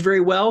scrimmage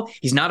very well.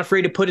 He's not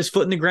afraid to put his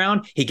foot in the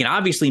ground. He can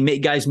obviously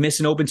make guys miss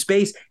an open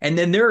space. And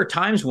then there are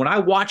times when I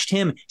watched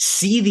him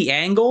see the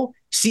angle,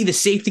 see the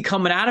safety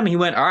coming at him, and he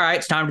went, all right,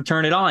 it's time to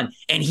turn it on.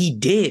 And he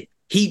did.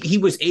 He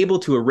was able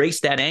to erase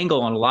that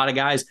angle on a lot of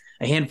guys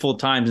a handful of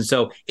times. And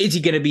so is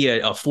he going to be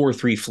a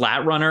 4-3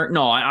 flat runner?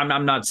 No,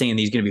 I'm not saying that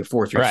he's going to be a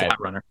 4-3 flat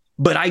runner.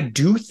 But I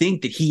do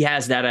think that he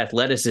has that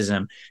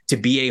athleticism to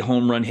be a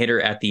home run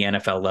hitter at the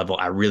NFL level.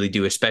 I really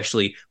do,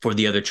 especially for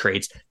the other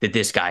traits that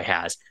this guy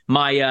has.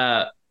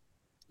 My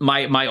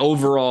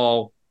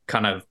overall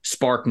kind of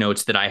spark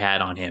notes that I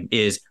had on him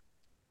is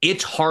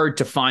it's hard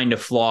to find a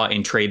flaw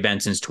in Trey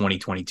Benson's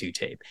 2022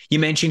 tape. You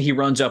mentioned he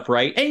runs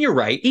upright, and you're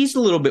right. He's a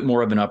little bit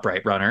more of an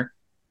upright runner,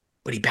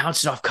 but he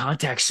bounces off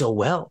contact so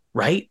well,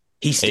 right?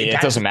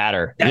 It doesn't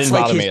matter. It didn't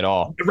bother me at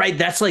all. Right.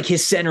 That's like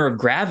his center of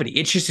gravity.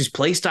 It's just his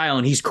play style,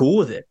 and he's cool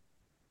with it.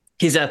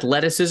 His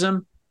athleticism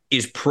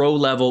is pro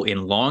level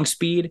in long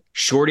speed,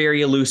 short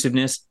area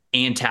elusiveness,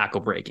 and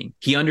tackle breaking.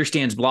 He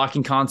understands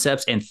blocking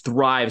concepts and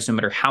thrives no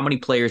matter how many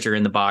players are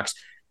in the box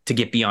to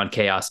get beyond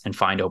chaos and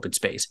find open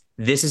space.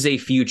 This is a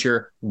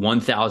future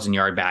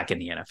 1,000-yard back in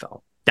the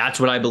NFL. That's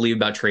what I believe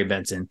about Trey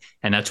Benson,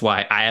 and that's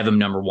why I have him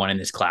number 1 in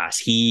this class.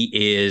 He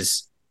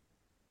is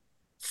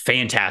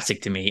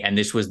fantastic to me, and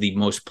this was the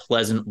most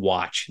pleasant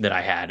watch that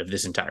I had of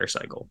this entire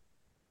cycle.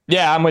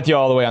 Yeah, I'm with you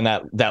all the way on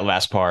that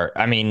last part.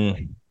 I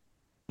mean,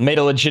 made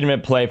a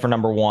legitimate play for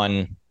number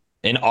 1,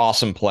 an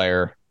awesome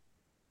player.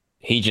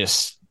 He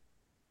just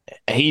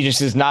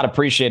is not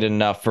appreciated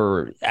enough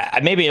for,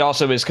 maybe it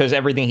also is because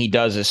everything he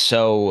does is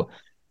so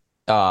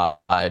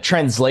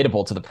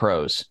translatable to the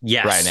pros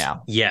right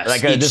now. Yes.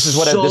 Like this is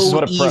what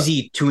a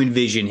easy to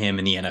envision him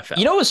in the NFL.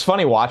 You know what's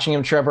funny watching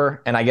him,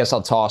 Trevor? And I guess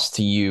I'll toss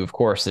to you, of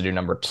course, to do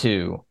number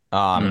 2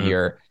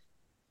 here.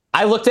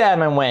 I looked at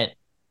him and went,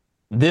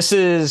 this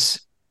is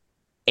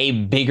a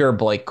bigger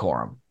Blake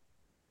Corum.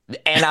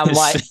 And I'm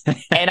like,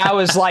 and I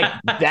was like,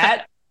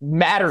 that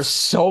matters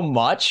so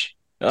much.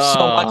 So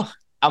much.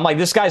 I'm like,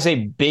 this guy's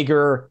a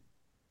bigger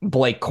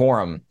Blake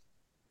Corum,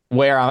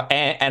 where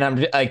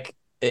I'm like,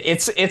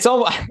 it's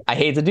almost, I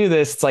hate to do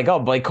this. It's like, oh,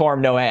 Blake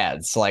Corum, no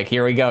ads. Like,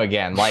 here we go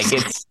again. Like,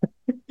 it's,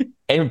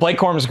 and Blake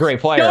Corum's a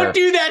great player. Don't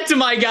do that to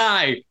my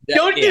guy.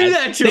 Don't do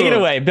that to him. Take it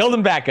away. Build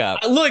him back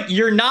up. Look,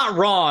 you're not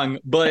wrong,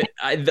 but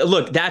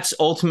look, that's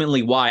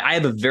ultimately why I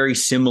have a very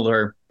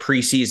similar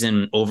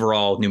preseason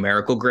overall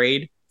numerical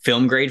grade,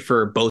 film grade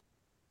for both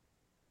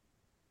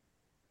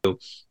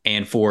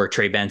and for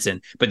Trey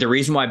Benson. But the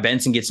reason why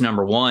Benson gets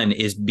number 1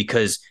 is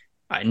because,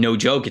 no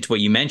joke, it's what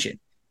you mentioned.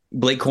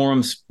 Blake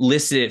Corum's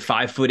listed at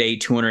 5'8",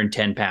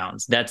 210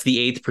 pounds. That's the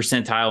 8th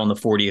percentile and the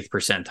 40th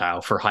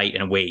percentile for height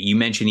and weight. You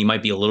mentioned he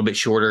might be a little bit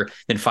shorter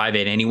than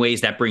 5'8"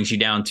 anyways. That brings you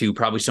down to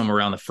probably somewhere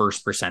around the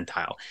 1st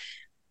percentile.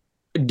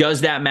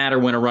 Does that matter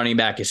when a running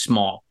back is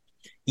small?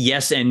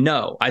 Yes and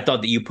no. I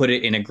thought that you put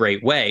it in a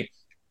great way.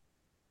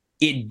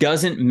 It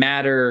doesn't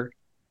matter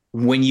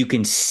when you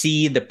can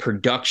see the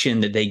production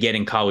that they get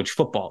in college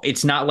football.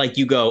 It's not like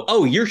you go,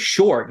 oh, you're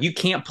short, you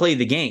can't play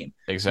the game.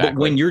 Exactly. But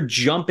when you're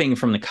jumping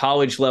from the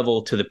college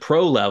level to the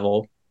pro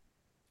level,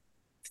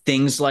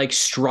 things like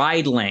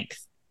stride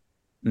length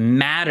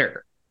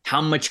matter.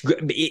 How much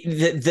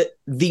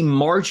the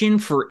margin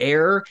for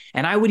error,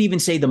 and I would even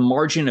say the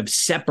margin of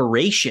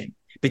separation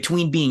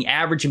between being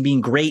average and being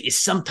great is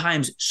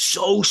sometimes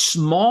so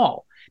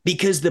small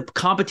because the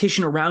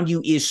competition around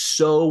you is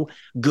so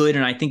good.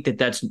 And I think that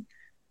that's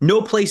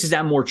no place is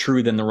that more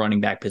true than the running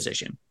back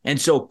position. And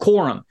so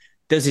Corum,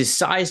 does his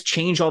size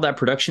change all that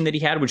production that he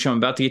had, which I'm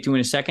about to get to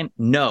in a second?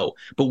 No.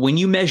 But when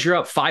you measure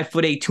up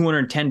 5'8",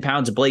 210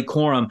 pounds of Blake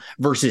Corum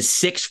versus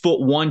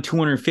 6'1",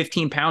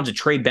 215 pounds of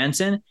Trey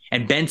Benson,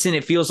 and Benson,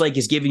 it feels like,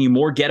 is giving you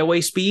more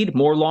getaway speed,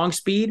 more long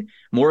speed,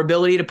 more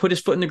ability to put his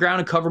foot in the ground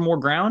and cover more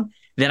ground,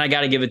 then I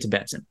got to give it to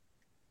Benson.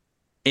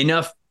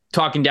 Enough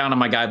talking down on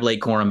my guy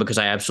Blake Corum, because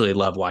I absolutely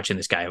love watching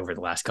this guy over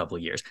the last couple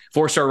of years.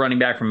 4-star running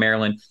back from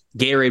Maryland,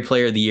 Gatorade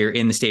Player of the Year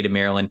in the state of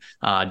Maryland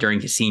during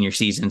his senior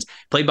seasons.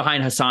 Played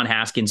behind Hassan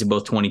Haskins in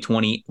both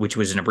 2020, which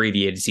was an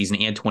abbreviated season,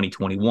 and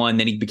 2021.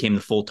 Then he became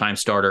the full-time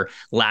starter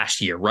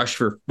last year. Rushed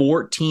for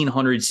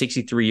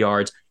 1,463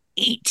 yards,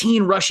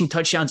 18 rushing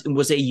touchdowns, and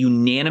was a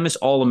unanimous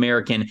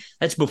All-American.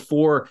 That's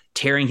before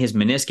tearing his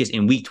meniscus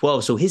in week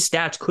 12. So his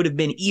stats could have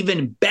been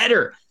even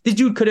better. This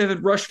dude could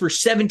have rushed for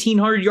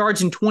 1,700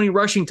 yards and 20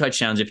 rushing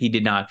touchdowns if he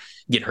did not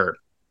get hurt.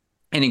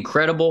 An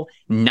incredible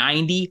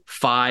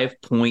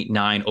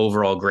 95.9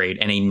 overall grade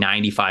and a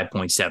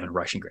 95.7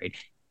 rushing grade.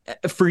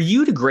 For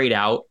you to grade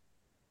out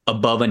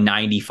above a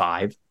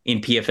 95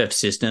 in PFF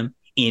system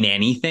in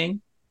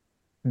anything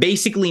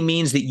basically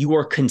means that you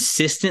are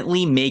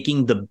consistently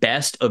making the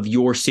best of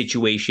your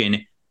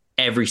situation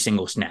every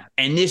single snap.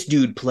 And this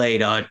dude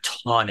played a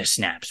ton of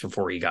snaps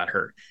before he got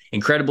hurt.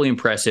 Incredibly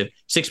impressive.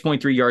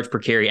 6.3 yards per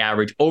carry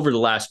average over the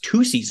last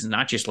 2 seasons,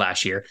 not just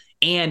last year.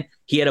 And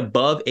he had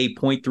above a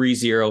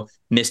 0.30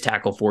 missed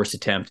tackle force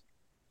attempt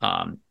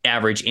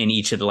average in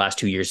each of the last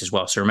 2 years as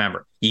well. So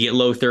remember, you get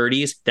low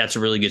 30s, that's a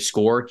really good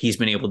score. He's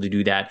been able to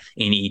do that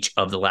in each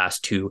of the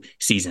last 2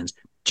 seasons.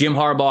 Jim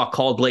Harbaugh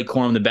called Blake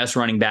Corum the best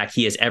running back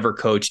he has ever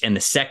coached, and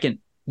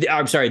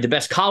the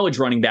best college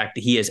running back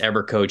that he has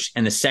ever coached,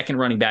 and the second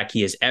running back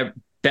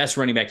best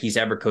running back he's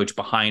ever coached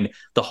behind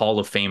the Hall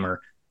of Famer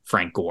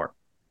Frank Gore.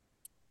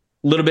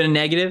 A little bit of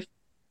negative.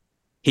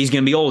 He's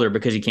going to be older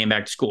because he came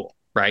back to school,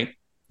 right?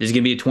 This is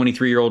going to be a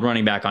 23-year-old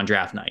running back on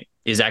draft night.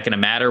 Is that going to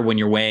matter when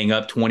you're weighing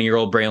up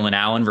 20-year-old Braylon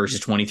Allen versus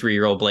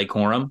 23-year-old Blake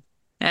Corum?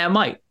 It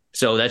might.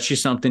 So that's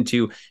just something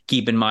to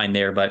keep in mind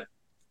there. But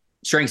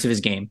strengths of his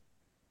game,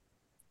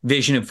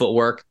 vision and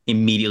footwork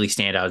immediately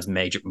stand out as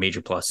major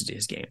pluses to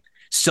his game.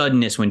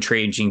 Suddenness when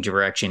changing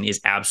direction is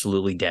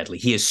absolutely deadly.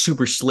 He is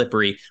super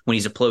slippery when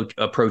he's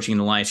approaching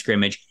the line of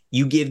scrimmage.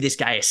 You give this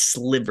guy a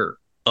sliver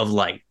of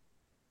light,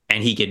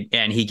 and he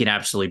can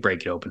absolutely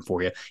break it open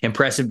for you.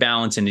 Impressive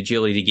balance and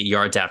agility to get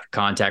yards after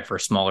contact for a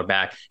smaller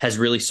back. Has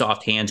really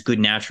soft hands, good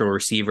natural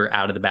receiver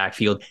out of the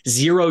backfield.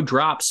 0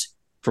 drops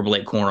for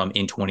Blake Corum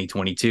in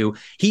 2022.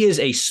 He is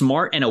a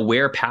smart and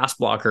aware pass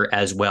blocker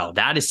as well.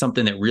 That is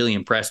something that really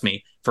impressed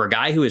me. For a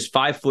guy who is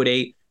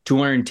 5'8",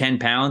 210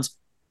 pounds,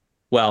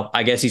 well,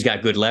 I guess he's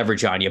got good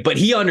leverage on you, but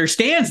he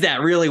understands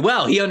that really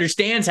well. He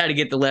understands how to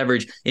get the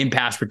leverage in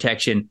pass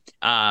protection.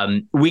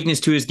 Weakness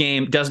to his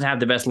game, doesn't have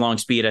the best long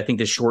speed. I think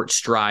the short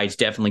strides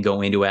definitely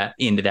go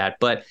into that,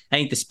 but I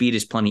think the speed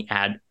is plenty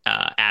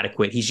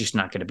adequate. He's just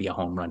not going to be a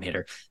home run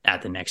hitter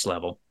at the next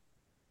level.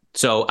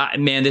 So,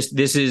 man,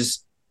 this is,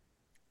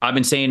 I've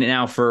been saying it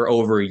now for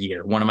over a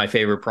year. One of my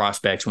favorite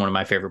prospects, one of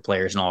my favorite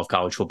players in all of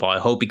college football. I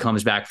hope he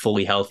comes back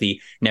fully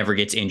healthy, never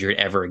gets injured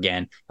ever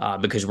again,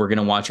 because we're going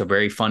to watch a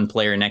very fun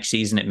player next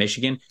season at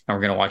Michigan, and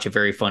we're going to watch a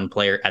very fun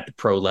player at the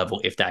pro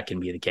level if that can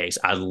be the case.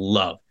 I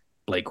love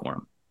Blake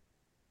Corum.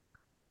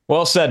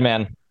 Well said,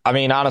 man. I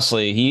mean,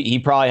 honestly, he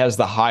probably has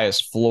the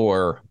highest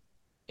floor,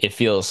 it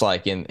feels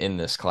like, in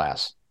this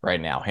class right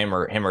now, him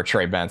or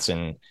Trey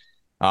Benson,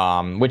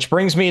 which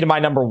brings me to my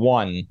number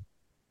one,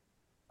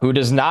 who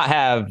does not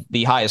have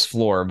the highest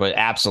floor, but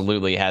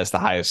absolutely has the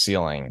highest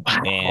ceiling.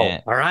 Wow.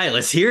 And, all right,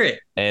 let's hear it.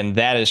 And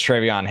that is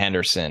TreVeyon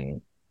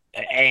Henderson.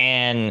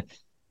 And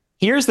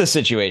here's the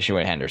situation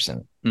with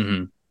Henderson,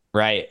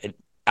 right?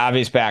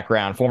 Obvious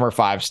background, former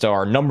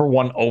 5-star, number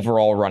 1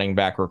 overall running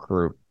back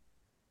recruit.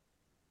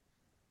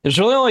 There's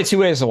really only 2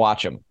 ways to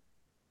watch him.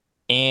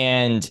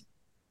 And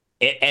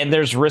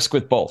there's risk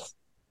with both.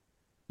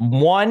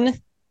 One,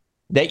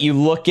 that you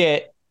look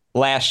at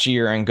last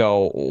year and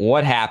go,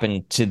 what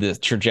happened to the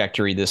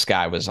trajectory this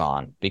guy was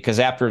on? Because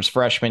after his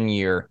freshman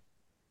year,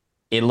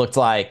 it looked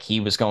like he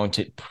was going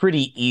to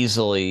pretty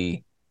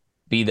easily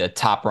be the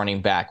top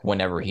running back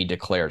whenever he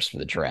declares for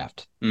the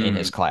draft in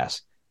his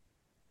class.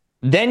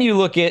 Then you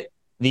look at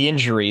the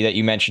injury that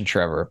you mentioned,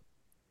 Trevor,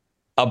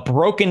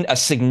 a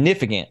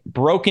significant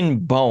broken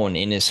bone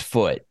in his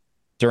foot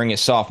during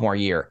his sophomore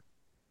year.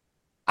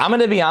 I'm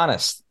going to be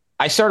honest.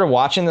 I started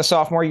watching the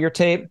sophomore year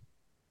tape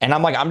and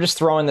I'm like, I'm just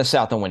throwing this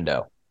out the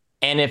window.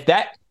 And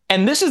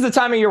this is the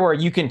time of year where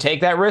you can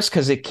take that risk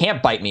because it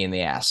can't bite me in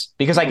the ass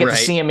because I get to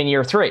see him in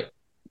year 3.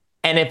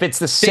 And if it's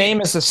the same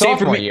as the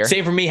sophomore year.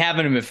 Same for me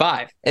having him at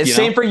 5. It's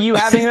same for you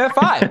having him at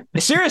 5.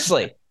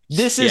 Seriously,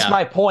 this is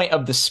my point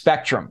of the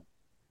spectrum.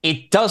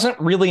 It doesn't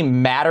really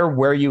matter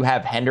where you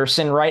have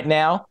Henderson right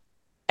now,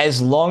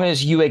 as long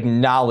as you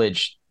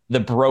acknowledge the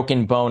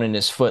broken bone in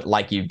his foot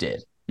like you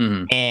did.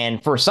 Mm-hmm.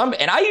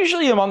 And I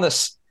usually am on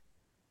this,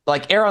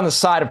 err on the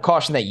side of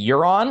caution that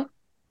you're on,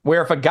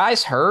 where if a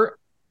guy's hurt,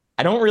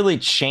 I don't really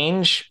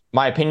change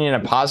my opinion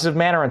in a positive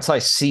manner until I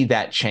see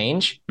that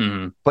change.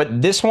 Mm-hmm.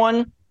 But this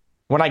one,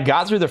 when I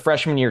got through the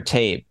freshman year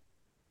tape,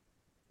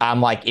 I'm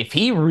like, if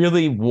he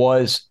really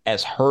was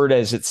as hurt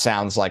as it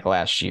sounds like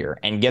last year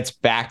and gets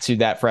back to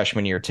that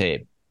freshman year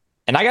tape,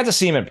 and I got to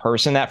see him in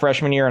person that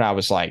freshman year, and I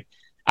was like,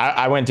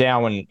 I went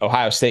down when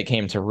Ohio State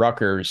came to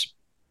Rutgers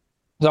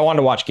because I wanted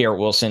to watch Garrett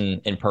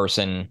Wilson in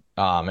person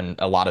and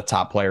a lot of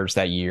top players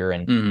that year.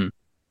 And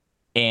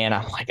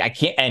I'm like, I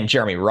can't, and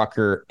Jeremy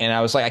Rucker. And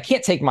I was like, I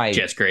can't take my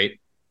Jets. Great.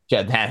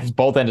 Jets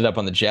both ended up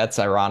on the Jets.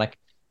 Ironic.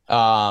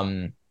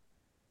 Inside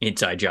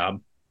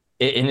job.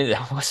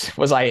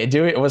 Was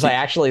I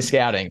actually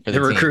scouting for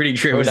the recruiting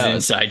trip? Was an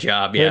inside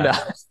job.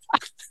 Yeah.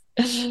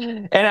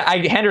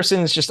 And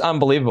Henderson's just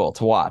unbelievable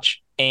to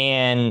watch.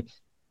 And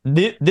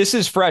this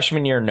is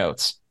freshman year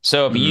notes.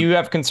 So if you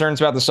have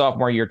concerns about the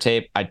sophomore year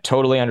tape, I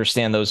totally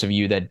understand those of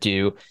you that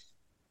do.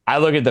 I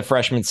look at the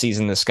freshman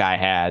season this guy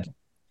had.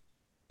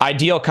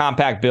 Ideal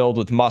compact build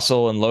with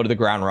muscle and low to the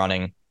ground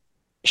running.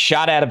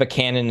 Shot out of a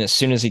cannon as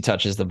soon as he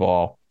touches the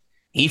ball.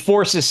 He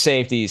forces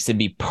safeties to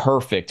be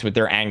perfect with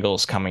their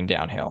angles coming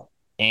downhill.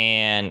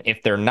 And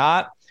if they're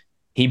not,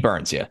 he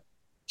burns you.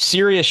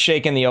 Serious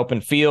shake in the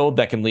open field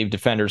that can leave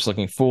defenders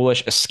looking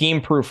foolish. A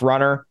scheme-proof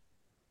runner.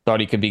 Thought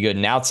he could be good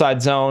in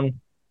outside zone,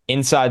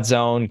 inside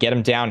zone, get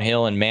him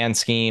downhill in man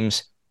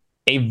schemes.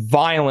 A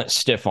violent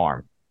stiff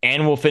arm,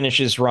 and will finish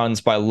his runs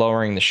by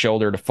lowering the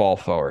shoulder to fall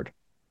forward.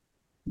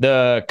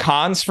 The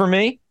cons for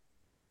me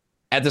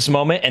at this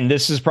moment, and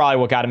this is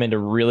probably what got him into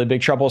really big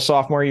trouble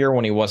sophomore year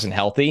when he wasn't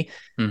healthy,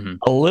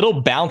 a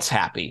little bounce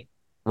happy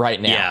right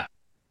now.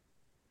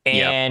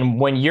 Yeah. And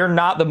when you're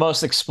not the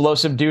most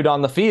explosive dude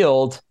on the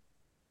field,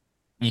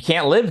 you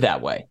can't live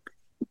that way.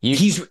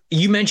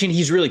 You mentioned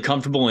he's really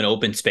comfortable in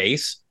open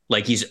space.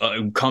 Like he's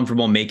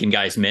comfortable making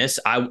guys miss.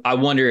 I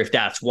wonder if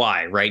that's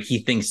why, right? He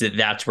thinks that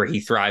that's where he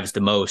thrives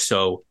the most.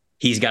 So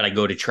he's got to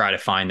go to try to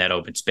find that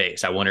open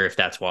space. I wonder if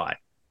that's why.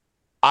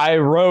 I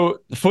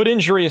wrote, foot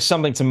injury is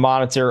something to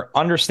monitor.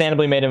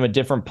 Understandably made him a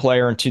different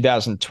player in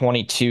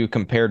 2022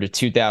 compared to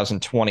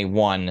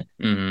 2021.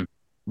 Mm-hmm.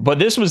 But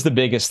this was the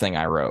biggest thing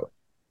I wrote.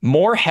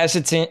 More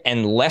hesitant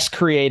and less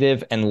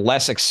creative and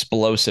less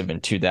explosive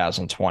in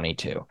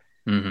 2022.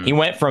 Mm-hmm. He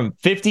went from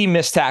 50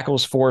 missed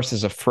tackles forced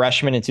as a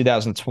freshman in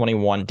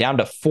 2021 down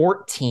to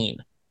 14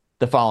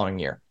 the following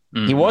year.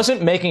 Mm-hmm. He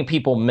wasn't making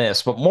people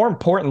miss, but more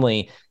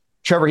importantly,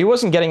 Trevor, he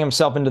wasn't getting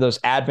himself into those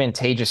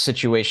advantageous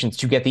situations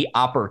to get the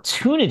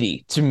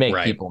opportunity to make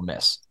people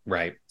miss.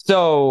 Right.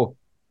 So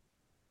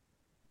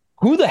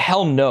who the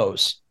hell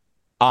knows,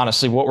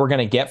 honestly, what we're going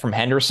to get from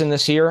Henderson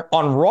this year?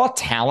 On raw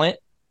talent,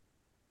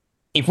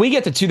 if we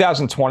get to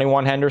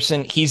 2021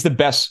 Henderson, he's the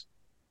best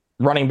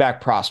running back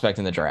prospect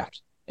in the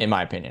draft, in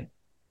my opinion.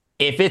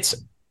 If it's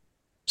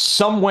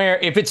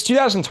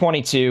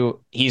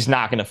 2022, he's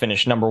not going to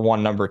finish number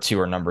 1, number 2,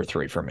 or number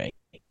 3 for me,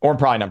 or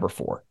probably number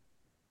 4.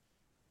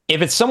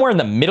 If it's somewhere in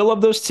the middle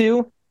of those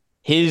two,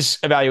 his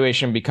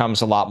evaluation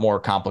becomes a lot more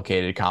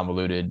complicated,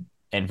 convoluted,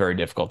 and very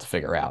difficult to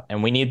figure out.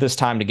 And we need this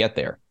time to get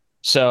there.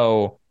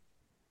 So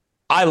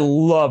I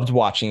loved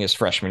watching his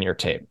freshman year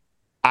tape.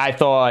 I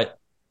thought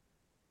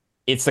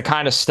it's the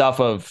kind of stuff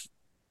of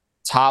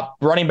top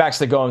running backs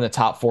that go in the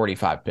top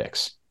 45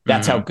 picks.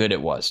 That's how good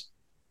it was.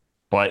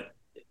 But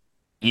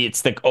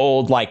it's the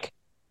old,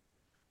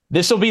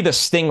 this will be the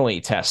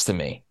Stingley test to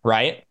me,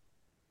 right?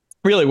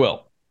 Really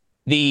will.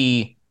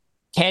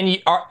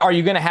 Are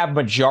you going to have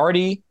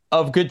majority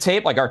of good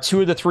tape? Like, are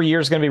 2 of the 3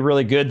 years going to be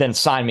really good? Then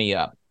sign me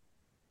up.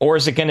 Or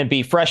is it going to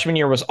be freshman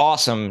year was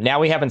awesome? Now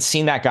we haven't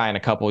seen that guy in a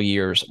couple of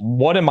years.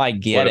 What am I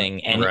getting?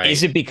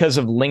 Is it because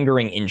of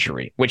lingering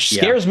injury, which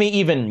scares me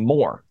even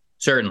more?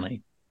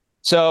 Certainly.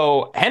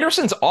 So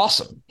Henderson's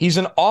awesome. He's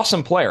an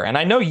awesome player. And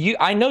I know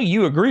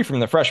you agree from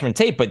the freshman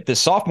tape, but the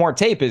sophomore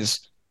tape is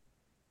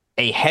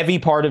a heavy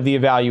part of the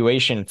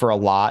evaluation for a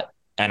lot.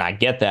 And I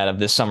get that, of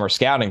this summer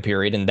scouting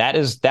period. And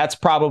that's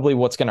probably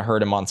what's going to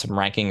hurt him on some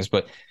rankings,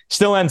 but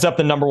still ends up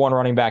the number 1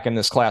 running back in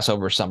this class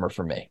over summer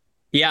for me.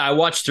 Yeah, I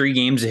watched 3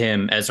 games of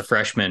him as a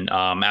freshman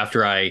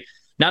after I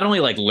not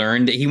only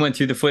learned that he went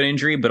through the foot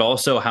injury, but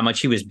also how much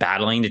he was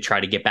battling to try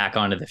to get back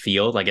onto the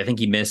field. I think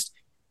he missed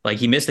Like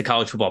he missed the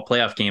college football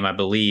playoff game, I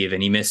believe,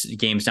 and he missed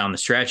games down the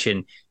stretch.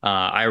 And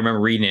I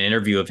remember reading an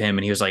interview of him,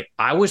 and he was like,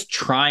 I was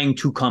trying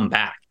to come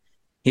back.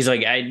 He's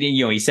like,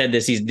 he said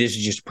this. This is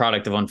just a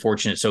product of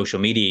unfortunate social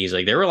media. He's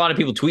like, there were a lot of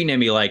people tweeting at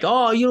me like,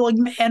 oh, like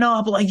man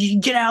up, like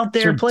you get out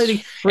there, play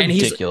the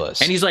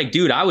ridiculous. And he's like,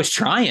 dude, I was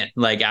trying,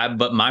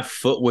 but my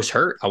foot was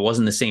hurt. I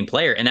wasn't the same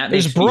player, and that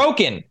was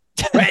broken.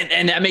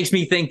 and that makes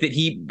me think that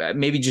he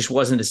maybe just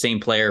wasn't the same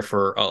player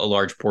for a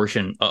large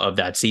portion of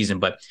that season.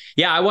 But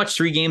yeah, I watched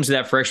 3 games of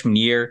that freshman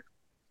year.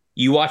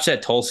 You watch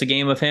that Tulsa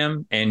game of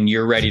him and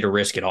you're ready to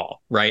risk it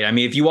all, right? I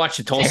mean, if you watch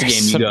the Tulsa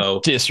game, you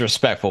go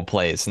disrespectful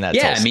plays in that.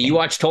 Yeah, Tulsa I mean, game. you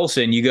watch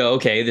Tulsa and you go,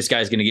 okay, this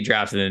guy's going to get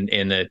drafted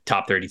in the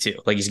top 32.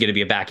 Like he's going to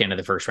be a back end of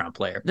the first round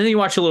player. Then you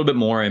watch a little bit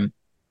more and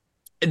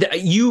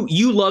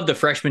you love the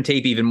freshman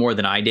tape even more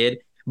than I did.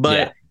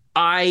 But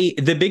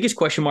the biggest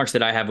question marks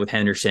that I have with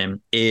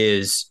Henderson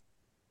is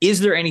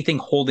there anything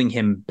holding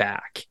him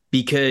back?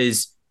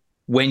 Because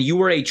when you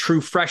were a true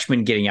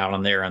freshman getting out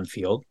on the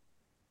field,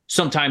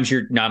 sometimes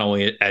you're not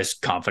only as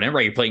confident,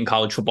 right? You're playing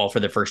college football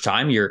for the first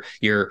time.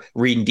 You're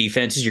reading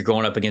defenses. You're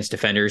going up against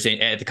defenders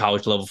at the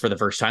college level for the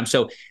first time.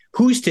 So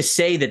who's to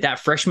say that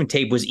freshman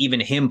tape was even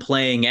him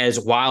playing as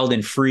wild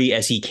and free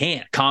as he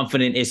can,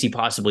 confident as he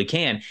possibly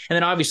can? And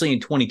then obviously in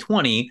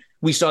 2020,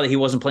 we saw that he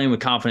wasn't playing with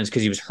confidence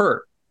because he was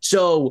hurt.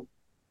 So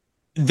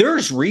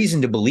there's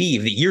reason to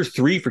believe that year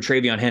 3 for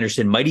TreVeyon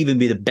Henderson might even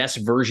be the best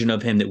version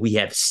of him that we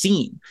have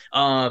seen.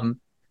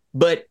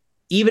 But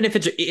even if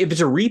it's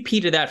a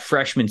repeat of that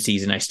freshman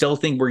season, I still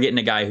think we're getting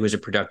a guy who is a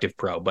productive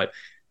pro. But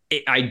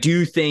I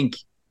do think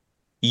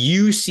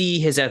you see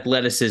his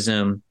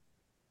athleticism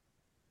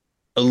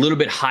a little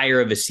bit higher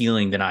of a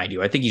ceiling than I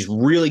do. I think he's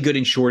really good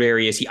in short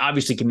areas. He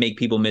obviously can make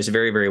people miss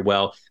very, very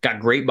well. Got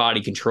great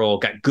body control,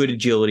 got good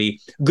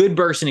agility, good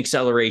burst and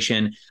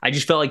acceleration. I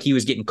just felt like he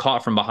was getting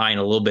caught from behind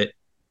a little bit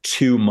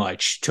too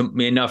much,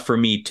 enough for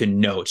me to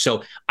note.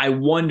 So I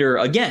wonder,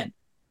 again,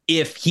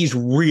 if he's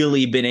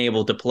really been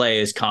able to play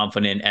as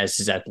confident as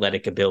his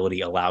athletic ability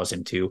allows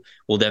him to.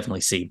 We'll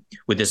definitely see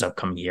with this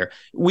upcoming year.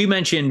 We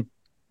mentioned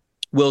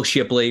Will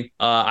Shipley.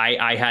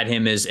 I had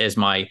him as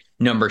my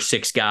number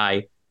 6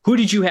 guy. Who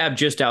did you have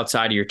just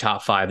outside of your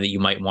top 5 that you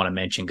might want to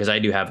mention? Because I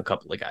do have a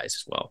couple of guys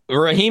as well.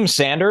 Raheem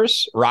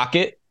Sanders,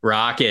 Rocket.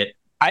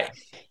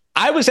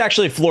 I was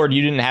actually floored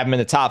you didn't have him in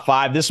the top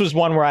 5. This was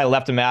one where I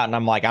left him out, and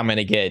I'm like, I'm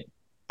gonna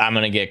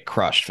get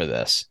crushed for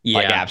this. Yeah.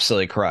 Like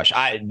absolutely crushed.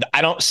 I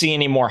don't see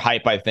any more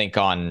hype, I think,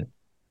 on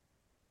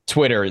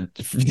Twitter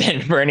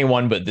than for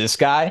anyone but this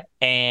guy.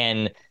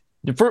 And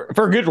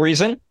for good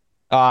reason.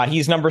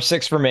 He's number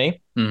 6 for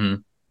me.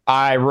 Mm-hmm.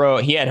 I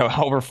wrote he had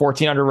over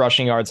 1,400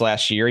 rushing yards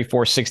last year. He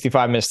forced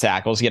 65 missed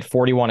tackles. He had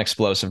 41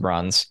 explosive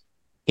runs.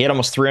 He had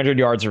almost 300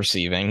 yards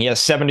receiving. He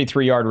has a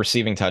 73-yard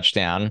receiving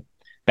touchdown.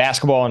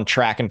 Basketball and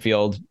track and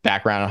field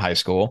background in high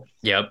school.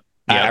 Yep.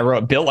 I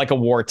wrote built like a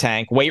war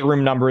tank. Weight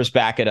room numbers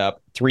back it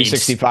up.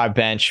 365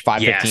 bench,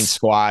 515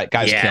 squat.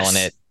 Guy's killing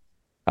it.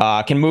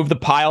 Can move the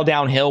pile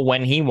downhill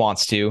when he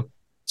wants to.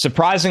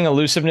 Surprising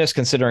elusiveness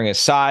considering his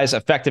size.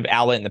 Effective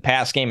outlet in the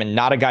pass game, and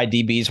not a guy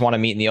DBs want to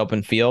meet in the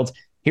open field.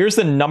 Here's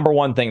the number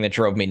one thing that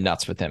drove me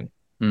nuts with him.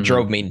 Mm-hmm.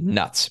 Drove me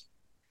nuts.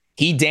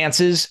 He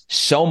dances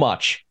so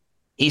much.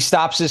 He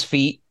stops his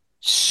feet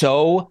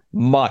so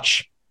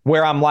much.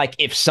 Where I'm like,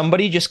 if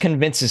somebody just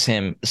convinces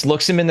him,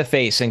 looks him in the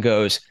face and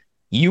goes,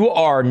 you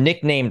are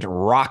nicknamed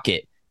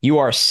Rocket. You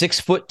are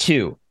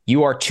 6'2".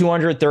 You are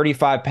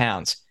 235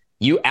 pounds.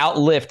 You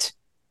outlift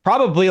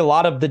probably a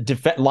lot of the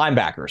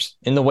linebackers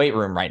in the weight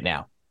room right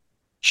now.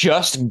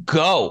 Just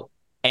go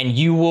and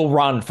you will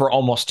run for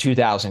almost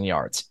 2,000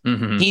 yards.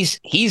 Mm-hmm.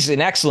 He's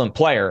an excellent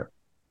player,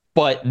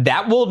 but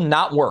that will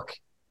not work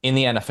in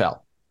the NFL.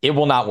 It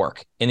will not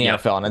work in the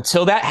NFL. And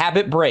until that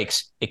habit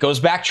breaks, it goes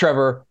back,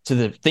 Trevor, to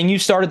the thing you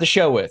started the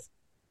show with.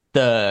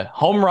 The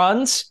home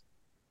runs,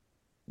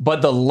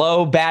 but the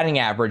low batting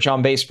average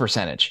on base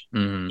percentage.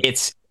 Mm-hmm.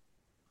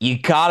 You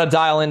got to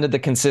dial into the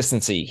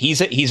consistency.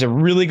 He's a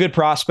really good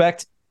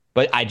prospect,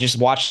 but I just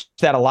watched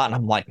that a lot, and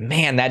I'm like,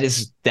 man, that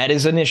is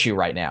an issue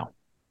right now.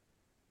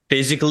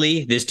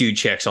 Physically, this dude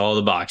checks all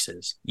the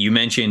boxes. You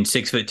mentioned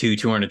 6'2",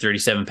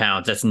 237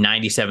 pounds. That's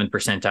 97th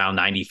percentile,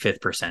 95th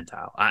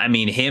percentile. I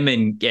mean, him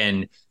and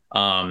KJ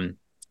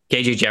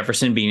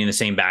Jefferson being in the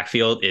same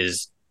backfield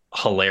is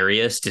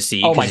hilarious to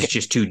see because it's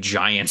just two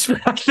giants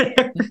right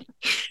there.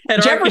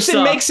 And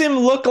Jefferson makes him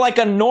look like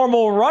a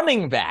normal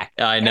running back.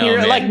 I know.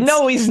 And you're like,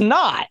 no, he's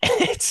not.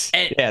 It's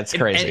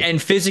crazy. And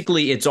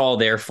physically, it's all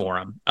there for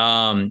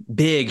him.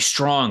 Big,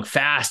 strong,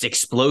 fast,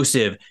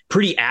 explosive,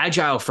 pretty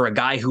agile for a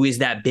guy who is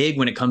that big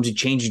when it comes to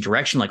changing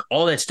direction. Like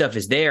all that stuff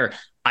is there.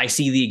 I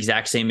see the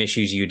exact same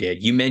issues you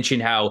did. You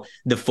mentioned how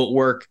the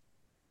footwork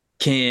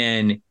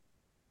can.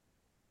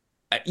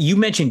 You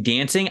mentioned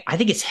dancing. I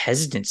think it's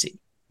hesitancy.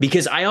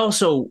 Because I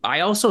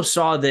also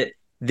saw that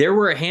there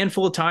were a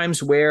handful of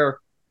times where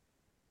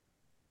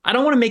I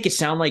don't want to make it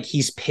sound like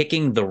he's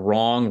picking the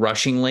wrong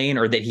rushing lane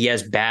or that he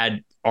has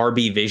bad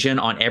RB vision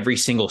on every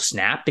single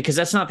snap, because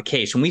that's not the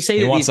case. When we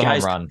say that these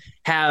guys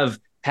have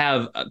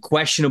a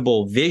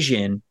questionable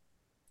vision,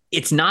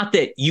 it's not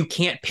that you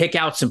can't pick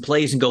out some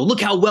plays and go, look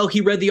how well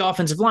he read the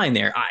offensive line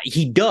there.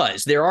 He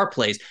does. There are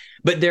plays,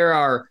 but there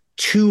are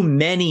too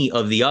many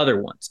of the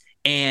other ones.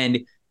 And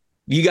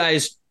you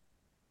guys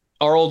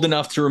are old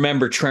enough to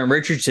remember Trent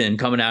Richardson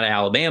coming out of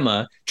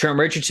Alabama. Trent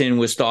Richardson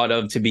was thought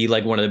of to be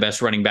like one of the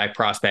best running back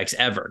prospects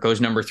ever. Goes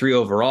number 3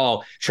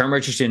 overall. Trent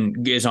Richardson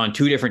is on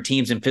 2 different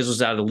teams and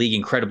fizzles out of the league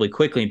incredibly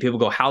quickly. And people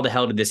go, how the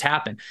hell did this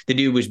happen? The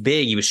dude was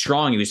big. He was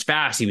strong. He was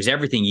fast. He was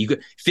everything.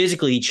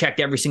 Physically, he checked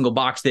every single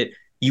box that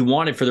you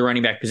wanted for the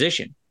running back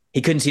position.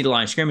 He couldn't see the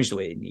line of scrimmage the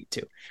way he needed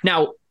to.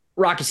 Now,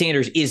 Rocky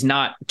Sanders is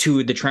not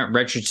to the Trent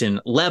Richardson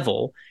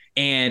level.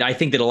 And I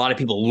think that a lot of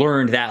people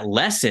learned that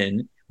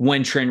lesson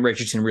when Trent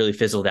Richardson really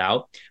fizzled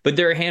out. But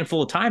there are a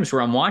handful of times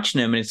where I'm watching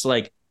him and it's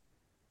like,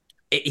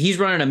 he's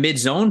running a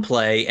mid-zone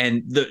play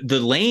and the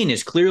lane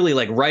is clearly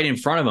like right in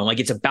front of him. Like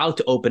it's about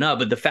to open up,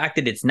 but the fact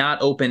that it's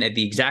not open at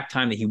the exact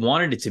time that he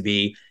wanted it to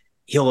be,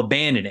 he'll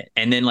abandon it.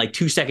 And then like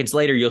 2 seconds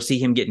later, you'll see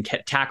him getting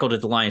tackled at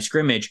the line of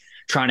scrimmage,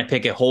 trying to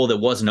pick a hole that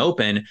wasn't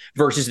open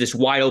versus this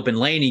wide open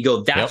lane. You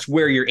go, that's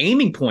where your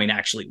aiming point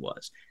actually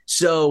was.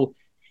 So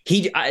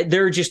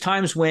there are just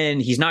times when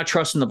he's not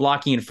trusting the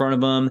blocking in front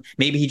of him.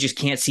 Maybe he just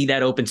can't see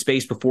that open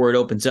space before it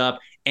opens up.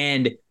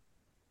 And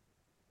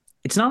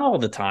it's not all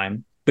the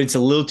time, but it's a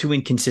little too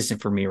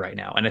inconsistent for me right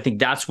now. And I think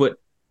that's what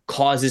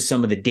causes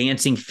some of the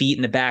dancing feet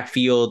in the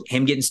backfield,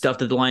 him getting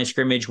stuffed at the line of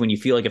scrimmage when you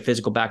feel like a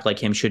physical back like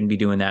him shouldn't be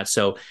doing that.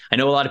 So I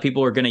know a lot of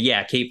people are going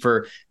to, cape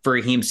for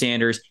Raheem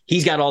Sanders.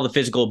 He's got all the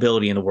physical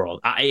ability in the world.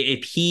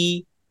 If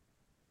he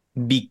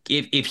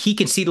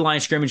can see the line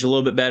of scrimmage a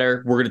little bit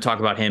better, we're going to talk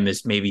about him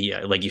as maybe,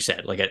 like you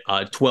said, like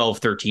a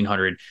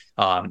 1,300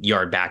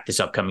 yard back this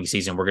upcoming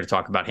season. We're going to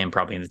talk about him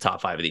probably in the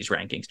top 5 of these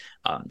rankings.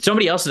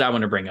 Somebody else that I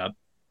want to bring up,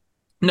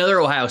 another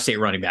Ohio State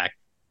running back,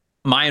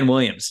 Miyan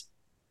Williams.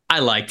 I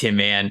liked him,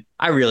 man.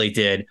 I really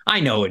did. I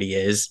know what he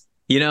is.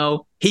 You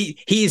know,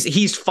 he's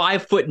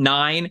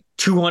 5'9",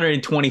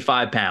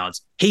 225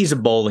 pounds. He's a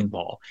bowling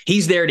ball.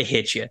 He's there to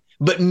hit you.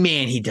 But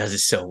man, he does it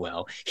so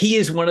well. He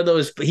is one of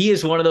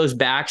those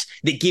backs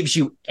that gives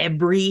you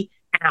every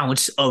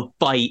ounce of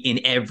fight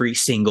in every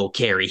single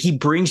carry. He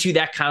brings you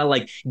that kind of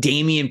like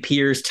Dameon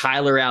Pierce,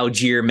 Tyler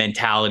Algier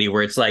mentality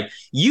where it's like,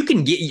 you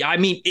can get, I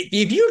mean,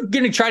 if you're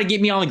going to try to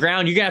get me on the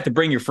ground, you're going to have to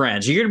bring your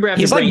friends. You're going to have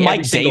to bring like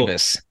Mike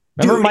Davis.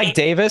 Remember Mike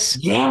Davis?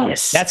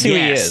 Yes. That's who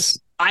he is.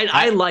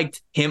 I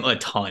liked him a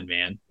ton,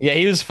 man. Yeah,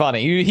 he was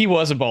funny. He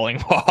was a bowling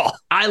ball.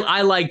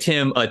 I liked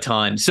him a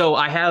ton. So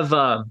I have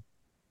a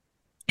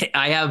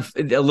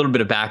little bit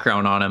of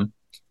background on him.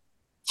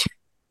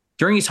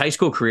 During his high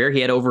school career, he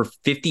had over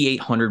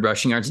 5,800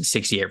 rushing yards and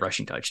 68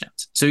 rushing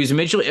touchdowns. So he was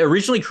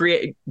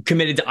originally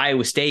committed to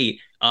Iowa State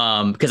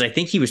because I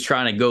think he was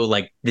trying to go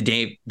like the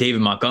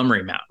David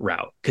Montgomery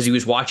route because he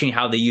was watching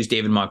how they used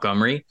David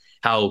Montgomery,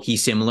 how he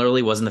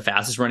similarly wasn't the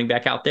fastest running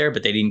back out there,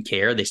 but they didn't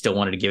care. They still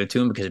wanted to give it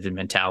to him because of his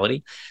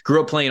mentality.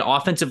 Grew up playing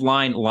offensive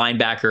line,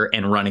 linebacker,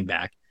 and running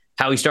back.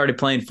 How he started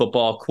playing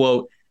football,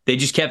 quote, they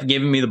just kept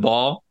giving me the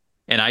ball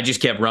and I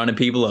just kept running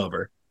people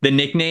over. The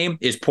nickname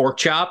is Pork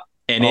Chop.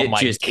 And it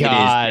is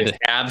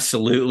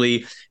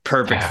absolutely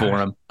perfect for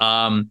him.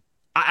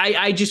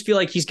 I just feel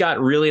like he's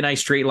got really nice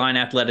straight line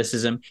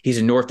athleticism. He's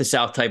a north to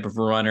south type of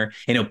runner,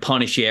 and he'll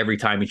punish you every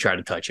time you try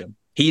to touch him.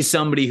 He's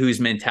somebody whose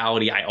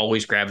mentality I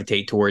always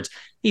gravitate towards.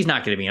 He's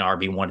not going to be an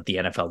RB1 at the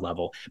NFL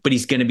level, but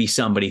he's going to be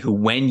somebody who,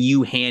 when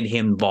you hand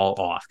him the ball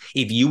off,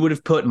 if you would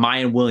have put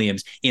Miyan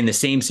Williams in the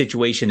same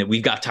situation that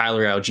we've got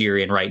Tyler Algier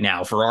in right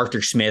now, for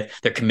Arthur Smith,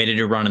 they're committed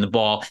to running the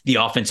ball. The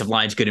offensive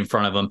line's good in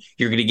front of him.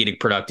 You're going to get a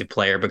productive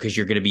player because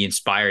you're going to be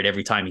inspired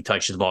every time he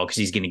touches the ball because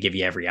he's going to give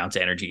you every ounce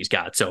of energy he's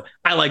got. So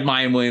I like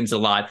Miyan Williams a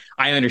lot.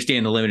 I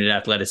understand the limited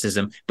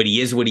athleticism, but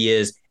he is what he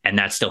is, and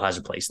that still has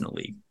a place in the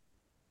league.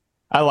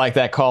 I like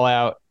that call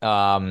out.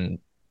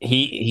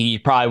 He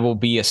probably will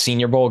be a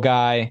Senior Bowl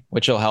guy,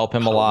 which will help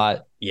him a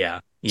lot. Yeah.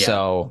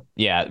 So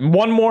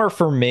one more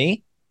for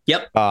me.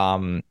 Yep.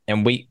 And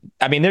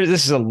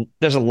there's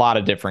a lot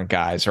of different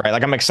guys, right?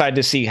 Like I'm excited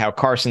to see how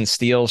Carson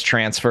Steele's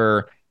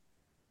transfer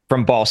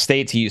from Ball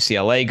State to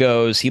UCLA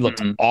goes. He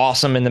looked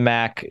awesome in the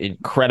MAC.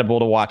 Incredible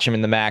to watch him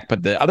in the MAC.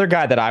 But the other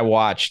guy that I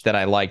watched that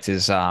I liked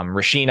is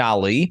Rasheen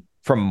Ali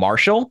from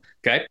Marshall.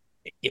 Okay.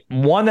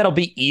 One that'll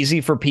be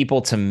easy for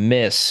people to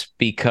miss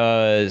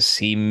because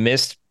he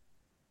missed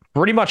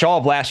pretty much all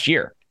of last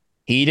year.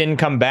 He didn't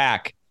come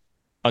back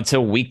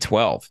until week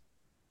 12.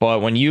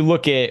 But when you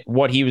look at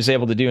what he was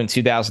able to do in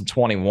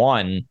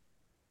 2021,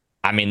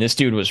 I mean, this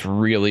dude was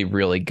really,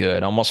 really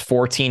good. Almost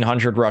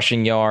 1,400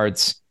 rushing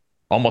yards,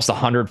 almost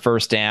 100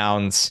 first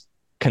downs,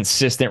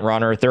 consistent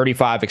runner,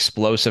 35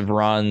 explosive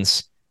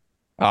runs.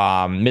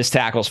 Missed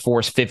tackles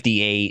forced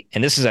 58,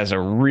 and this is as a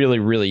really,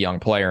 really young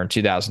player in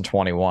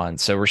 2021.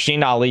 So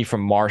Rasheen Ali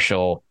from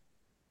Marshall,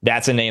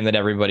 that's a name that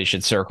everybody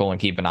should circle and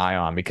keep an eye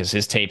on because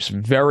his tape's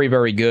very,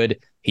 very good.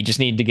 He just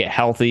needed to get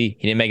healthy.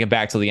 He didn't make it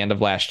back till the end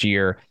of last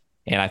year,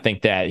 and I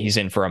think that he's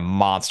in for a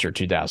monster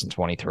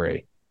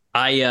 2023.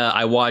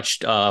 I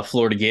watched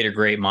Florida Gator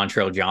great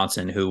Montrell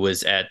Johnson, who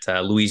was at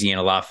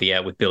Louisiana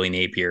Lafayette with Billy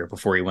Napier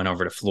before he went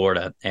over to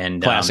Florida.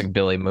 And classic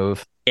Billy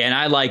move. And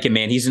I like him,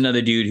 man. He's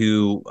another dude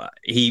who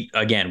he,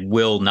 again,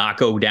 will not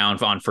go down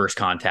on first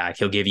contact.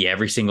 He'll give you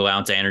every single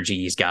ounce of energy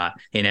he's got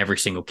in every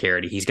single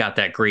carry. He's got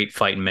that great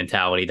fighting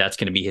mentality. That's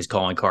going to be his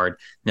calling card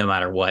no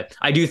matter what.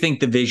 I do think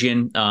the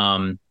vision,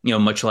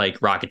 much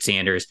like Rocket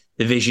Sanders,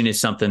 the vision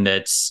is something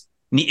that's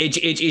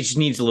it just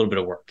needs a little bit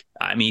of work.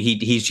 I mean,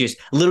 he's just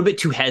a little bit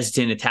too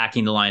hesitant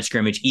attacking the line of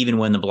scrimmage, even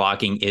when the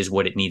blocking is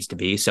what it needs to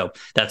be. So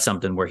that's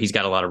something where he's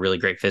got a lot of really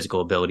great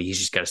physical ability. He's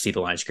just got to see the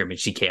line of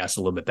scrimmage, see chaos a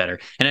little bit better.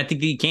 And I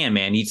think he can,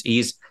 man.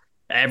 He's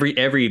every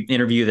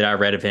interview that I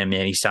read of him,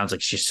 man, he sounds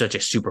like just such a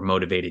super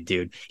motivated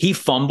dude. He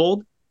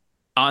fumbled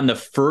on the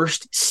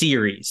first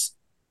series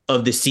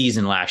of the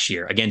season last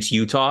year against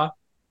Utah,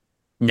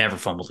 never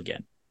fumbled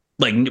again.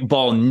 Like,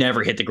 ball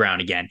never hit the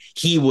ground again.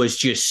 He was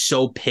just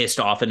so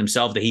pissed off at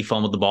himself that he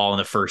fumbled the ball in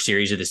the first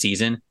series of the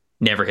season,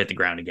 never hit the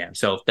ground again.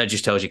 So that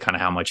just tells you kind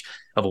of how much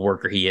of a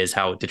worker he is,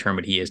 how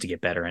determined he is to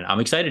get better. And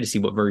I'm excited to see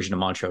what version of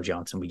Montrell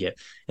Johnson we get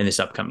in this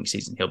upcoming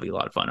season. He'll be a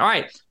lot of fun. All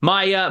right,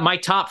 my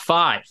top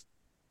 5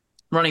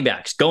 running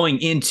backs going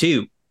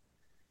into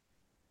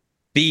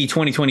the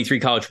 2023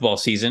 college football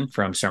season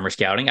from Summer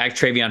Scouting. I have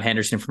TreVeyon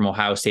Henderson from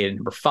Ohio State at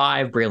number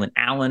 5, Braylon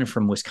Allen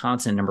from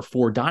Wisconsin at number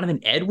 4, Donovan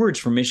Edwards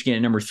from Michigan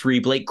at number 3,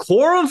 Blake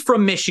Corum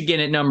from Michigan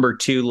at number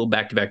 2, a little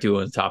back-to-back duo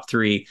in the top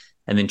 3,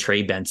 and then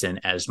Trey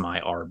Benson as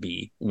my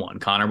RB1.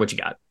 Connor, what you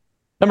got?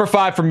 Number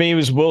 5 for me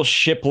was Will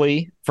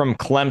Shipley from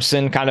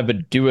Clemson, kind of a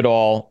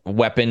do-it-all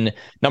weapon.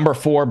 Number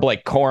 4,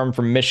 Blake Corum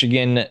from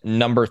Michigan.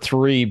 Number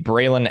 3,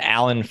 Braylon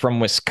Allen from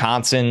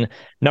Wisconsin.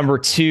 Number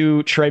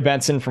 2, Trey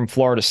Benson from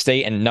Florida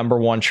State. And number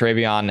 1,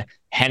 TreVeyon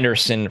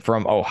Henderson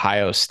from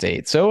Ohio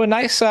State. So a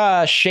nice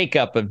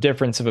shakeup of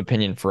difference of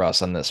opinion for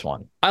us on this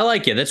one. I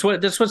like it. That's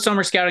what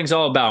Summer Scouting is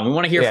all about. We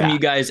want to hear from you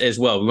guys as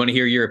well. We want to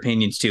hear your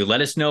opinions too.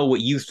 Let us know what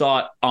you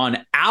thought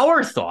on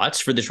our thoughts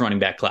for this running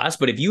back class.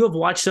 But if you have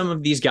watched some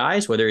of these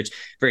guys, whether it's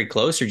very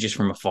close or just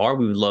from afar,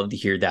 we would love to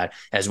hear that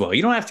as well.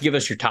 You don't have to give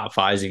us your top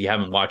 5s if you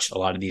haven't watched a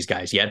lot of these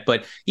guys yet.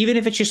 But even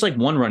if it's just like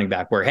one running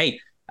back where,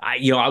 hey,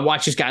 I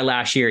watched this guy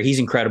last year. He's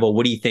incredible.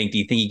 What do you think? Do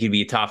you think he could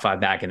be a top 5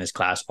 back in this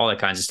class? All that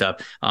kinds of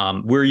stuff.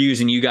 We're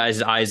using you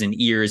guys' eyes and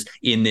ears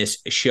in this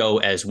show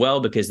as well,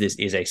 because this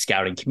is a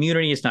scouting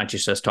community. It's not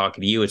just us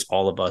talking to you. It's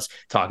all of us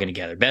talking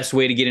together. Best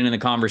way to get into the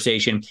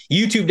conversation,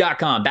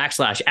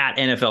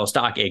 youtube.com/@NFL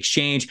Stock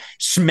Exchange.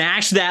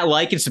 Smash that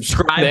like and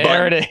subscribe button.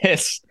 There it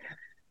is.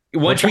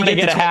 Once we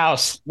get a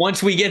house.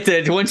 Once we get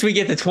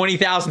to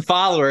 20,000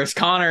 followers,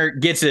 Connor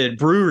gets a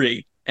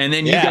brewery. And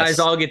then you guys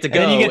all get to go.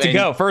 And then you get to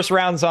go. First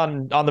round's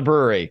on the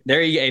brewery.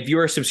 There you go. If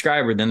you're a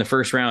subscriber, then the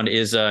first round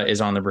is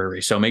on the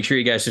brewery. So make sure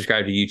you guys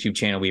subscribe to the YouTube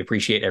channel. We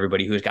appreciate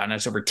everybody who has gotten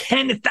us over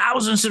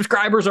 10,000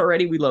 subscribers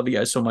already. We love you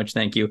guys so much.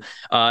 Thank you.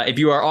 If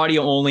you are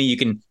audio only, you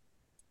can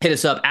hit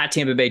us up at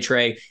Tampa Bay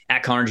Trey,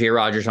 at Connor J.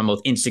 Rogers on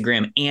both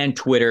Instagram and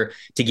Twitter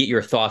to get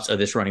your thoughts of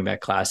this running back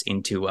class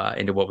into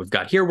what we've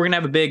got here. We're going to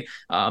have a big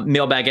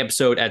mailbag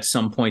episode at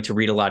some point to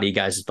read a lot of you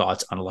guys'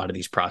 thoughts on a lot of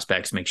these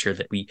prospects. Make sure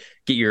that we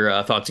get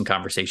your thoughts and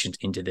conversations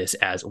into this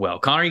as well.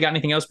 Connor, you got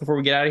anything else before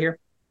we get out of here?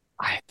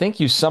 I think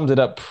you summed it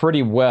up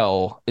pretty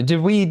well.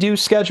 Did we do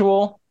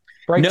schedule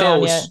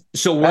breakdown yet?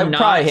 So we're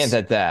not. Probably hint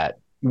at that.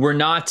 We're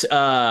not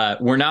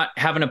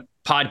having a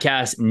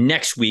podcast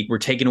next week. We're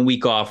taking a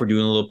week off. We're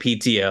doing a little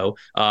PTO.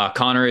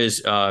 Connor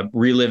is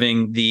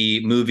reliving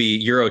the movie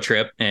Euro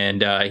Trip,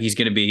 and he's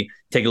going to be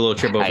taking a little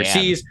trip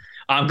overseas.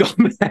 I'm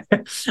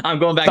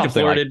going back to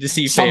Florida to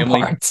see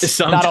family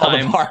sometime. Not all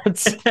the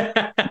parts.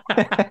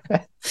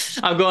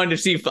 I'm going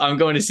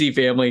to see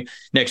family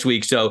next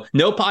week. So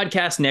no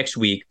podcast next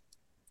week,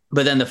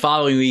 but then the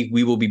following week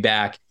we will be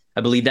back.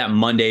 I believe that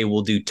Monday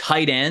we'll do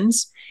tight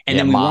ends, and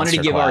then we wanted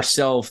to give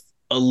ourselves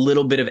a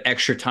little bit of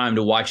extra time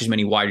to watch as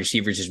many wide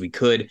receivers as we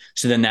could.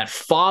 So then that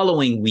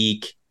following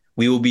week,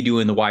 we will be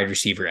doing the wide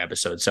receiver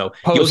episode. So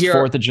you'll hear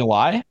 4th of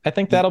July, I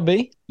think that'll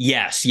be.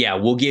 Yes. Yeah.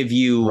 We'll give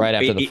you right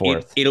after the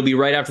 4th. It'll be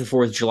right after the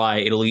 4th of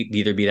July. It'll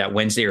either be that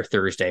Wednesday or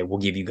Thursday. We'll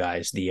give you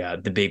guys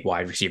the big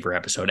wide receiver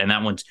episode. And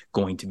that one's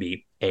going to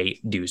be a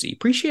doozy.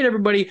 Appreciate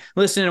everybody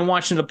listening and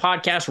watching the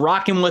podcast,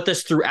 rocking with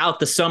us throughout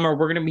the summer.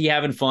 We're going to be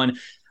having fun.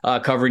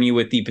 Covering you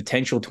with the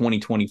potential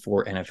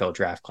 2024 NFL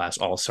draft class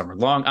all summer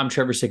long. I'm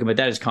Trevor Sikkema.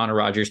 That is Connor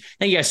Rogers.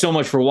 Thank you guys so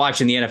much for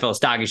watching the NFL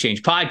Stock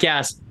Exchange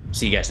podcast.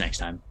 See you guys next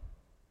time.